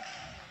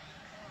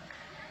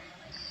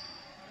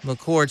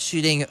 McCord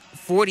shooting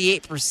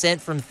 48%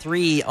 from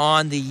 3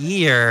 on the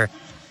year.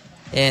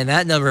 And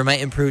that number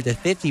might improve to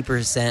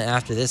 50%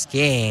 after this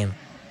game.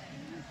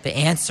 But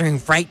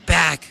answering right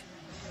back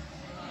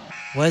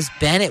was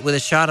Bennett with a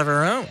shot of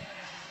her own.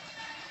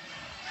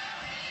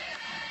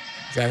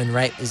 Driving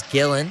right is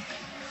Gillen.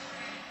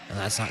 No,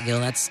 that's not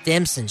Gillen, that's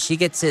Stimson. She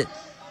gets it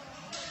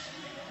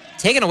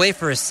taken away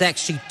for a sec.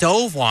 She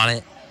dove on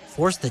it,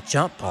 forced the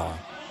jump ball.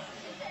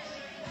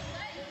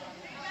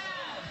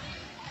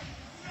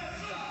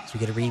 So we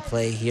get a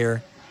replay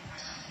here.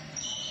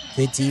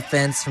 Good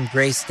defense from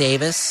Grace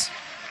Davis.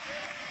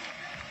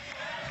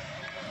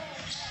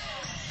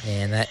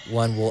 And that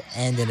one will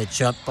end in a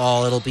jump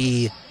ball. It'll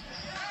be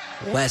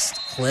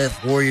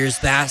Westcliff Warriors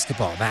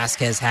basketball.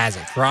 Vasquez has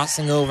it.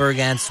 Crossing over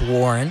against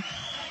Warren.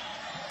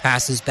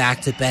 Passes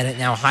back to Bennett.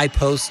 Now high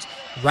post,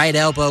 right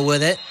elbow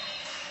with it.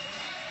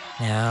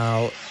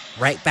 Now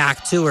right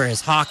back to her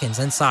is Hawkins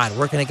inside,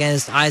 working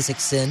against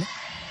Isaacson.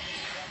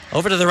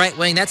 Over to the right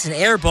wing. That's an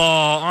air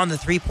ball on the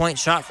three-point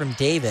shot from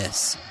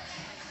Davis.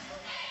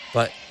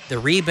 But the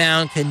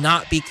rebound could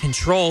not be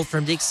controlled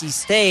from Dixie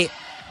State.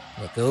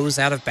 It goes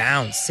out of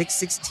bounds.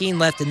 6:16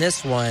 left in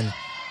this one.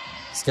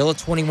 Still a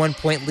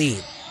 21-point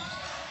lead.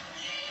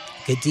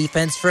 Good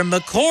defense from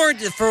McCord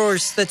to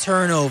force the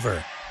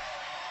turnover.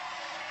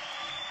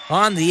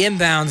 On the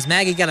inbounds,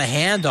 Maggie got a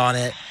hand on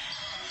it.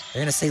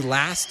 They're going to say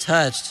last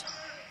touched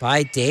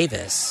by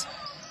Davis.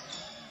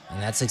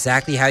 And that's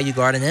exactly how you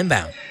guard an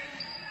inbound.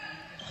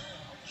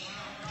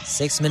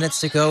 6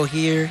 minutes to go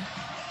here.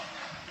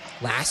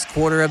 Last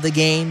quarter of the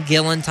game.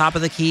 Gillen, top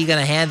of the key, going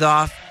to hand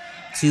off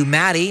to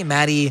Maddie.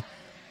 Maddie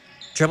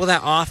dribble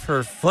that off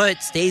her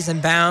foot, stays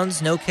in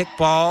bounds, no kick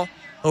ball.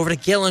 Over to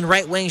Gillen,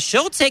 right wing.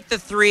 She'll take the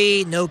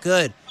three, no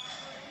good.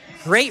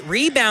 Great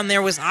rebound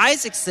there was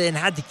Isaacson.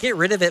 Had to get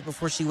rid of it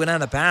before she went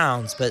out of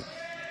bounds, but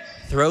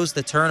throws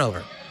the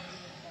turnover.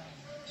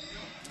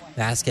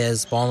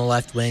 Vasquez, ball on the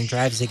left wing,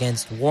 drives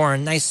against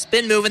Warren. Nice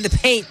spin move in the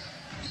paint.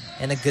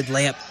 And a good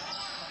layup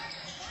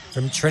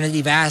from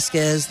Trinity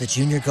Vasquez, the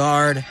junior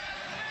guard,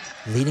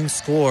 leading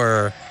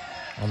scorer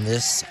on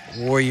this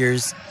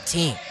Warriors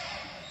team.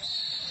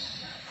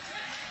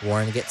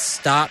 Warren gets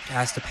stopped,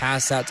 has to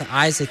pass out to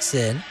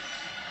Isaacson.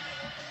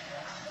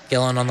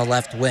 Gillen on the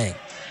left wing.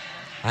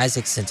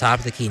 Isaacson, top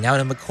of the key. Now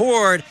to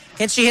McCord.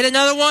 Can she hit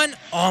another one?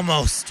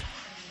 Almost.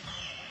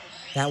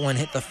 That one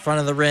hit the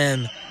front of the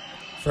rim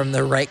from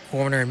the right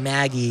corner.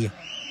 Maggie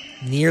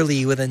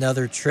nearly with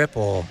another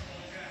triple.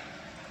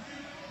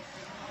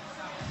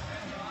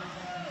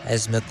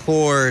 As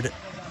McCord,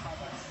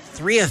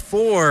 3 of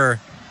 4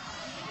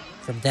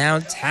 from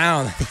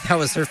downtown. I think that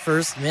was her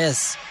first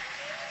miss.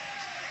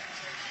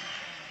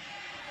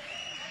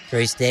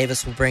 Grace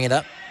Davis will bring it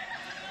up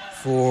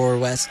for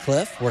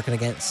Westcliff, working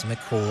against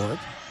McCord.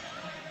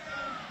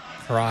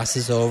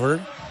 Crosses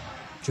over.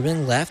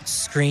 Dribbling left,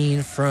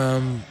 screen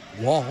from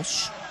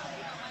Walsh.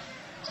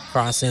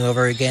 Crossing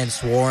over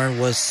against Warren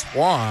was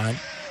Swan.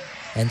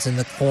 Ends in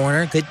the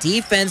corner. Good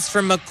defense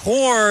from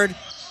McCord.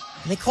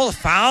 And they call a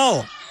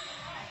foul.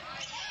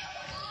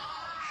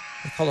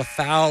 They call a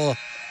foul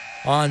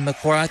on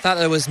McCord. I thought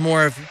it was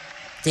more of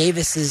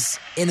Davis's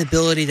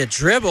inability to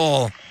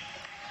dribble.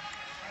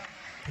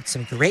 With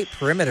some great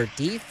perimeter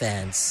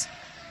defense.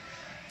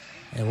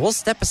 And we'll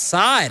step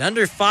aside.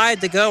 Under 5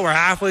 to go. We're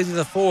halfway through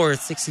the fourth.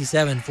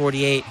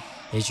 67-48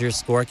 is your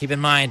score. Keep in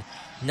mind,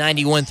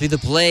 91 through the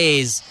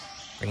Blaze.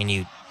 Bringing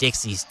you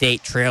Dixie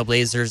State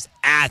Trailblazers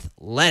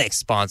Athletics,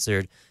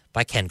 sponsored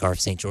by Ken Garff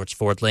St. George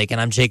Ford Lake. And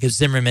I'm Jacob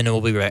Zimmerman, and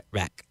we'll be right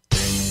back.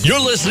 You're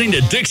listening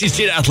to Dixie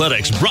State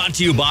Athletics, brought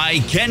to you by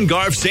Ken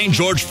Garff St.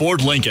 George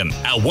Ford Lincoln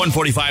at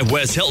 145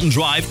 West Hilton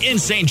Drive in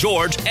St.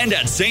 George and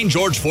at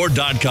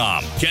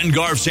stgeorgeford.com. Ken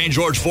Garff St.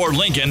 George Ford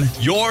Lincoln,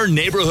 your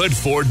neighborhood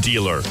Ford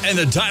dealer, and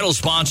the title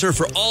sponsor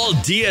for all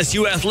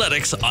DSU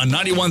athletics on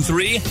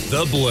 91.3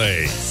 The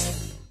Blaze.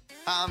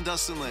 Hi, I'm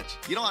Dustin Lynch.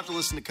 You don't have to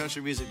listen to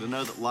country music to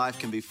know that life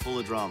can be full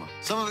of drama.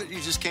 Some of it you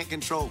just can't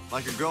control,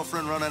 like your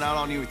girlfriend running out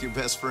on you with your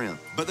best friend.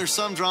 But there's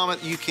some drama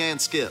you can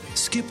skip.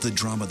 Skip the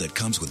drama that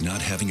comes with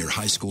not having your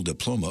high school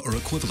diploma or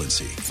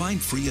equivalency. Find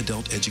free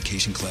adult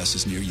education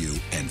classes near you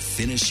and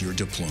finish your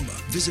diploma.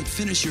 Visit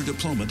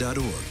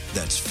finishyourdiploma.org.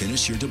 That's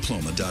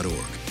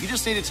finishyourdiploma.org. You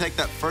just need to take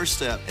that first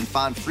step and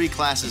find free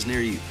classes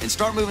near you and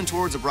start moving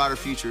towards a brighter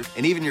future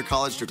and even your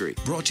college degree.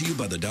 Brought to you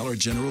by the Dollar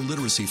General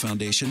Literacy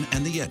Foundation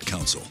and the Ed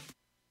Council.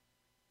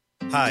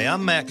 Hi,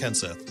 I'm Matt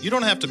Kenseth. You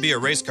don't have to be a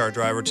race car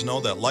driver to know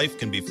that life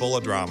can be full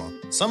of drama.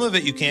 Some of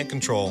it you can't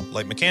control,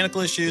 like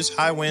mechanical issues,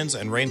 high winds,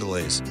 and rain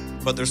delays.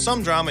 But there's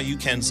some drama you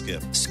can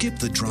skip. Skip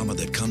the drama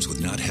that comes with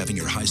not having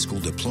your high school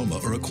diploma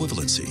or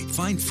equivalency.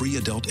 Find free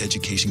adult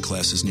education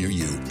classes near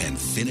you and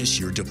finish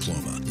your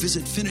diploma.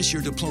 Visit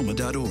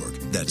finishyourdiploma.org.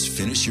 That's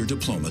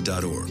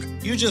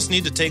finishyourdiploma.org. You just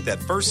need to take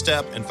that first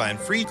step and find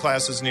free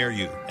classes near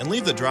you and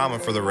leave the drama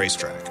for the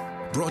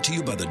racetrack. Brought to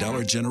you by the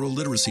Dollar General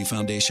Literacy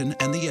Foundation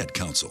and the Ed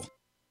Council.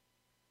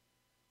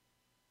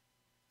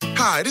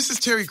 Hi, this is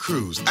Terry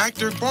Crews,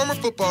 actor, former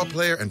football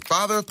player, and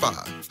father of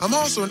 5. I'm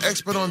also an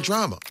expert on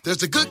drama. There's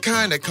the good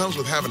kind that comes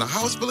with having a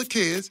house full of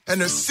kids,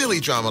 and there's silly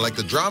drama like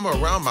the drama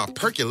around my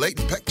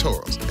percolating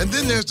pectorals. And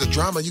then there's the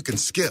drama you can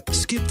skip.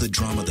 Skip the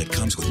drama that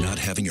comes with not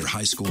having your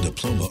high school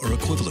diploma or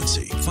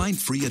equivalency. Find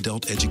free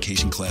adult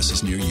education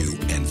classes near you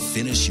and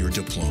finish your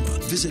diploma.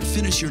 Visit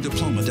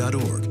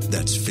finishyourdiploma.org.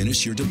 That's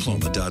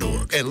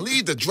finishyourdiploma.org. And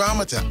leave the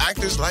drama to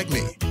actors like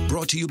me.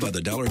 Brought to you by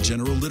the Dollar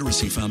General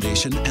Literacy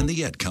Foundation and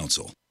the Ed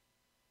Council.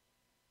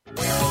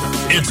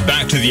 It's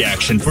back to the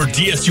action for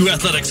DSU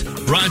Athletics,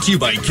 brought to you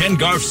by Ken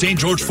Garff St.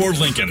 George Ford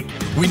Lincoln.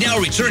 We now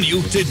return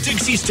you to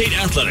Dixie State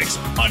Athletics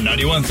on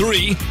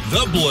 91.3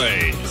 The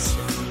Blaze.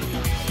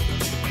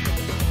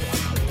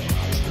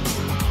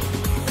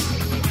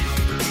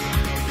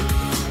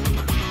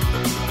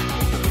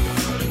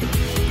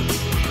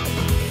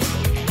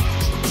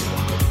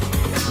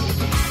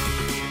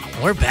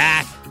 We're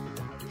back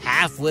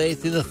halfway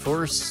through the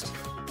fourth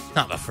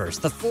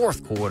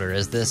quarter,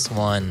 as this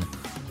one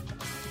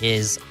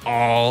is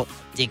all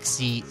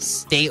Dixie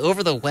State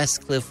over the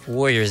Westcliff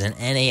Warriors, an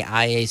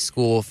NAIA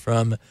school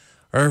from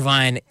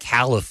Irvine,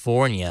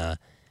 California,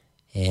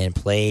 and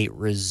play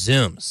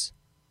resumes.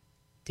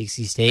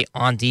 Dixie State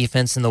on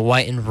defense in the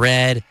white and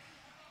red,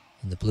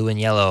 and the blue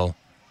and yellow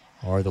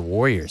are the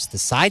Warriors. The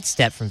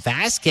sidestep from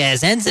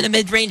Vasquez ends in a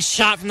mid-range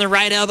shot from the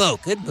right elbow.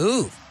 Good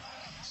move.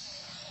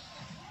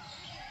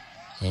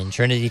 And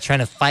Trinity trying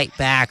to fight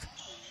back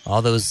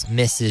all those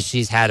misses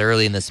she's had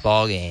early in this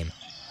ball game.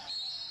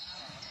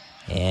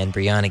 And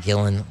Brianna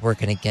Gillen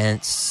working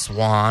against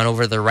Swan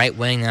over the right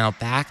wing, now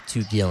back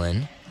to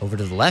Gillen. Over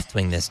to the left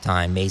wing this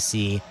time.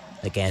 Macy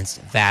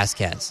against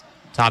Vasquez.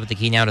 Top of the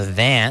key now to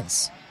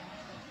Vance.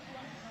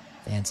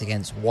 Vance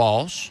against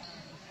Walsh.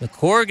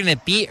 McCord going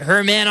to beat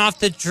her man off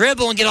the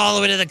dribble and get all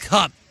the way to the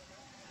cup.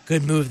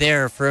 Good move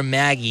there for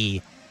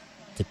Maggie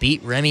to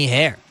beat Remy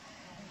Hare.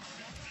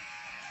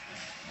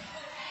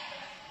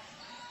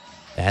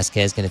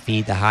 Vasquez going to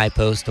feed the high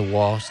post to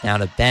Walsh. Now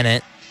to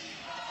Bennett.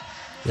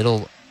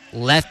 Little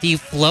lefty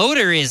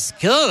floater is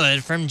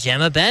good from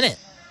Gemma Bennett.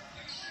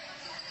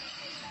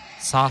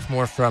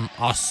 Sophomore from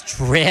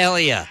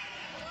Australia.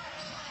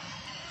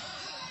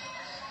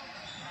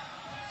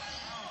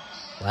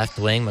 Left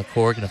wing,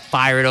 McCord going to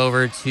fire it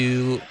over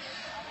to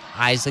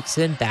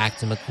Isaacson. Back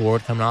to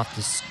McCord coming off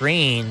the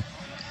screen.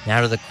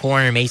 Now to the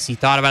corner. Macy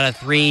thought about a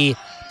three.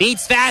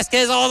 Beats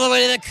Vasquez all the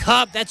way to the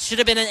cup. That should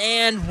have been an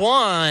and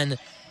one.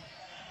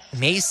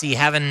 Macy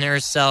having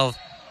herself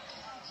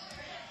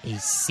a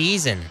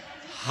season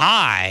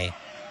high.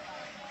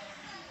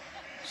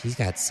 She's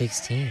got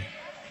 16.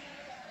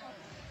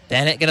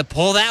 Bennett going to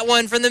pull that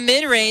one from the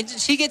mid-range, and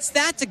she gets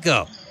that to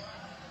go.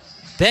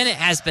 Bennett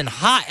has been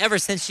hot ever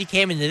since she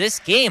came into this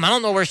game. I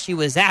don't know where she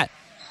was at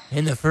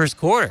in the first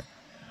quarter.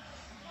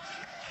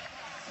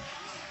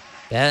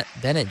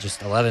 Bennett,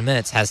 just 11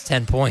 minutes, has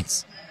 10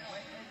 points.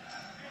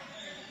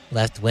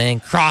 Left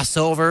wing,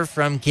 crossover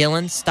from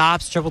Gillen.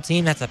 Stops, triple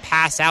team. That's a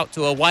pass out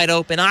to a wide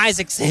open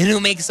Isaacson who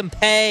makes them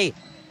pay.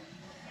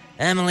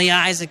 Emily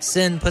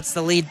Isaacson puts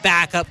the lead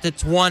back up to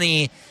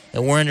 20,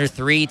 and we're under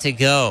 3 to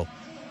go.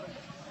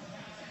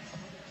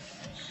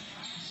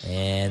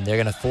 And they're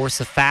going to force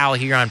a foul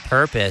here on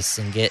purpose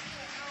and get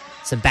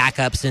some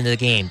backups into the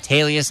game.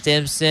 Talia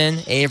Stimson,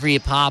 Avery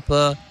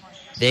Papa,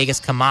 Vegas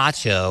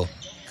Camacho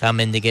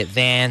come in to get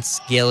Vance,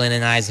 Gillen,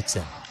 and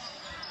Isaacson.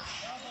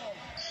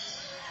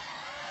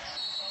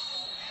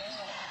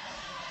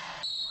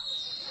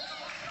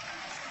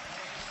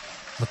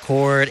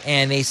 McCord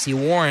and Macy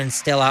Warren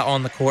still out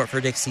on the court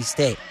for Dixie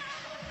State.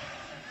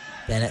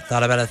 Bennett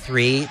thought about a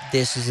three,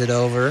 dishes it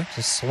over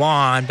to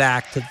Swan,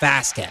 back to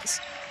Vasquez.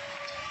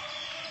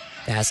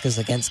 Vasquez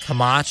against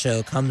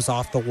Camacho, comes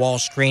off the wall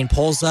screen,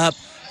 pulls up,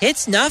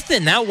 hits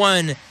nothing. That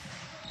one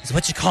is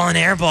what you call an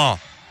air ball.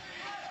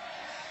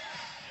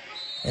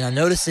 And I'm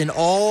noticing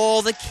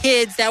all the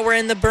kids that were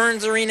in the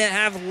Burns Arena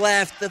have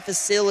left the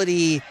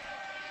facility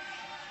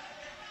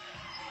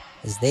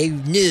as they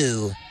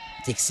knew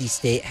Dixie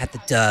State had the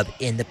dub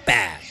in the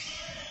bag.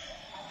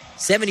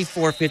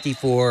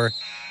 74-54,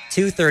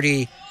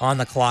 2:30 on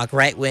the clock.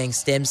 Right wing,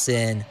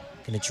 Stimson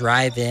going to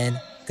drive in.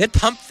 Good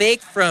pump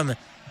fake from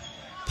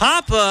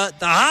Papa,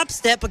 the hop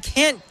step, but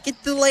can't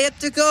get the layup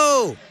to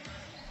go.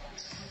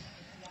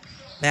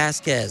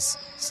 Vasquez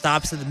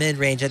stops at the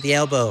mid-range at the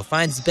elbow.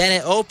 Finds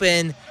Bennett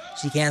open.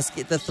 She can't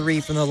get the three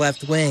from the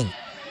left wing.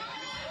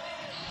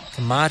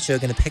 Camacho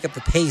going to pick up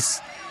the pace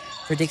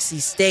for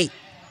Dixie State.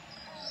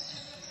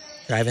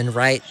 Driving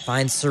right,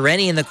 finds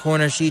Sereni in the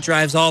corner. She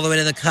drives all the way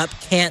to the cup.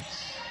 Can't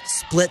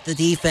split the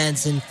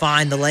defense and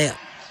find the layup.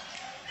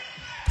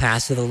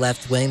 Pass to the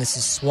left wing. This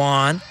is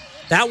Swan.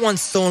 That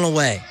one's stolen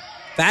away.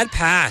 Bad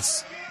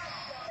pass.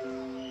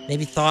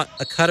 Maybe thought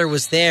a cutter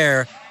was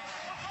there.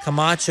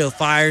 Camacho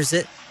fires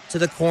it to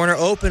the corner.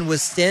 Open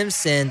with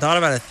Stimson. Thought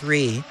about a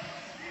three.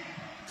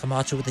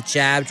 Camacho with a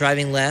jab,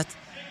 driving left.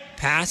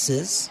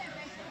 Passes.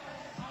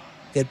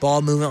 Good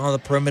ball movement on the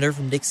perimeter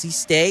from Dixie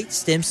State.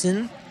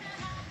 Stimson.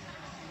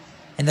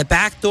 And the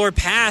backdoor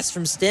pass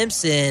from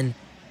Stimson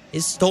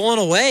is stolen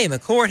away.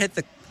 McCord hit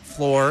the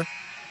floor.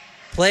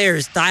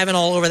 Players diving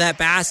all over that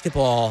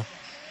basketball.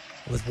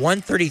 With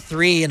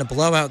 1:33 in a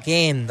blowout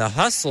game, the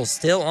hustle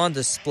still on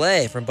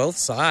display from both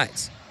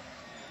sides.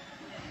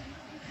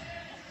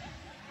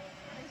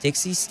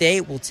 Dixie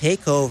State will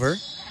take over.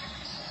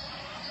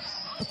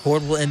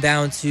 McCord will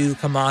inbound to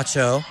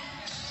Camacho.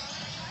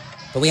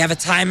 But we have a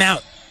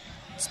timeout.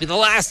 This will be the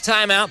last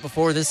timeout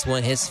before this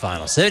one hits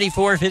final.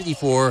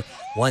 74-54,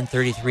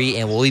 133,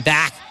 and we'll be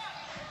back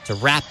to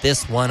wrap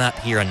this one up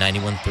here on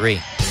 91.3.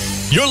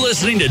 You're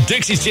listening to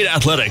Dixie State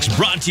Athletics,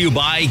 brought to you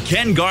by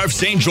Ken Garff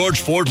St.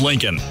 George Ford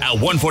Lincoln at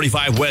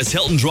 145 West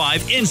Hilton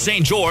Drive in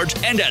St. George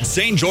and at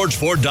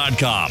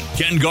stgeorgeford.com.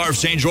 Ken Garff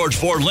St. George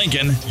Ford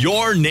Lincoln,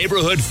 your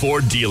neighborhood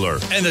Ford dealer,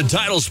 and the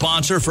title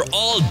sponsor for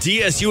all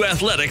DSU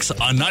athletics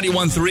on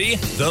 91.3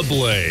 The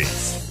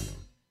Blaze.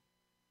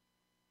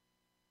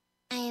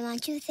 I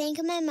want to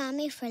thank my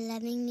mommy for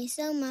loving me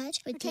so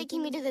much, For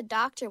taking me to the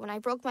doctor when I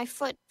broke my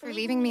foot. For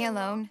leaving me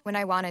alone when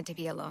I wanted to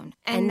be alone.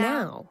 And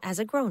now, as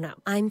a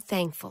grown-up, I'm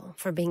thankful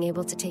for being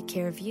able to take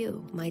care of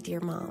you, my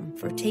dear mom,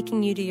 for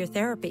taking you to your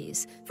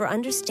therapies, for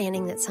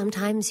understanding that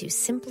sometimes you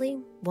simply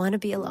want to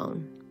be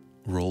alone.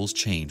 Roles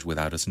change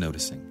without us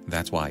noticing.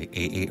 That's why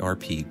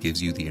AARP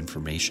gives you the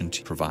information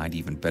to provide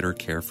even better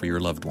care for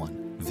your loved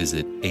one.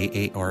 Visit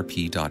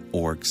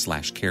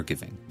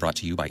aarp.org/caregiving. Brought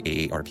to you by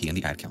AARP and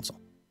the Ad Council.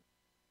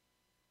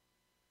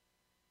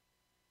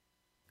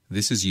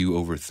 This is you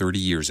over 30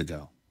 years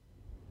ago.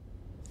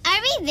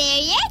 Are we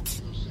there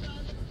yet?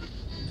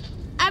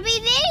 Are we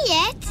there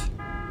yet?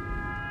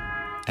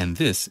 And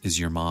this is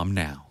your mom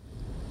now.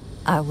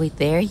 Are we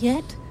there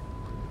yet?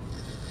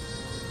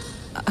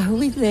 Are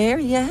we there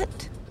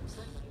yet?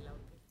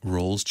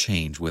 Roles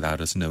change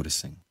without us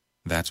noticing.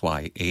 That's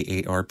why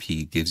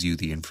AARP gives you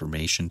the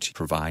information to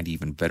provide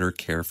even better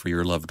care for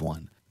your loved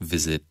one.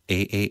 Visit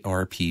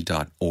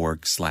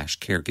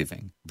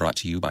aarp.org/caregiving. Brought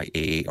to you by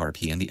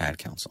AARP and the Ad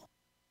Council.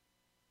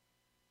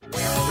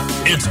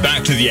 It's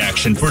back to the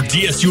action for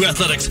DSU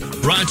Athletics,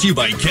 brought to you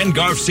by Ken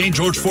Garff St.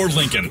 George Ford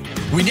Lincoln.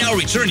 We now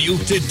return you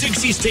to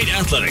Dixie State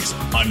Athletics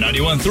on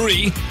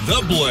 91.3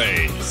 The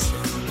Blaze.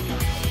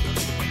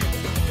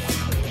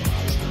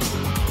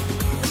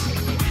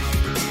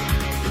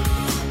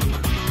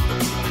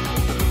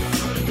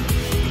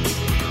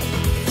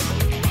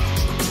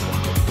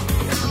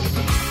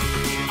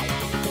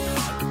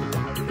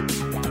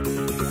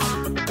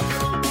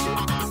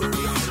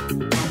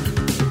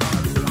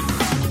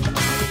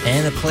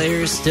 And the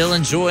players still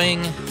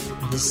enjoying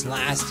this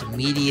last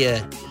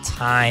media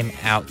time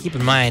out. Keep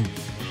in mind,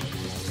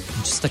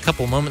 in just a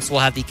couple moments, we'll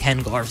have the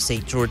Ken Garff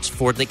St. George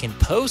Ford Lincoln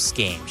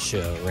post-game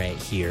show right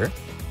here,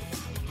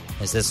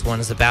 as this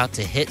one is about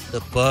to hit the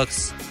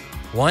books.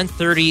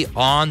 1:30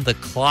 on the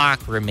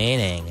clock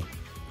remaining,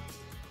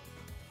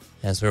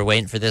 as we're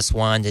waiting for this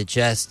one to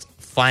just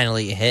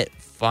finally hit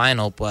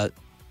final. But,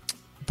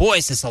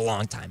 boys, this is a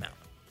long time out.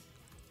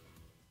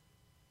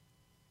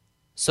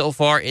 So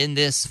far in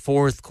this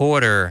fourth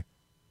quarter,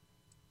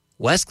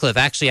 Westcliff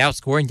actually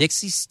outscoring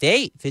Dixie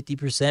State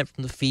 50%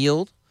 from the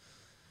field.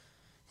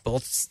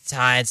 Both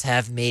sides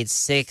have made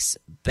 6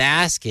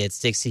 baskets.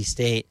 Dixie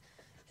State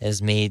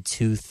has made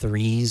 2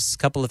 threes. A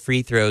couple of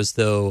free throws,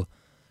 though,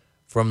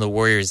 from the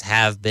Warriors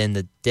have been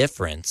the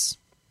difference.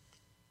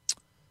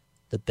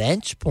 The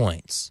bench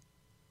points.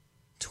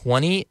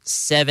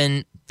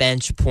 27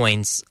 bench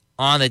points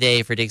on the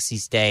day for Dixie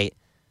State.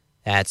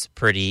 That's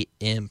pretty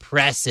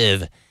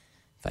impressive, if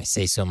I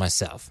say so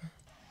myself.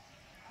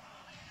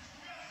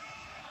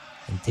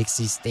 And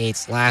Dixie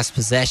State's last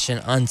possession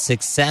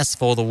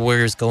unsuccessful. The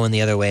Warriors going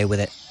the other way with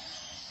it.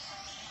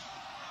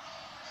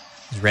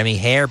 Remy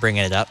Hare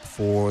bringing it up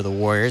for the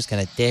Warriors.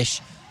 Going to dish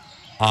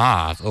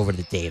off over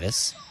to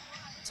Davis.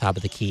 Top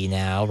of the key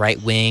now.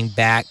 Right wing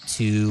back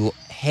to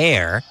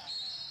Hare.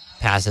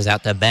 Passes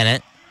out to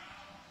Bennett.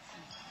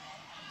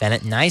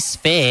 Bennett, nice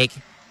fake.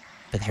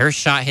 But her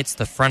shot hits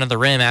the front of the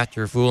rim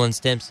after fooling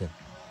Stimson.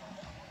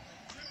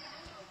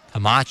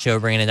 Camacho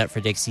bringing it up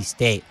for Dixie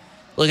State.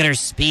 Look at her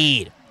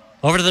speed.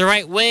 Over to the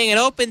right wing. An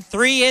open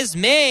three is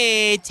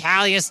made.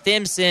 Talia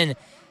Stimson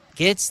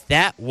gets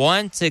that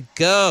one to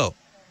go.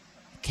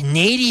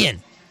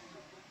 Canadian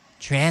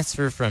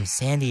transfer from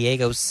San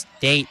Diego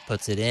State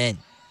puts it in.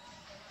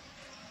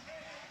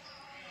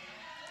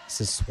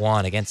 This is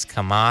Swan against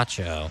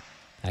Camacho.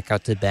 Back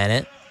out to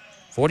Bennett.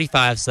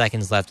 45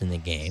 seconds left in the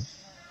game.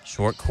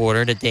 Short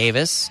quarter to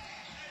Davis.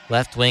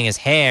 Left wing is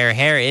Hare.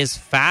 Hare is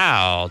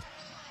fouled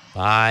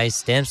by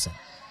Stimson.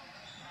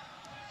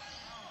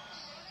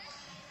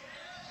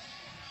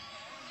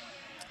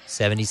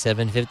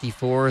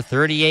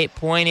 77-54,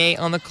 38.8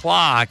 on the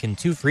clock, and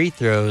 2 free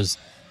throws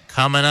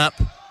coming up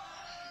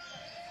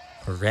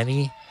for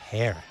Remy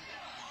Hare.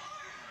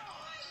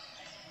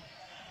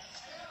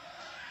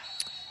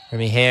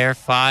 Remy Hare,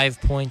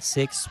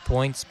 5.6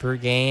 points per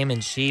game,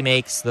 and she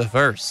makes the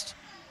first.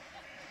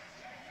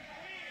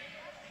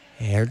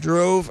 Hare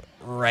drove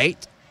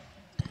right.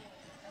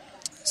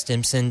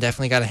 Stimson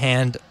definitely got a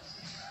hand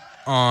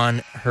on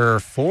her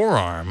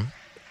forearm.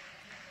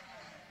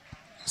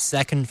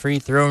 Second free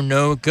throw,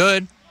 no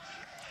good.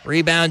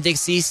 Rebound,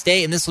 Dixie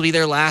State, and this will be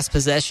their last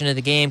possession of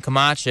the game.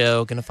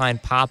 Camacho going to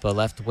find Papa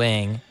left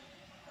wing.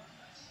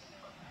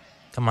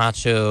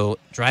 Camacho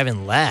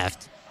driving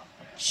left.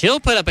 She'll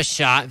put up a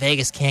shot.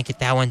 Vegas can't get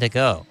that one to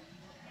go.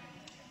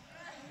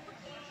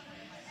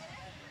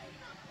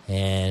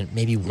 And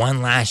maybe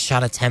one last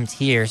shot attempt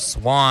here.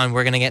 Swan,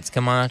 we're going to get to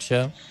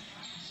Camacho.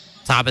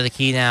 Top of the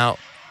key now.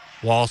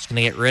 Walsh going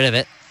to get rid of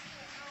it.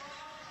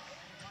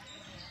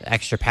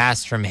 Extra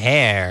pass from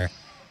Hare.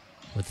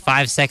 With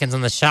 5 seconds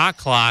on the shot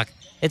clock.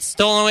 It's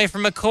stolen away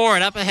from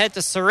McCord. Up ahead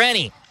to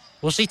Sereni.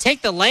 Will she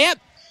take the layup?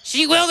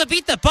 She will to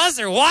beat the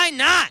buzzer. Why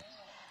not?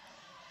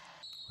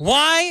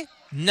 Why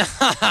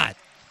not?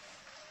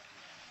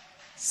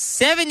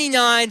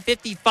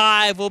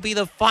 79-55 will be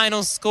the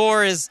final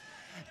score as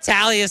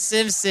Talia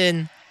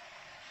Sereni,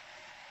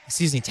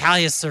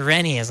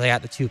 as I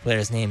got the two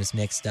players' names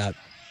mixed up.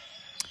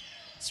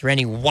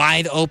 Sereni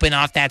wide open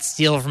off that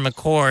steal from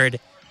McCord.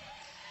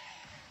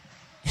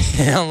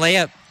 And a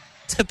layup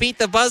to beat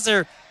the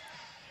buzzer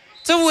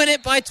to win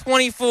it by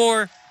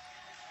 24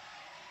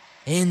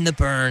 in the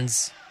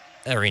Burns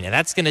Arena.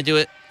 That's going to do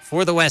it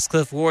for the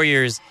Westcliff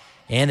Warriors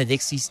and the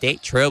Dixie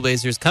State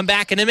Trailblazers. Come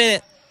back in a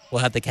minute.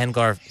 We'll have the Ken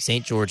Garff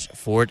St. George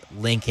Ford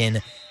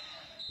Lincoln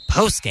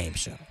post-game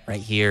show right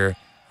here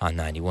on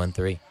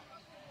 91.3.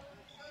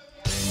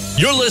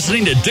 You're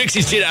listening to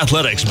Dixie State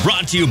Athletics,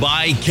 brought to you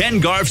by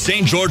Ken Garff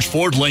St. George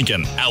Ford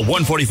Lincoln at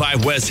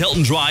 145 West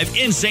Hilton Drive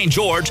in St.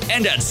 George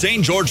and at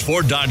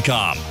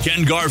stgeorgeford.com.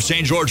 Ken Garff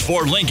St. George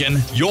Ford Lincoln,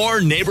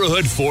 your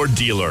neighborhood Ford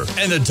dealer,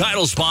 and the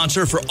title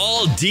sponsor for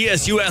all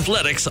DSU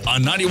athletics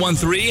on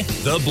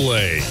 91.3 The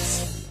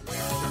Blaze.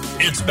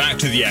 It's back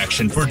to the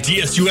action for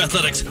DSU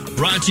Athletics,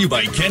 brought to you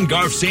by Ken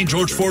Garff St.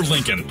 George Ford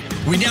Lincoln.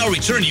 We now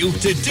return you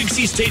to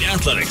Dixie State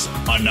Athletics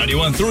on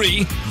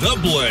 91.3 The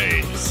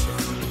Blaze.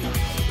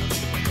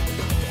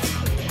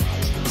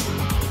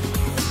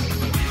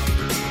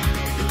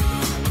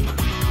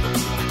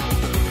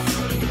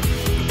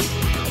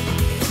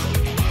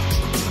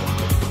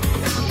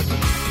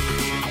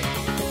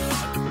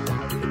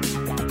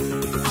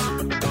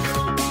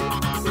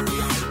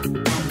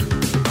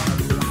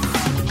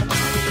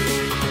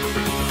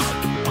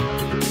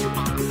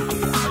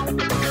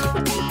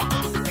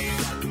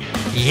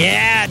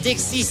 Yeah,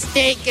 Dixie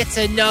State gets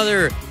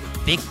another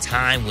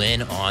big-time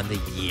win on the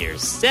year.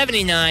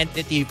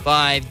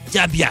 79-55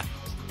 W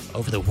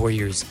over the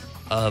Warriors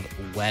of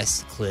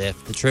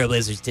Westcliff. The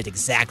Trailblazers did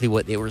exactly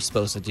what they were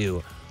supposed to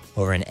do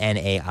over an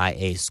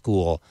NAIA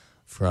school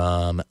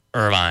from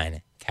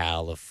Irvine,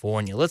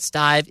 California. Let's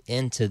dive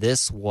into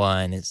this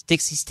one. As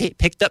Dixie State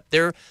picked up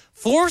their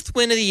fourth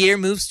win of the year,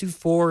 moves to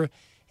 4-5,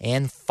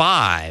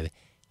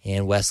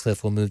 and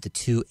Westcliff will move to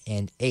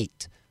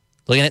 2-8.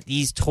 Looking at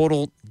these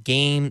total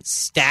game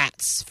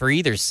stats for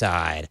either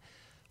side,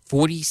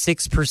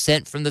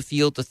 46% from the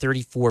field to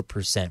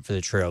 34% for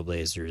the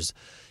Trailblazers.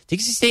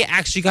 Dixie State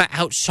actually got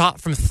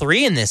outshot from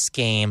three in this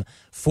game,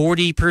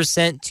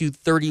 40% to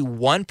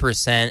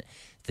 31%.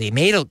 They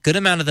made a good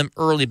amount of them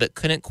early, but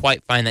couldn't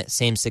quite find that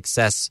same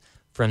success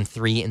from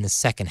three in the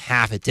second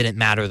half. It didn't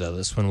matter, though.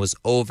 This one was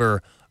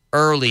over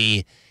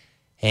early,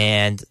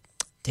 and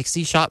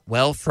Dixie shot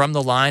well from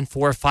the line,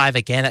 4-5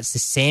 again. That's the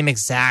same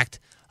exact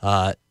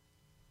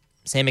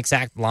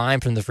line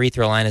from the free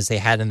throw line as they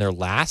had in their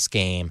last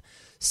game.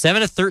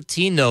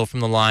 7-13, though, from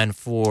the line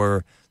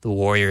for the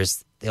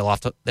Warriors. They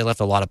left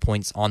a lot of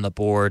points on the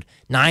board.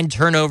 9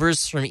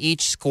 turnovers from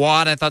each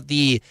squad. I thought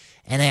the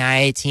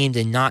NAIA team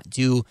did not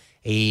do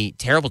a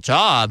terrible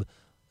job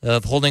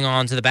of holding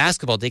on to the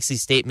basketball. Dixie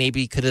State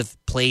maybe could have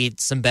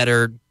played some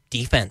better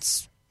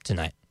defense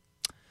tonight.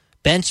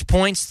 Bench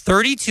points,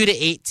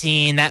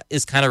 32-18. That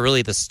is kind of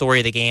really the story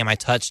of the game. I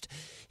touched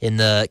in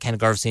the Ken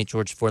Garff St.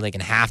 George Ford Lincoln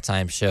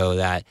halftime show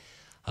that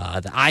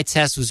the eye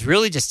test was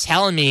really just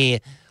telling me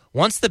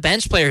once the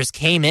bench players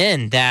came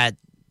in that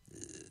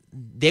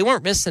they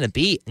weren't missing a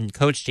beat. And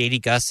Coach J.D.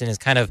 Gustin has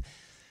kind of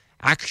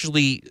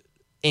actually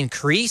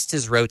increased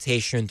his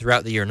rotation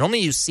throughout the year. Normally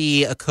you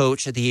see a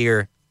coach at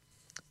the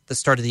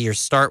start of the year,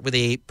 start with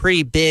a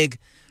pretty big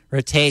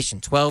rotation,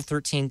 12,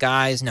 13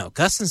 guys. No,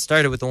 Gustin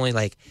started with only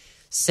like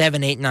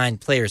 7, 8, 9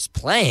 players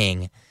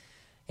playing.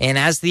 And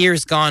as the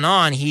year's gone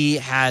on, he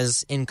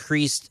has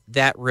increased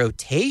that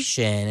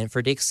rotation. And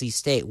for Dixie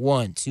State,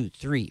 1, 2,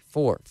 3,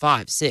 4,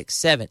 5, 6,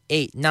 7,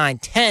 8, 9,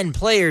 10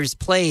 players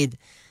played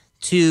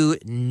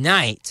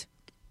tonight.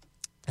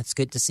 That's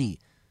good to see.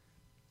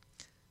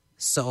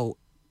 So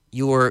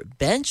your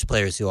bench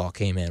players who all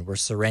came in were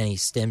Sereni,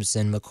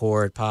 Stimson,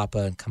 McCord, Papa,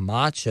 and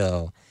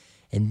Camacho.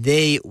 and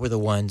they were the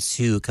ones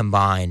who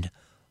combined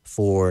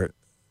for,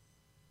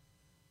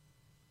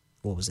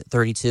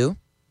 32?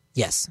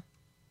 Yes,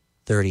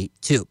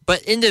 32.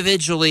 But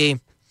individually,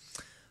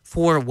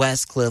 for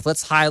Westcliff,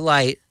 let's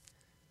highlight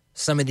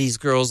some of these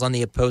girls on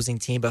the opposing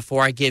team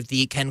before I give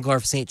the Ken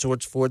Garff St.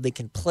 George Ford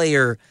Lincoln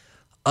Player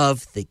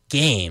of the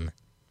Game.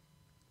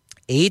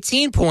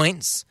 18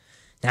 points.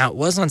 Now, it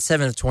was on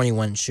 7 of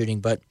 21 shooting,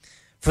 but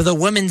for the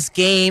women's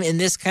game, in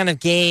this kind of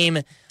game,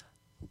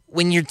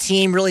 when your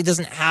team really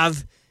doesn't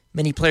have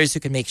many players who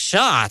can make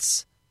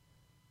shots,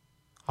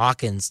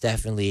 Hawkins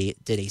definitely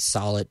did a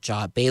solid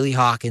job. Bailey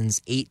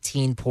Hawkins,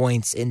 18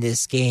 points in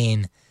this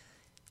game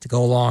to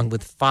go along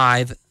with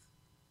 5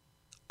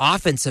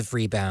 offensive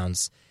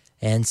rebounds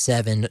and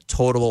 7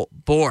 total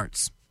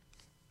boards.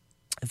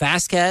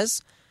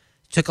 Vasquez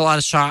took a lot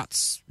of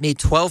shots, made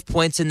 12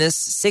 points in this,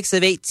 6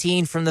 of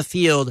 18 from the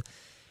field.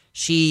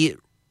 She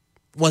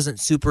wasn't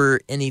super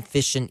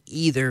inefficient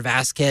either.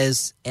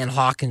 Vasquez and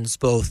Hawkins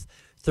both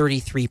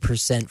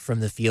 33%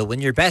 from the field.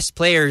 When your best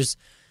players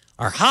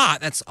are hot,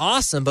 that's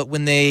awesome, but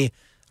when they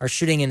are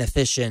shooting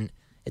inefficient,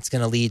 it's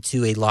going to lead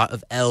to a lot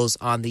of L's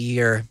on the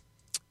year.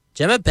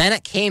 Gemma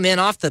Bennett came in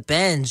off the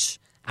bench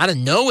out of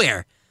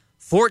nowhere.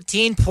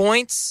 14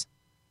 points,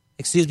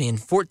 in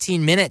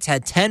 14 minutes,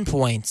 had 10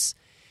 points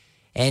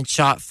and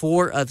shot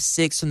 4 of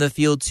 6 from the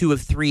field, 2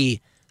 of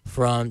 3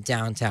 from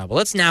downtown. But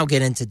let's now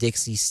get into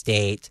Dixie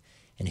State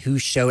and who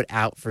showed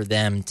out for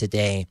them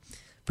today.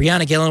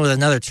 Brianna Gillen with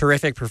another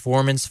terrific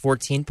performance,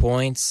 14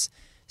 points,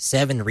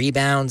 7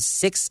 rebounds,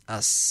 6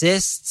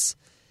 assists,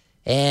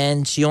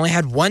 and she only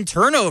had 1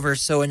 turnover,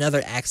 so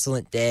another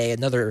excellent day,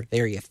 another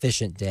very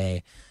efficient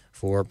day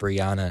for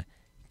Brianna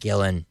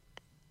Gillen.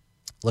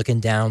 Looking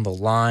down the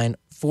line,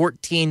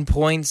 14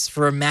 points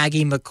for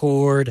Maggie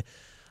McCord,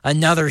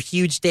 another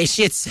huge day.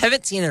 She had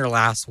 17 in her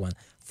last one,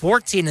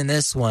 14 in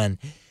this one.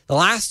 The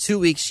last 2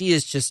 weeks, she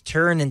has just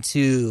turned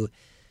into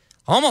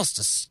almost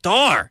a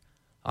star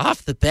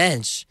off the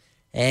bench,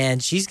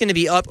 and she's going to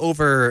be up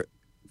over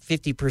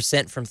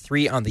 50% from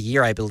 3 on the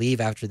year, I believe,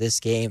 after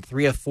this game.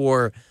 3 of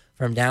 4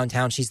 from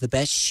downtown. She's the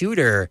best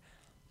shooter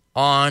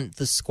on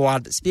the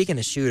squad. But speaking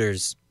of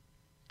shooters,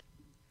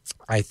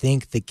 I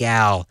think the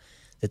gal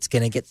that's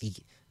going to get the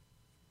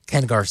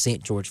Ken Garff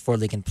St. George Ford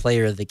Lincoln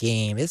Player of the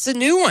Game, it's a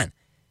new one.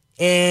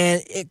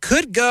 And it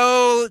could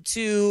go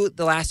to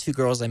the last 2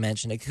 girls I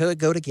mentioned. It could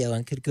go to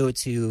Gillen, could go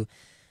to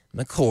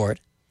McCord.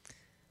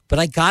 But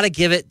I got to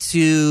give it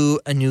to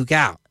a new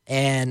gal.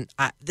 And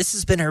this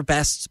has been her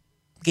best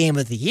game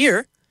of the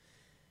year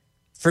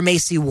for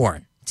Macy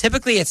Warren.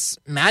 Typically, it's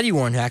Maddie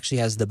Warren who actually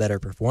has the better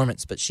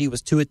performance, but she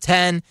was 2 of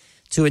 10,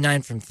 2 of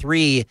 9 from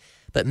 3.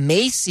 But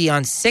Macy,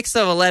 on 6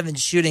 of 11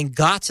 shooting,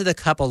 got to the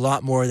cup a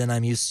lot more than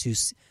I'm used to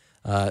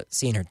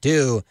seeing her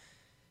do.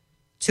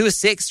 2 of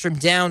 6 from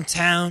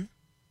downtown,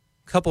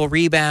 couple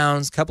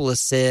rebounds, couple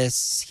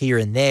assists here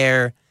and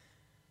there.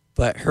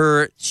 But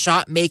her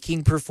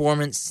shot-making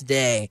performance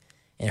today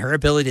and her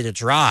ability to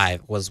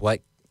drive was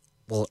what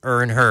will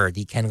earn her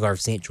the Ken Garff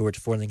St. George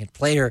Ford Lincoln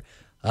Player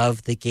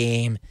of the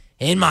Game,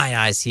 in my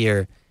eyes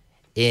here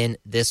in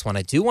this one.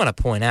 I do want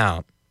to point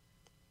out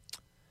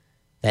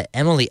that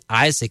Emily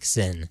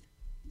Isaacson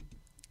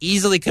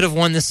easily could have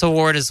won this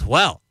award as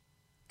well.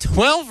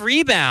 12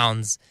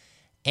 rebounds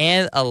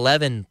and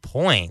 11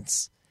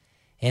 points.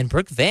 And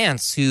Brooke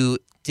Vance, who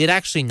did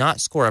actually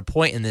not score a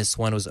point in this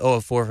one, was 0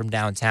 of 4 from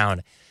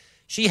downtown.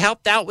 She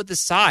helped out with the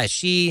size.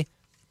 She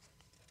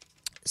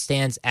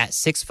stands at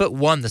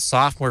 6'1", the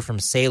sophomore from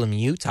Salem,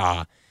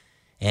 Utah,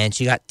 and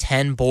she got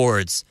 10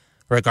 boards,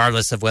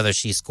 regardless of whether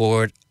she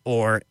scored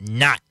or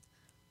not.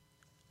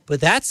 But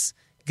that's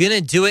going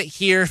to do it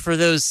here for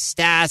those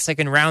stats. I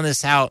can round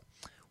this out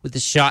with the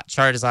shot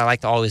chart, as I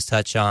like to always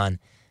touch on.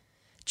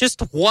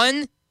 Just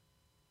one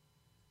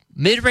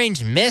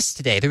mid-range miss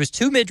today. There was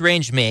 2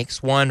 mid-range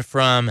makes, one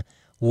from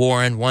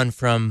Warren, one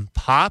from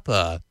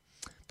Papa.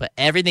 But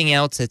everything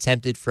else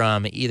attempted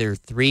from either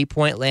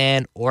three-point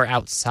land or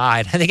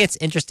outside. I think it's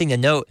interesting to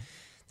note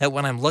that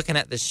when I'm looking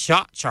at the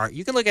shot chart,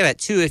 you can look at it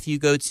too if you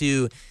go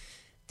to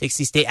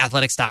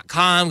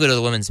DixieStateAthletics.com, go to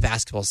the women's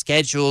basketball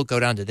schedule, go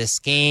down to this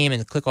game,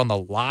 and click on the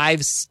live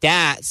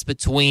stats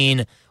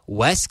between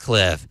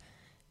Westcliff.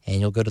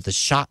 And you'll go to the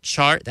shot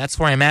chart. That's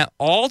where I'm at.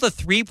 All the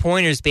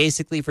three-pointers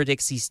basically for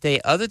Dixie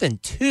State, other than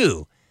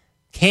 2,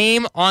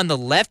 came on the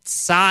left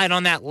side,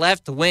 on that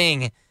left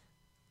wing.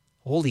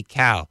 Holy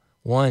cow.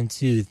 1,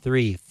 2,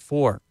 3,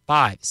 4,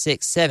 5,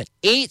 6, 7,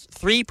 8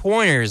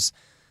 three-pointers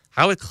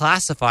I would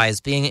classify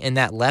as being in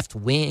that left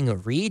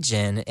wing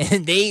region,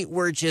 and they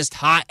were just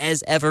hot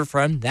as ever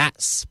from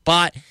that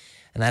spot,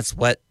 and that's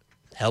what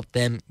helped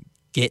them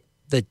get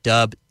the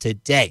dub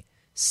today.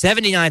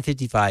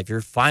 79-55,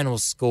 your final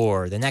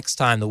score. The next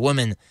time the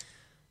women's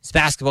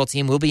basketball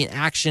team will be in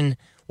action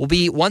will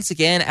be once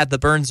again at the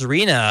Burns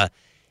Arena,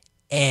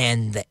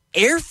 and the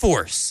Air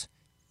Force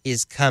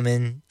is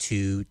coming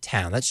to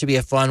town. That should be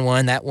a fun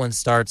one. That one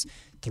starts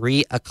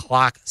 3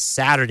 o'clock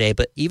Saturday.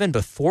 But even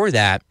before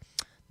that,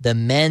 the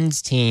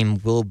men's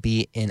team will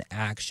be in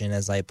action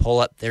as I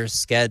pull up their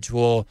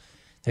schedule.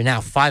 They're now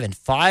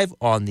 5-5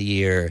 on the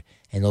year,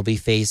 and they'll be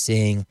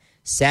facing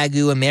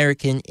Sagu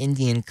American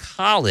Indian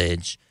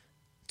College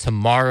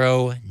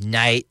tomorrow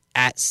night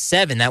at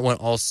 7. That one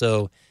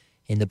also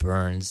in the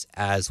Burns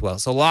as well.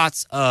 So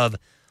lots of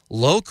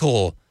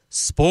local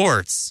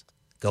sports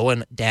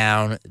going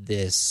down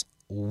this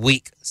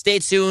week. Stay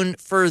tuned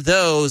for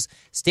those.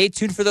 Stay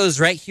tuned for those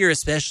right here,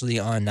 especially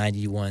on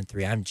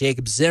 91.3. I'm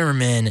Jacob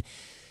Zimmerman.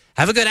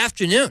 Have a good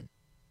afternoon.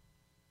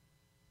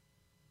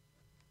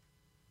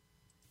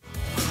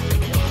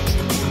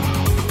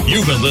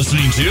 You've been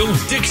listening to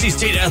Dixie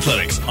State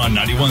Athletics on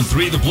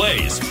 91.3 The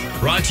Blaze.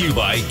 Brought to you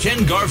by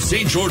Ken Garff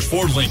St. George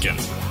Ford Lincoln.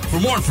 For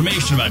more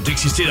information about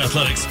Dixie State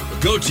Athletics,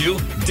 go to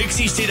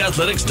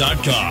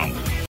DixieStateAthletics.com.